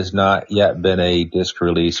there has not yet been a disc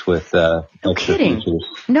release with No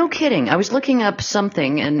kidding. I was looking up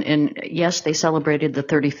something, and yes, they celebrated the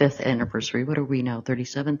 35th anniversary. What are we now,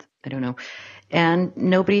 37th? I don't know. And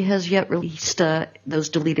nobody has yet released those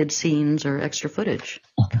deleted scenes or extra footage.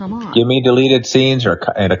 Come on. Give me deleted scenes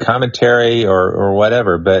and a commentary or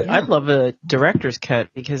whatever. But I'd love a director's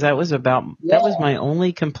cut, because that was my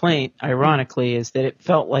only complaint, ironically, is that it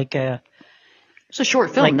felt like it's a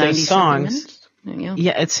short film, like 90 songs. minutes.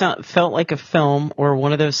 Yeah, it felt like a film or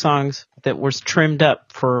one of those songs that was trimmed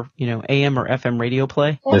up for, AM or FM radio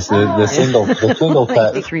play. The single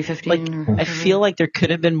cut. Like 315. I feel like there could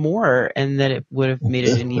have been more, and that it would have made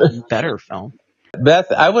it an even better film.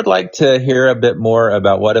 Beth, I would like to hear a bit more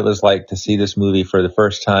about what it was like to see this movie for the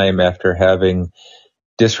first time after having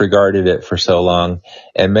disregarded it for so long.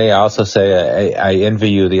 And may I also say I envy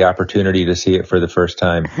you the opportunity to see it for the first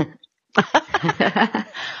time.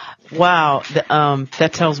 Wow,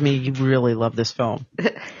 that tells me you really love this film.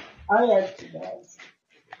 Oh, yes, he does.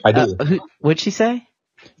 I do. What'd she say?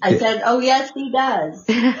 I said, oh, yes, he does.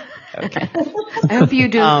 Okay. I hope you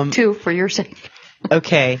do, too, for your sake.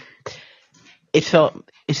 Okay. It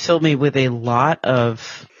filled me with a lot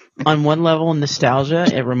of, on one level, nostalgia.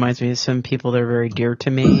 It reminds me of some people that are very dear to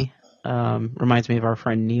me. Reminds me of our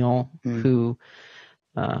friend Neil, who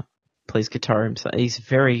plays guitar himself. He's a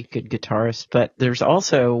very good guitarist. But there's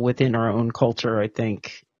also, within our own culture, I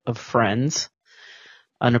think, of friends,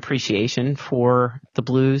 an appreciation for the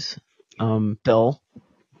blues. Bill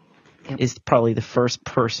is probably the first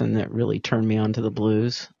person that really turned me on to the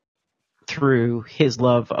blues through his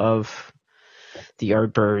love of the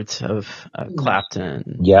Yardbirds, of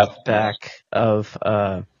Clapton, Beck, of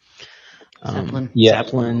Zeppelin.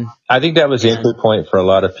 Zeppelin. I think that was the entry point for a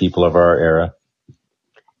lot of people of our era.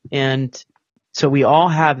 And so we all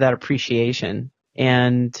have that appreciation.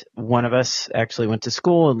 And one of us actually went to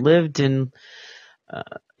school and lived in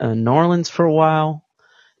New Orleans for a while.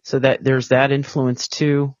 So that there's that influence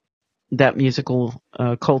too, that musical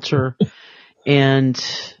culture. And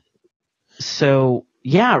so,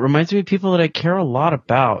 yeah, it reminds me of people that I care a lot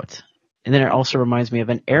about. And then it also reminds me of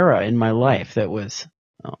an era in my life that was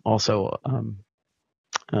also,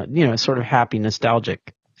 sort of happy,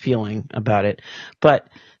 nostalgic feeling about it. But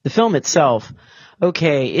the film itself,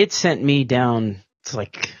 okay, it sent me down. It's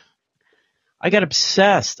like I got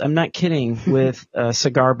obsessed. I'm not kidding with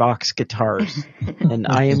cigar box guitars, and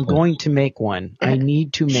I am going to make one. I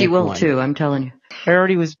need to make one. She will too. I'm telling you. I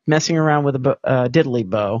already was messing around with a diddly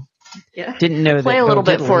bow. Yeah. Didn't know Play that. a little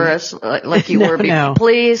bit for us, like you were before, no.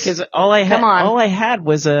 please. Because all I had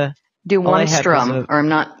was a. Do one strum, or I'm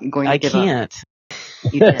not going to give up. I can't.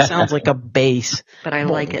 It sounds like a bass. But I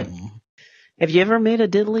like it. Have you ever made a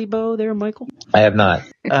diddly bow there, Michael? I have not.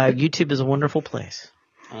 YouTube is a wonderful place.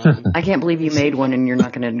 I can't believe you made one and you're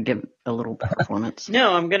not going to give a little performance.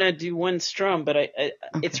 No, I'm going to do one strum, but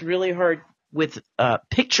it's really hard with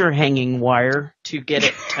picture hanging wire to get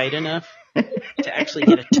it tight enough to actually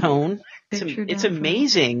get a tone. It's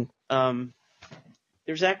amazing.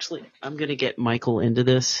 There's actually, I'm going to get Michael into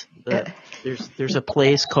this. There's a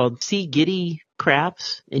place called See Giddy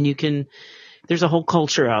Crafts, and there's a whole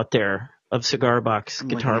culture out there of cigar box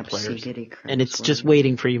guitar players, and it's just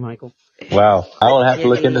waiting for you, Michael. Wow, I will have to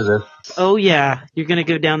look into this. Oh yeah, you're gonna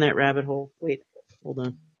go down that rabbit hole. Wait, hold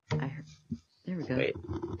on. There we go.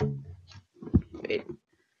 Wait.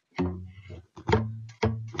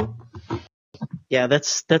 Yeah,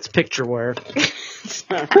 that's picture wire. It's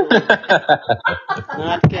not really,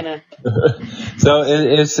 not gonna. So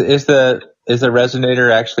is the resonator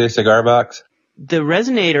actually a cigar box? The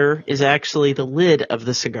resonator is actually the lid of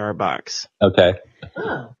the cigar box. Okay.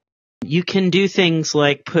 Oh. You can do things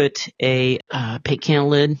like put a paint can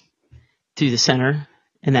lid through the center,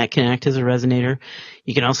 and that can act as a resonator.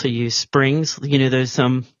 You can also use springs. There's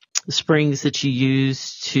some springs that you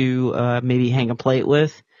use to maybe hang a plate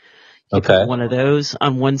with. You put one of those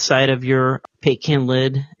on one side of your paint can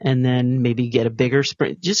lid, and then maybe get a bigger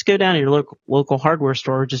spring. Just go down to your local hardware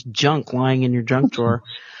store, just junk lying in your junk drawer.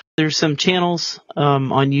 There's some channels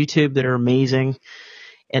on YouTube that are amazing,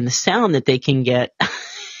 and the sound that they can get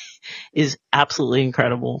is absolutely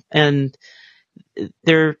incredible. And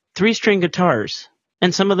they're 3-string guitars,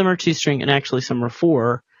 and some of them are 2-string, and actually some are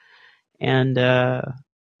 4. And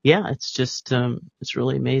it's just it's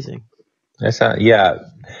really amazing.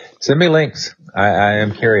 Send me links. I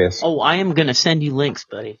am curious. Oh, I am going to send you links,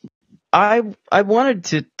 buddy. I wanted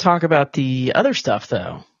to talk about the other stuff,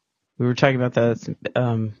 though. We were talking about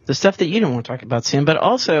the stuff that you don't want to talk about, Sam, but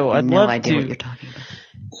also I'd love to what you're talking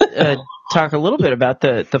about. Talk a little bit about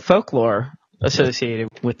the folklore associated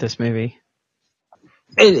with this movie.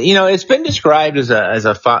 It's been described as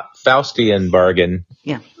a Faustian bargain.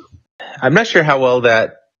 Yeah. I'm not sure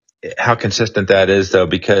how consistent that is, though,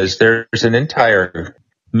 because there's an entire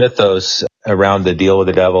mythos around the deal with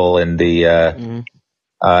the devil and the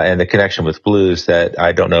connection with blues that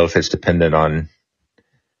I don't know if it's dependent on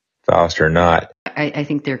Faust or not. I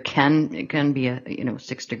think it can be a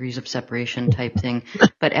 6 degrees of separation type thing,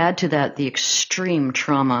 but add to that the extreme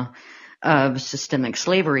trauma of systemic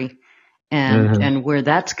slavery and where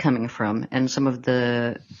that's coming from, and some of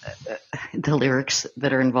the lyrics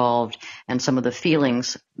that are involved, and some of the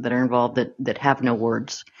feelings that are involved that have no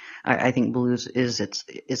words. I think blues is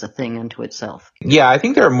a thing unto itself. Yeah, I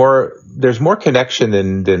think there's more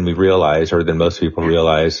connection than we realize, or than most people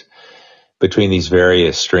realize, between these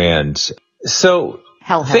various strands. So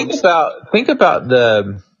think about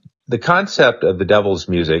the concept of the devil's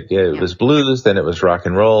music. It was blues, then it was rock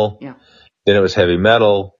and roll, then it was heavy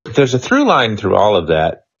metal. There's a through line through all of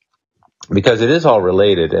that, because it is all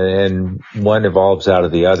related, and one evolves out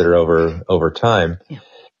of the other over time. Yeah.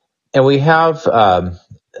 And we have a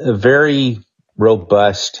very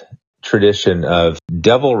robust tradition of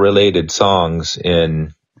devil-related songs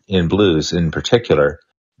in blues in particular.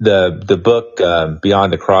 The book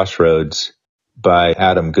Beyond the Crossroads by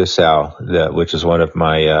Adam Gussow, which is one of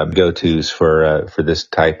my go-tos for this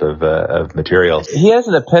type of material. He has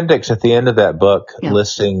an appendix at the end of that book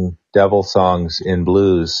listing devil songs in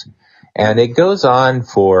blues, and it goes on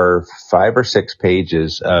for 5 or 6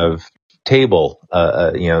 pages of table.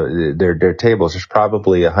 Their tables. There's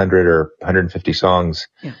probably 100 or 150 songs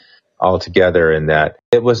altogether in that.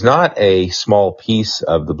 It was not a small piece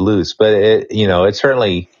of the blues, but it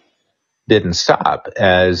certainly didn't stop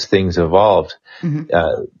as things evolved.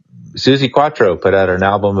 Mm-hmm. Susie Quattro put out an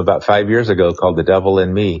album about 5 years ago called The Devil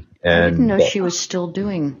in Me. And I didn't know she was still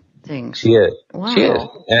doing things. She is. Wow. She is.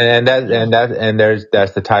 And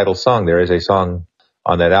that's the title song. There is a song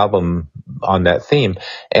on that album on that theme.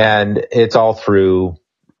 And it's all through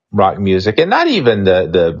rock music, and not even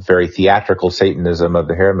the very theatrical Satanism of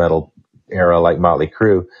the hair metal era like Motley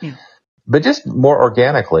Crue, but just more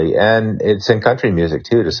organically. And it's in country music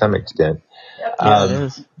too, to some extent. It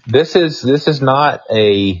is. This is not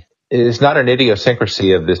an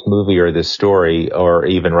idiosyncrasy of this movie or this story, or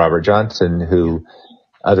even Robert Johnson, who,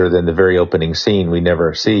 other than the very opening scene we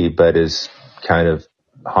never see, but is kind of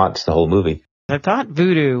haunts the whole movie. I thought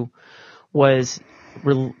voodoo was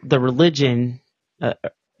the religion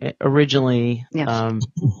originally but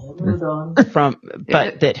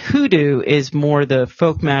that hoodoo is more the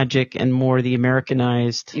folk magic and more the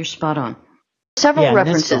Americanized. You're spot on. Several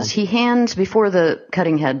references. He hands, before the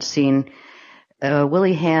cutting head scene,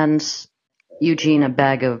 Willie hands Eugene a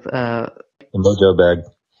bag of a mojo bag.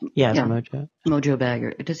 Yeah, mojo. Mojo bag.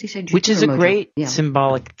 Or does he say juju? Which is a mojo? great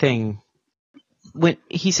symbolic thing. When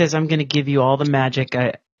he says, "I'm going to give you all the magic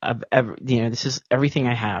I've ever, this is everything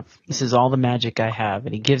I have. This is all the magic I have,"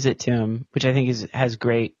 and he gives it to him, which I think has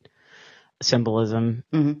great symbolism,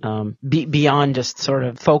 beyond just sort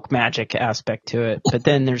of folk magic aspect to it. But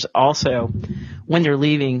then there's also, when they're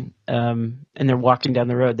leaving and they're walking down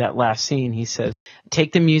the road, that last scene, he says,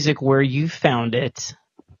 "Take the music where you found it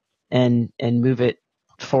and move it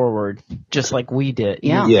forward, just like we did."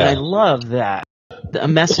 Yeah. And I love that. A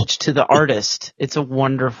message to the artist. It's a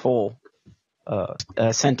wonderful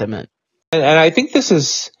sentiment. And I think this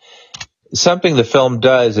is something the film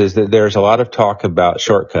does, is that there's a lot of talk about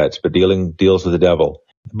shortcuts, but deals with the devil.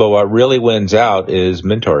 But what really wins out is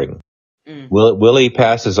mentoring. Willie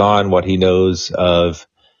passes on what he knows of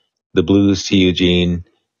the blues to Eugene.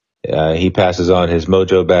 He passes on his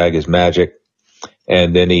mojo bag, his magic,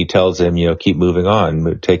 and then he tells him, keep moving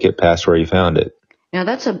on, take it past where you found it. Now,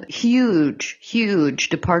 that's a huge, huge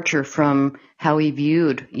departure from how he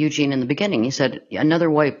viewed Eugene in the beginning. He said, another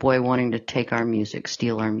white boy wanting to take our music,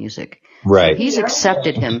 steal our music. Right. So he's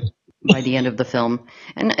accepted him by the end of the film.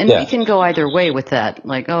 And we can go either way with that.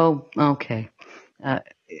 Like, oh, okay.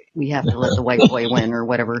 We have to let the white boy win or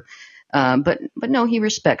whatever. But no, he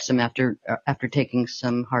respects him after taking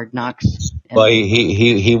some hard knocks. Well,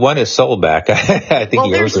 he won his soul back. I think.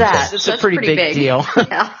 Well, there's that. It's a pretty big deal.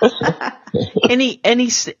 Yeah. and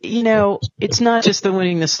he's, it's not just the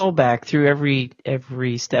winning the soul back. Through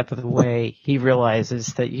every step of the way, he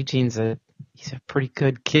realizes that Eugene's he's a pretty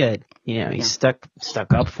good kid. He stuck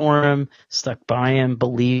up for him, stuck by him,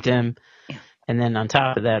 believed him. And then on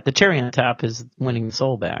top of that, the cherry on top is winning the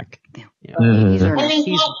soul back. Yeah. And he's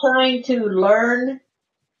not trying to learn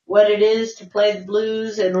what it is to play the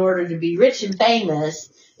blues in order to be rich and famous.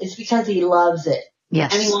 It's because he loves it.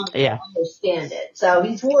 Yes. And he wants to understand it. So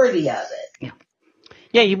he's worthy of it. Yeah.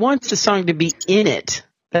 Yeah, he wants the song to be in it.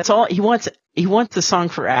 That's all he wants. He wants the song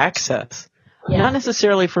for access. Yeah. Not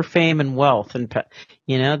necessarily for fame and wealth, and that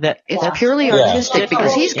it's purely artistic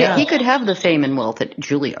because he could have the fame and wealth at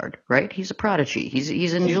Juilliard, right? He's a prodigy. He's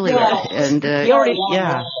in Juilliard, and he already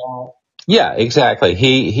Yeah, exactly.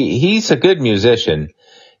 He's a good musician.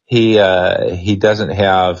 He doesn't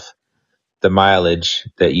have the mileage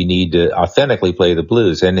that you need to authentically play the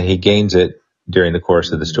blues, and he gains it during the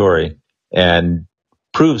course of the story and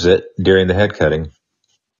proves it during the head cutting.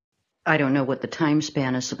 I don't know what the time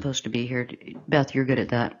span is supposed to be here. Beth, you're good at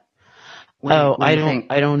that. I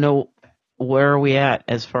don't know. Where are we at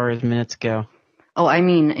as far as minutes go? Oh, I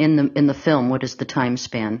mean, in the film, what is the time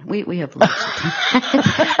span? We have lots of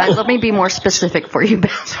time. Let me be more specific for you,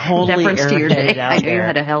 Beth. Totally deference to your day. I know you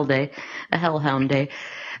had a hellhound day.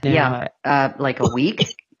 No, like a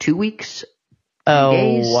week, 2 weeks.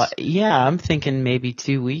 Oh, yeah, I'm thinking maybe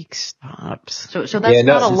 2 weeks tops. So that's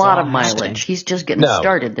not a lot of mileage. He's just getting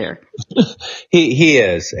started there. He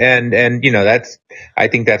is. And I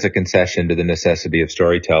think that's a concession to the necessity of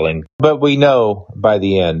storytelling. But we know by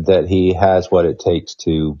the end that he has what it takes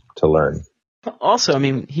to learn. Also, I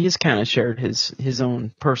mean, he has kind of shared his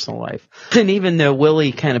own personal life. And even though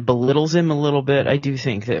Willie kind of belittles him a little bit, I do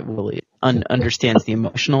think that Willie understands the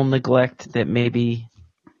emotional neglect that maybe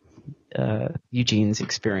Eugene's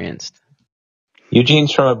experienced.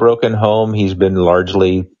 Eugene's from a broken home. He's been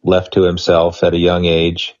largely left to himself at a young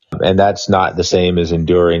age. And that's not the same as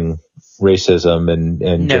enduring racism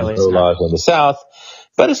and Jim Crow laws in the South.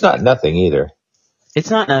 But it's not nothing either. It's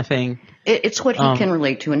not nothing. It's what he can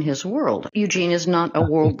relate to in his world. Eugene is not a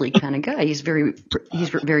worldly kind of guy. He's very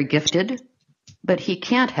gifted, but he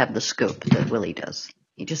can't have the scope that Willie does.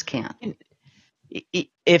 He just can't.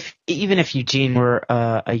 Even if Eugene were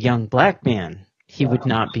a young black man, he would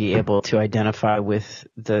not be able to identify with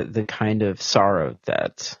the kind of sorrow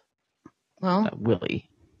that Willie.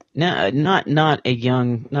 No, not a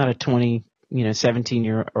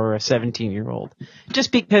 17-year-old,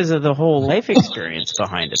 just because of the whole life experience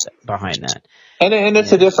behind that. And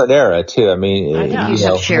it's a different era too. I mean, you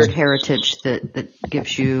have shared heritage that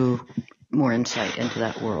gives you more insight into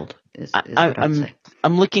that world. Is what I'd say.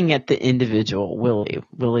 I'm looking at the individual Willie.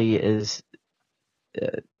 Willie is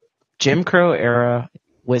Jim Crow era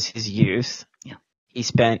was his youth. Yeah.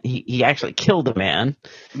 He actually killed a man.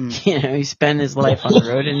 He spent his life on the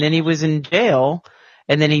road, and then he was in jail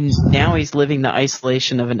And then now he's living the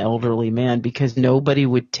isolation of an elderly man because nobody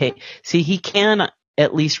would see, he can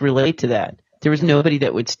at least relate to that. There was nobody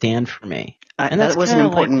that would stand for me. And that was an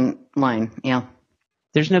important line. Yeah.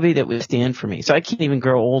 There's nobody that would stand for me. So I can't even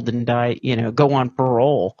grow old and die, go on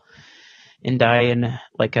parole and die in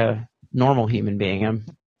like a normal human being.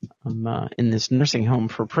 I'm in this nursing home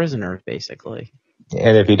for prisoners, basically.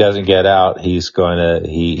 And if he doesn't get out, he's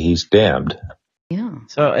damned. Yeah.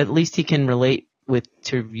 So at least he can relate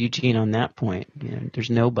to Eugene on that point. There's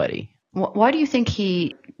nobody. Why do you think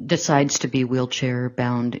he decides to be wheelchair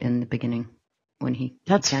bound in the beginning?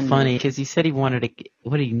 That's funny because he said he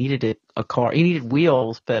needed a car. He needed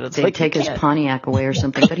wheels, but it's they'd take his Pontiac away or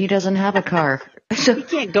something, but he doesn't have a car. So he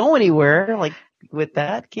can't go anywhere with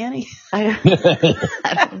that, can he? I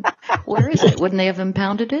don't know. Where is it? Wouldn't they have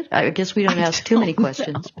impounded it? I guess we don't ask too many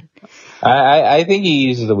questions. I think he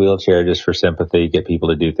uses the wheelchair just for sympathy, get people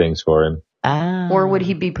to do things for him. Or would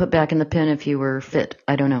he be put back in the pen if he were fit?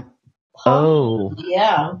 I don't know. Oh.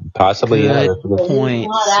 Yeah. Possibly. Good point, he's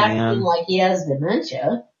not acting Sam. like he has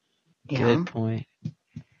dementia. Yeah. Good point.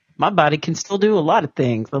 My body can still do a lot of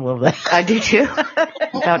things. I love that. I do too.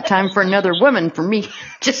 About time for another woman for me.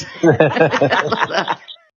 Just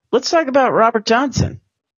Let's talk about Robert Johnson.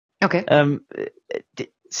 Okay.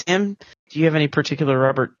 Sam, do you have any particular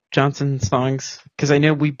Robert Johnson songs? Because I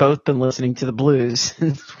know we've both been listening to the blues.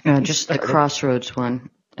 Just the CROSSROADS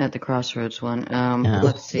one. At the CROSSROADS one.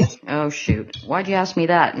 Let's see. Oh, shoot. Why'd you ask me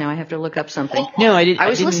that? Now I have to look up something. No, I didn't. I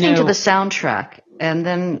was listening to the soundtrack, and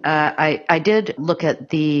then I did look at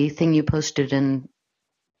the thing you posted in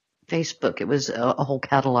Facebook. It was a whole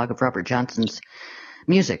catalog of Robert Johnson's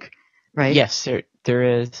music, right? Yes,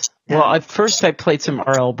 there is. Well, at first I played some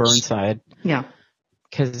R.L. Burnside. Yeah.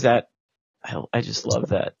 Because I just love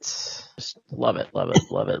that. Just love it, love it,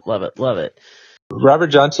 love it, love it, love it. Robert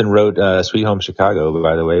Johnson wrote Sweet Home Chicago,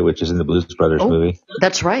 by the way, which is in the Blues Brothers movie.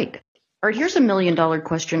 That's right. All right, here's $1 million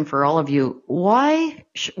question for all of you. Why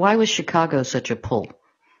was Chicago such a pull?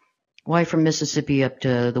 Why from Mississippi up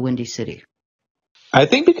to the Windy City? I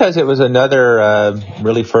think because it was another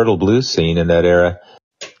really fertile blues scene in that era.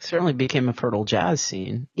 Certainly became a fertile jazz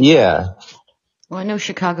scene. Yeah. Well, I know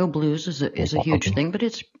Chicago blues is a huge thing, but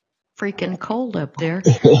it's freaking cold up there.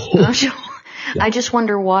 I just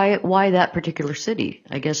wonder why that particular city.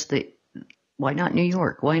 I guess why not New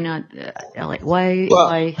York? Why not LA?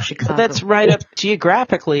 Why Chicago? That's right up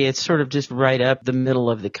geographically. It's sort of just right up the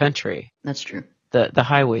middle of the country. That's true. The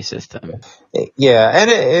highway system. Yeah,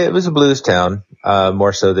 and it was a blues town,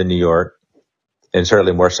 more so than New York, and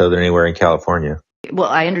certainly more so than anywhere in California. Well,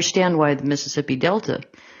 I understand why the Mississippi Delta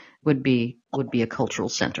would be a cultural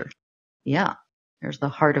center. Yeah, there's the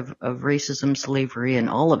heart of racism, slavery, and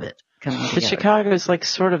all of it. But Chicago is like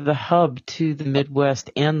sort of the hub to the Midwest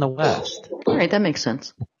and the West. All right, that makes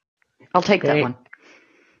sense. I'll take that one.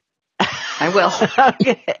 I will.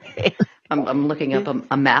 Okay. I'm looking up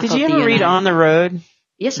a map. Did you ever read On the Road?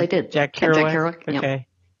 Yes, I did. Jack Kerouac? Yep. Okay.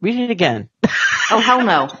 Read it again. Oh, hell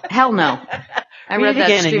no. Hell no. I read that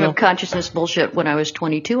again stream of consciousness bullshit when I was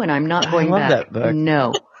 22, and I'm not going back. I love that book.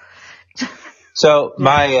 No. So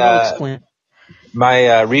my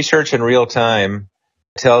research in real time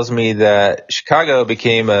tells me that Chicago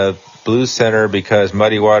became a blues center because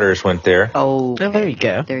Muddy Waters went there. Oh, there you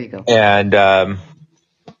go. There you go. And in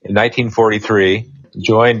 1943,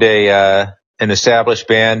 joined an established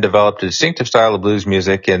band, developed a distinctive style of blues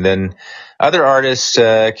music, and then other artists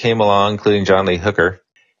came along, including John Lee Hooker.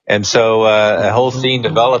 And so a whole scene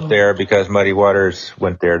developed there because Muddy Waters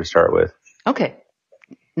went there to start with. Okay.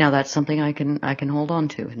 Now that's something I can hold on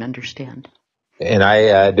to and understand. And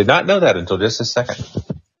I did not know that until just a second.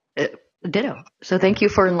 Ditto. So thank you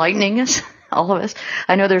for enlightening us, all of us.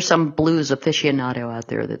 I know there's some blues aficionado out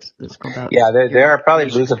there that's going about. Yeah, there are probably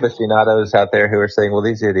blues aficionados out there who are saying, well,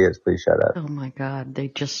 these idiots, please shut up. Oh, my God. They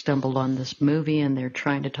just stumbled on this movie, and they're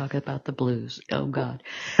trying to talk about the blues. Oh, God.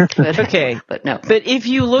 But, okay. But no. But if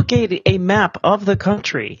you look at a map of the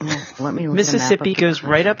country, let me look Mississippi goes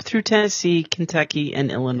right up through Tennessee, Kentucky,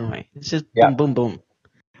 and Illinois. It's just boom, boom, boom.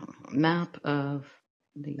 Map of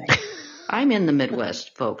the... I'm in the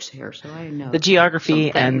Midwest, folks, here, so I know. The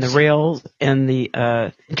geography and the rails and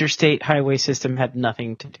the interstate highway system had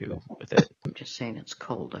nothing to do with it. I'm just saying it's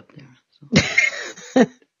cold up there. So.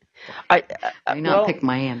 I not pick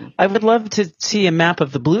Miami. I would love to see a map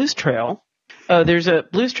of the Blues Trail. Oh, there's a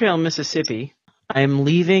Blues Trail in Mississippi. I'm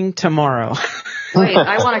leaving tomorrow. Wait,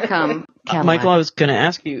 I want to come. Cadillac. Michael, I was going to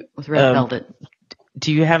ask you. With Red Velvet.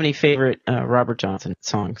 Do you have any favorite Robert Johnson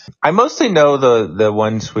songs? I mostly know the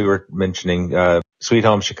ones we were mentioning. Sweet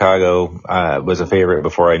Home Chicago was a favorite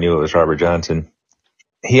before I knew it was Robert Johnson.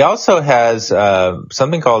 He also has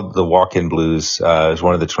something called the Walk-In Blues. Is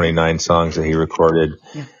one of the 29 songs that he recorded,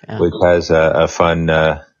 which has a fun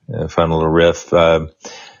little riff.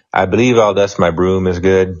 I believe I'll Dust My Broom is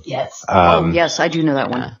good. Yes. Yes, I do know that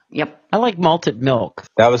one. Yep. I like Malted Milk.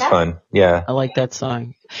 That was fun. Yeah. I like that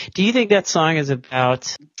song. Do you think that song is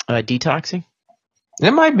about detoxing?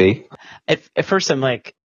 It might be. At first I'm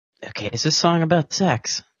like, okay, is this song about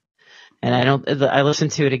sex? And I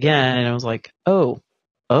listened to it again and I was like, oh,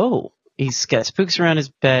 he's got spooks around his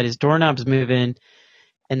bed, his doorknob's moving,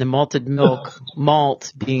 and the malted milk,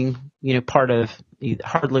 malt being, part of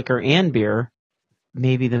hard liquor and beer.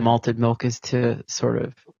 Maybe the malted milk is to sort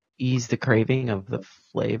of ease the craving of the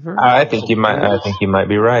flavor. I think you might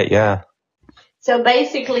be right. Yeah. So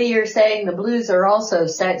basically you're saying the blues are also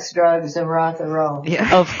sex, drugs, and rock and roll.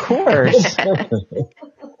 Yeah. Of course.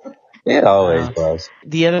 It always was.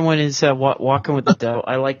 The other one is Walking with the Devil.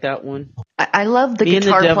 I like that one. I love the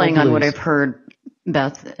guitar playing on what I've heard,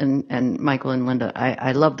 Beth and Michael and Lynda.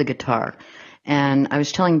 I love the guitar. And I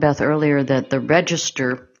was telling Beth earlier that the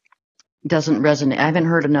register doesn't resonate. I haven't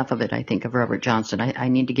heard enough of it, I think, of Robert Johnson. I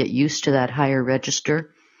need to get used to that higher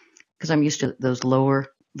register because I'm used to those lower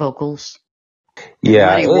vocals. Yeah.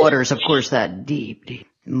 Muddy Waters, of course, that deep.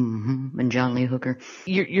 Mm-hmm. And John Lee Hooker.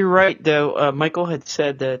 You're right, though. Michael had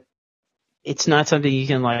said that it's not something you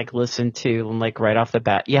can listen to right off the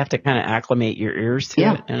bat. You have to kind of acclimate your ears to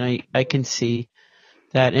it. And I can see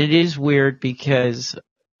that. And it is weird because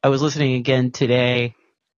I was listening again today.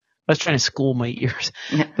 I was trying to school my ears,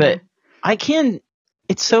 but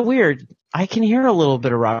it's so weird. I can hear a little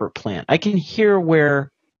bit of Robert Plant. I can hear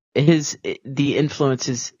where the influence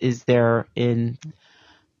is there in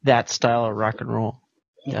that style of rock and roll.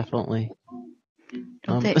 Definitely.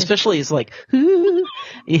 Especially he's like,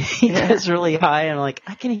 he gets really high, and I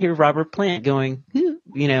can hear Robert Plant going,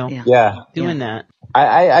 doing that.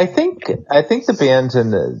 I think the bands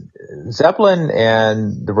in the Zeppelin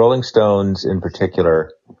and the Rolling Stones in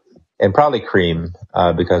particular, and probably Cream,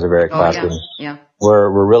 because of Eric Clapton,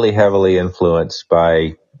 were really heavily influenced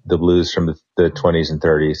by the blues from the 20s and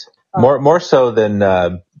 30s. More so than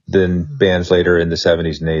bands later in the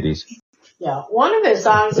 70s and 80s. Yeah, one of his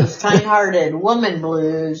songs is Kind-Hearted Woman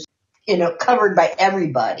Blues, covered by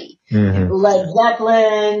everybody. Mm-hmm. Led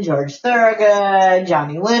Zeppelin, George Thorogood,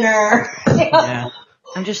 Johnny Winter. Yeah.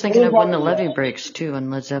 I'm just thinking of When the Levee Breaks, too, on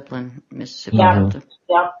Led Zeppelin, Mississippi Delta.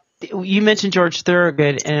 Yeah. You mentioned George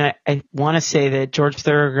Thorogood, and I want to say that George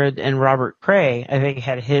Thorogood and Robert Cray, I think,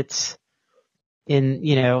 had hits in,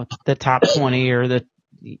 the top 20 or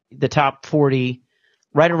the top 40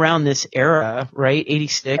 right around this era, right?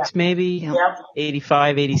 86 maybe? Yep.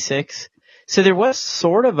 85, 86. So there was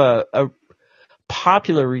sort of a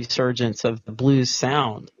popular resurgence of the blues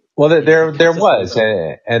sound. Well, there was,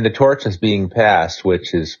 and the torch is being passed,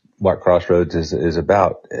 which is what Crossroads is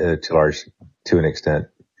about to an extent.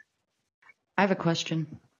 I have a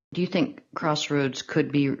question. Do you think Crossroads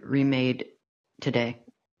could be remade today?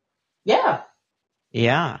 Yeah.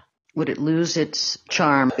 Yeah. Would it lose its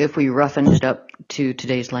charm if we roughened it up to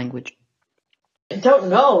today's language? I don't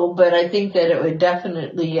know, but I think that it would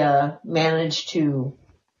definitely manage to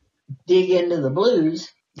dig into the blues.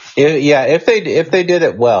 If they did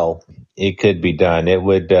it well, it could be done. It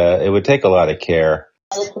would take a lot of care.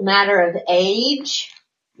 It's a matter of age,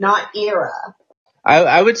 not era.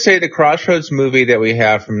 I would say the Crossroads movie that we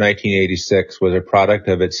have from 1986 was a product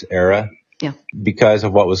of its era. Yeah. Because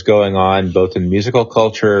of what was going on both in musical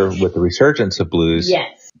culture with the resurgence of blues.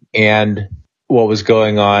 Yes. And what was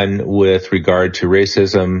going on with regard to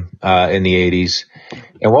racism in the 80s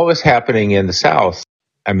and what was happening in the South.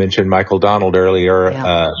 I mentioned Michael Donald earlier. And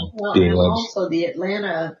also the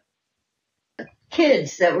Atlanta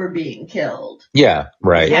kids that were being killed. Yeah,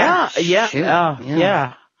 right. Yeah.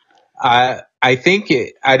 I think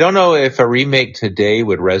I don't know if a remake today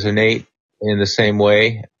would resonate in the same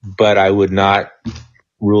way, but I would not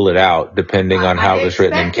rule it out depending on how it was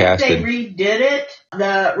written and casted. If they redid it,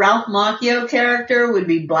 the Ralph Macchio character would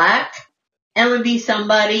be black and would be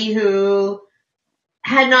somebody who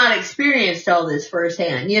had not experienced all this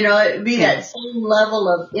firsthand. It would be that same level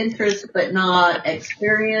of interest but not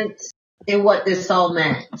experience in what this all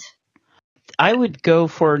meant. I would go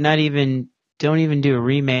for don't even do a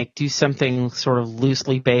remake, do something sort of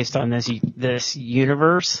loosely based on this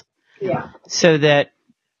universe. Yeah. So that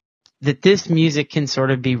this music can sort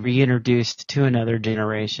of be reintroduced to another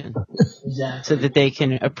generation. Exactly. So that they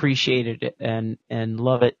can appreciate it and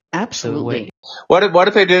love it. Absolutely. What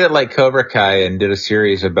if they did it like Cobra Kai and did a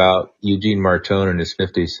series about Eugene Martone in his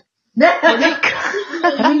 50s?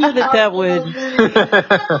 I don't know that would.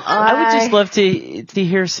 I would just love to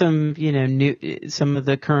hear some, some of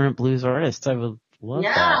the current blues artists. I would love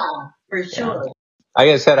that. Yeah, for sure. Like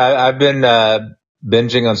I said, I've been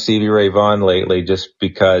binging on Stevie Ray Vaughan lately just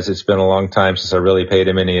because it's been a long time since I really paid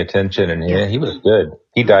him any attention, and he was good.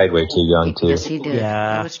 He died way too young, too. Yes, he did.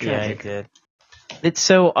 Yeah, it was tragic. Yeah, he did. It's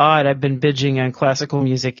so odd. I've been binging on classical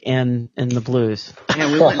music and the blues.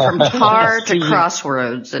 Yeah, we went from Tar to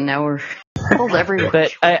Crossroads, and now we're pulled everywhere.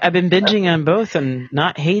 But I've been binging on both and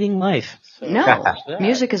not hating life. So no,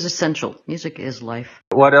 music is essential. Music is life.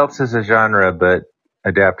 What else is a genre but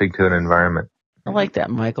adapting to an environment? I like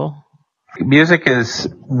that, Michael. Music is,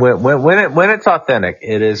 when it's authentic,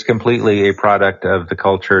 it is completely a product of the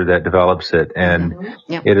culture that develops it, and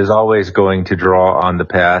it is always going to draw on the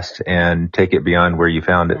past and take it beyond where you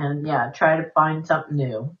found it. And try to find something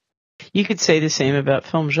new. You could say the same about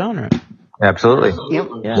film genre. Absolutely. Yep.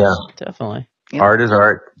 Yeah. Definitely. Yep. Art is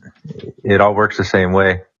art. It all works the same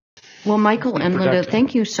way. Well, Michael and Lynda,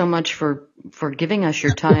 thank you so much for giving us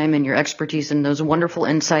your time and your expertise and those wonderful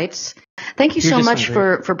insights. Thank you so much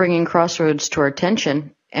for bringing Crossroads to our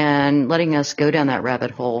attention and letting us go down that rabbit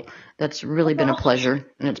hole. That's really been a pleasure,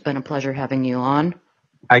 and it's been a pleasure having you on.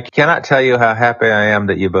 I cannot tell you how happy I am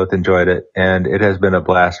that you both enjoyed it, and it has been a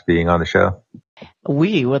blast being on the show.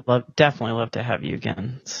 We would definitely love to have you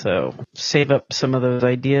again. So save up some of those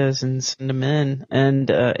ideas and send them in. And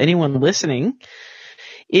anyone listening,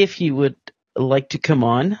 if you would like to come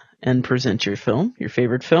on and present your film, your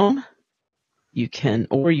favorite film, you can,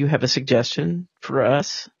 or you have a suggestion for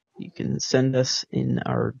us, you can send us in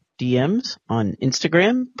our DMs on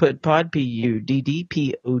Instagram, Pudpod,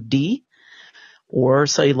 Puddpod, or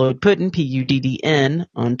Celluloid Puddin', Puddn,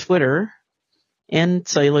 on Twitter, and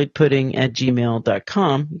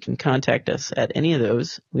celluloidpudding@gmail.com. You can contact us at any of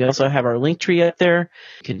those. We also have our link tree up there.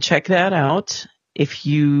 You can check that out. If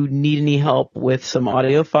you need any help with some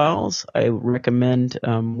audio files, I recommend,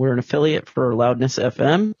 we're an affiliate for Loudness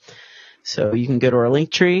FM. So you can go to our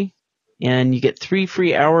link tree and you get 3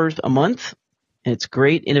 free hours a month. And it's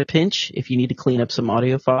great in a pinch if you need to clean up some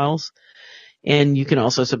audio files. And you can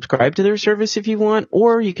also subscribe to their service if you want,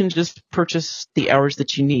 or you can just purchase the hours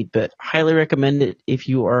that you need. But highly recommend it if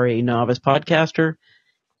you are a novice podcaster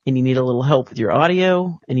and you need a little help with your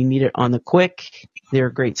audio and you need it on the quick. They're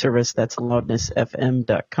a great service. That's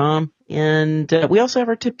loudnessfm.com. And we also have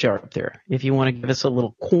our tip jar up there. If you want to give us a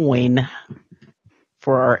little coin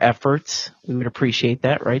for our efforts, we would appreciate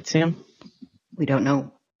that. Right, Sam? We don't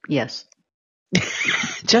know. Yes.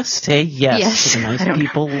 Just say yes to the nice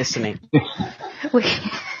people listening.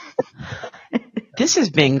 This has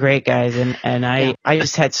been great, guys. And I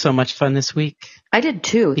just had so much fun this week. I did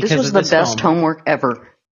too. This was the best homework ever.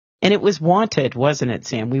 And it was wanted, wasn't it,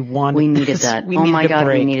 Sam? We needed that. Oh my God,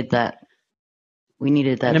 we needed that. We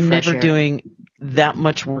needed that. And I'm never doing that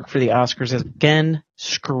much work for the Oscars again.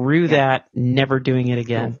 Screw that. Never doing it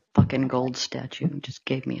again. Fucking gold statue just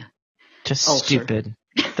gave me stupid.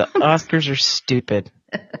 The Oscars are stupid.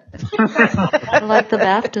 I like the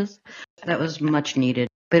BAFTAs. That was much needed.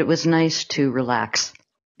 But it was nice to relax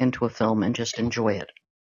into a film and just enjoy it.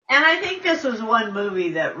 And I think this was one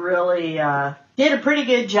movie that really did a pretty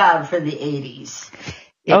good job for the 80s.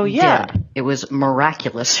 It did. It was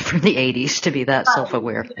miraculous for the 80s to be that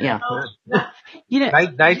self-aware. Yeah.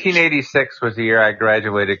 1986 was the year I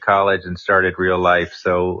graduated college and started real life,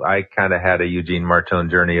 so I kind of had a Eugene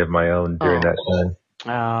Martone journey of my own during that time.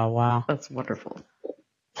 Oh, wow. That's wonderful.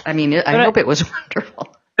 I mean, I hope it was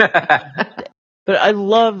wonderful. But I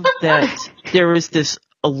love that there was this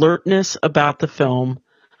alertness about the film,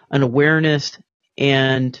 an awareness,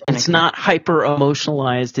 and it's not hyper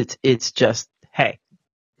emotionalized. It's just, hey,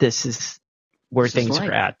 this is where things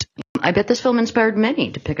are at. I bet this film inspired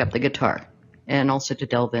many to pick up the guitar and also to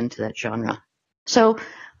delve into that genre. So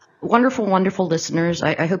wonderful, wonderful listeners.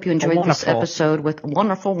 I hope you enjoyed this episode with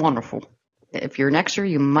wonderful. If you're an extra,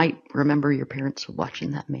 you might remember your parents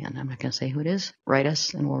watching that man. I'm not going to say who it is. Write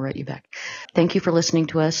us and we'll write you back. Thank you for listening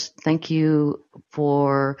to us. Thank you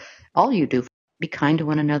for all you do. Be kind to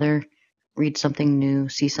one another. Read something new.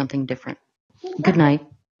 See something different. Good night.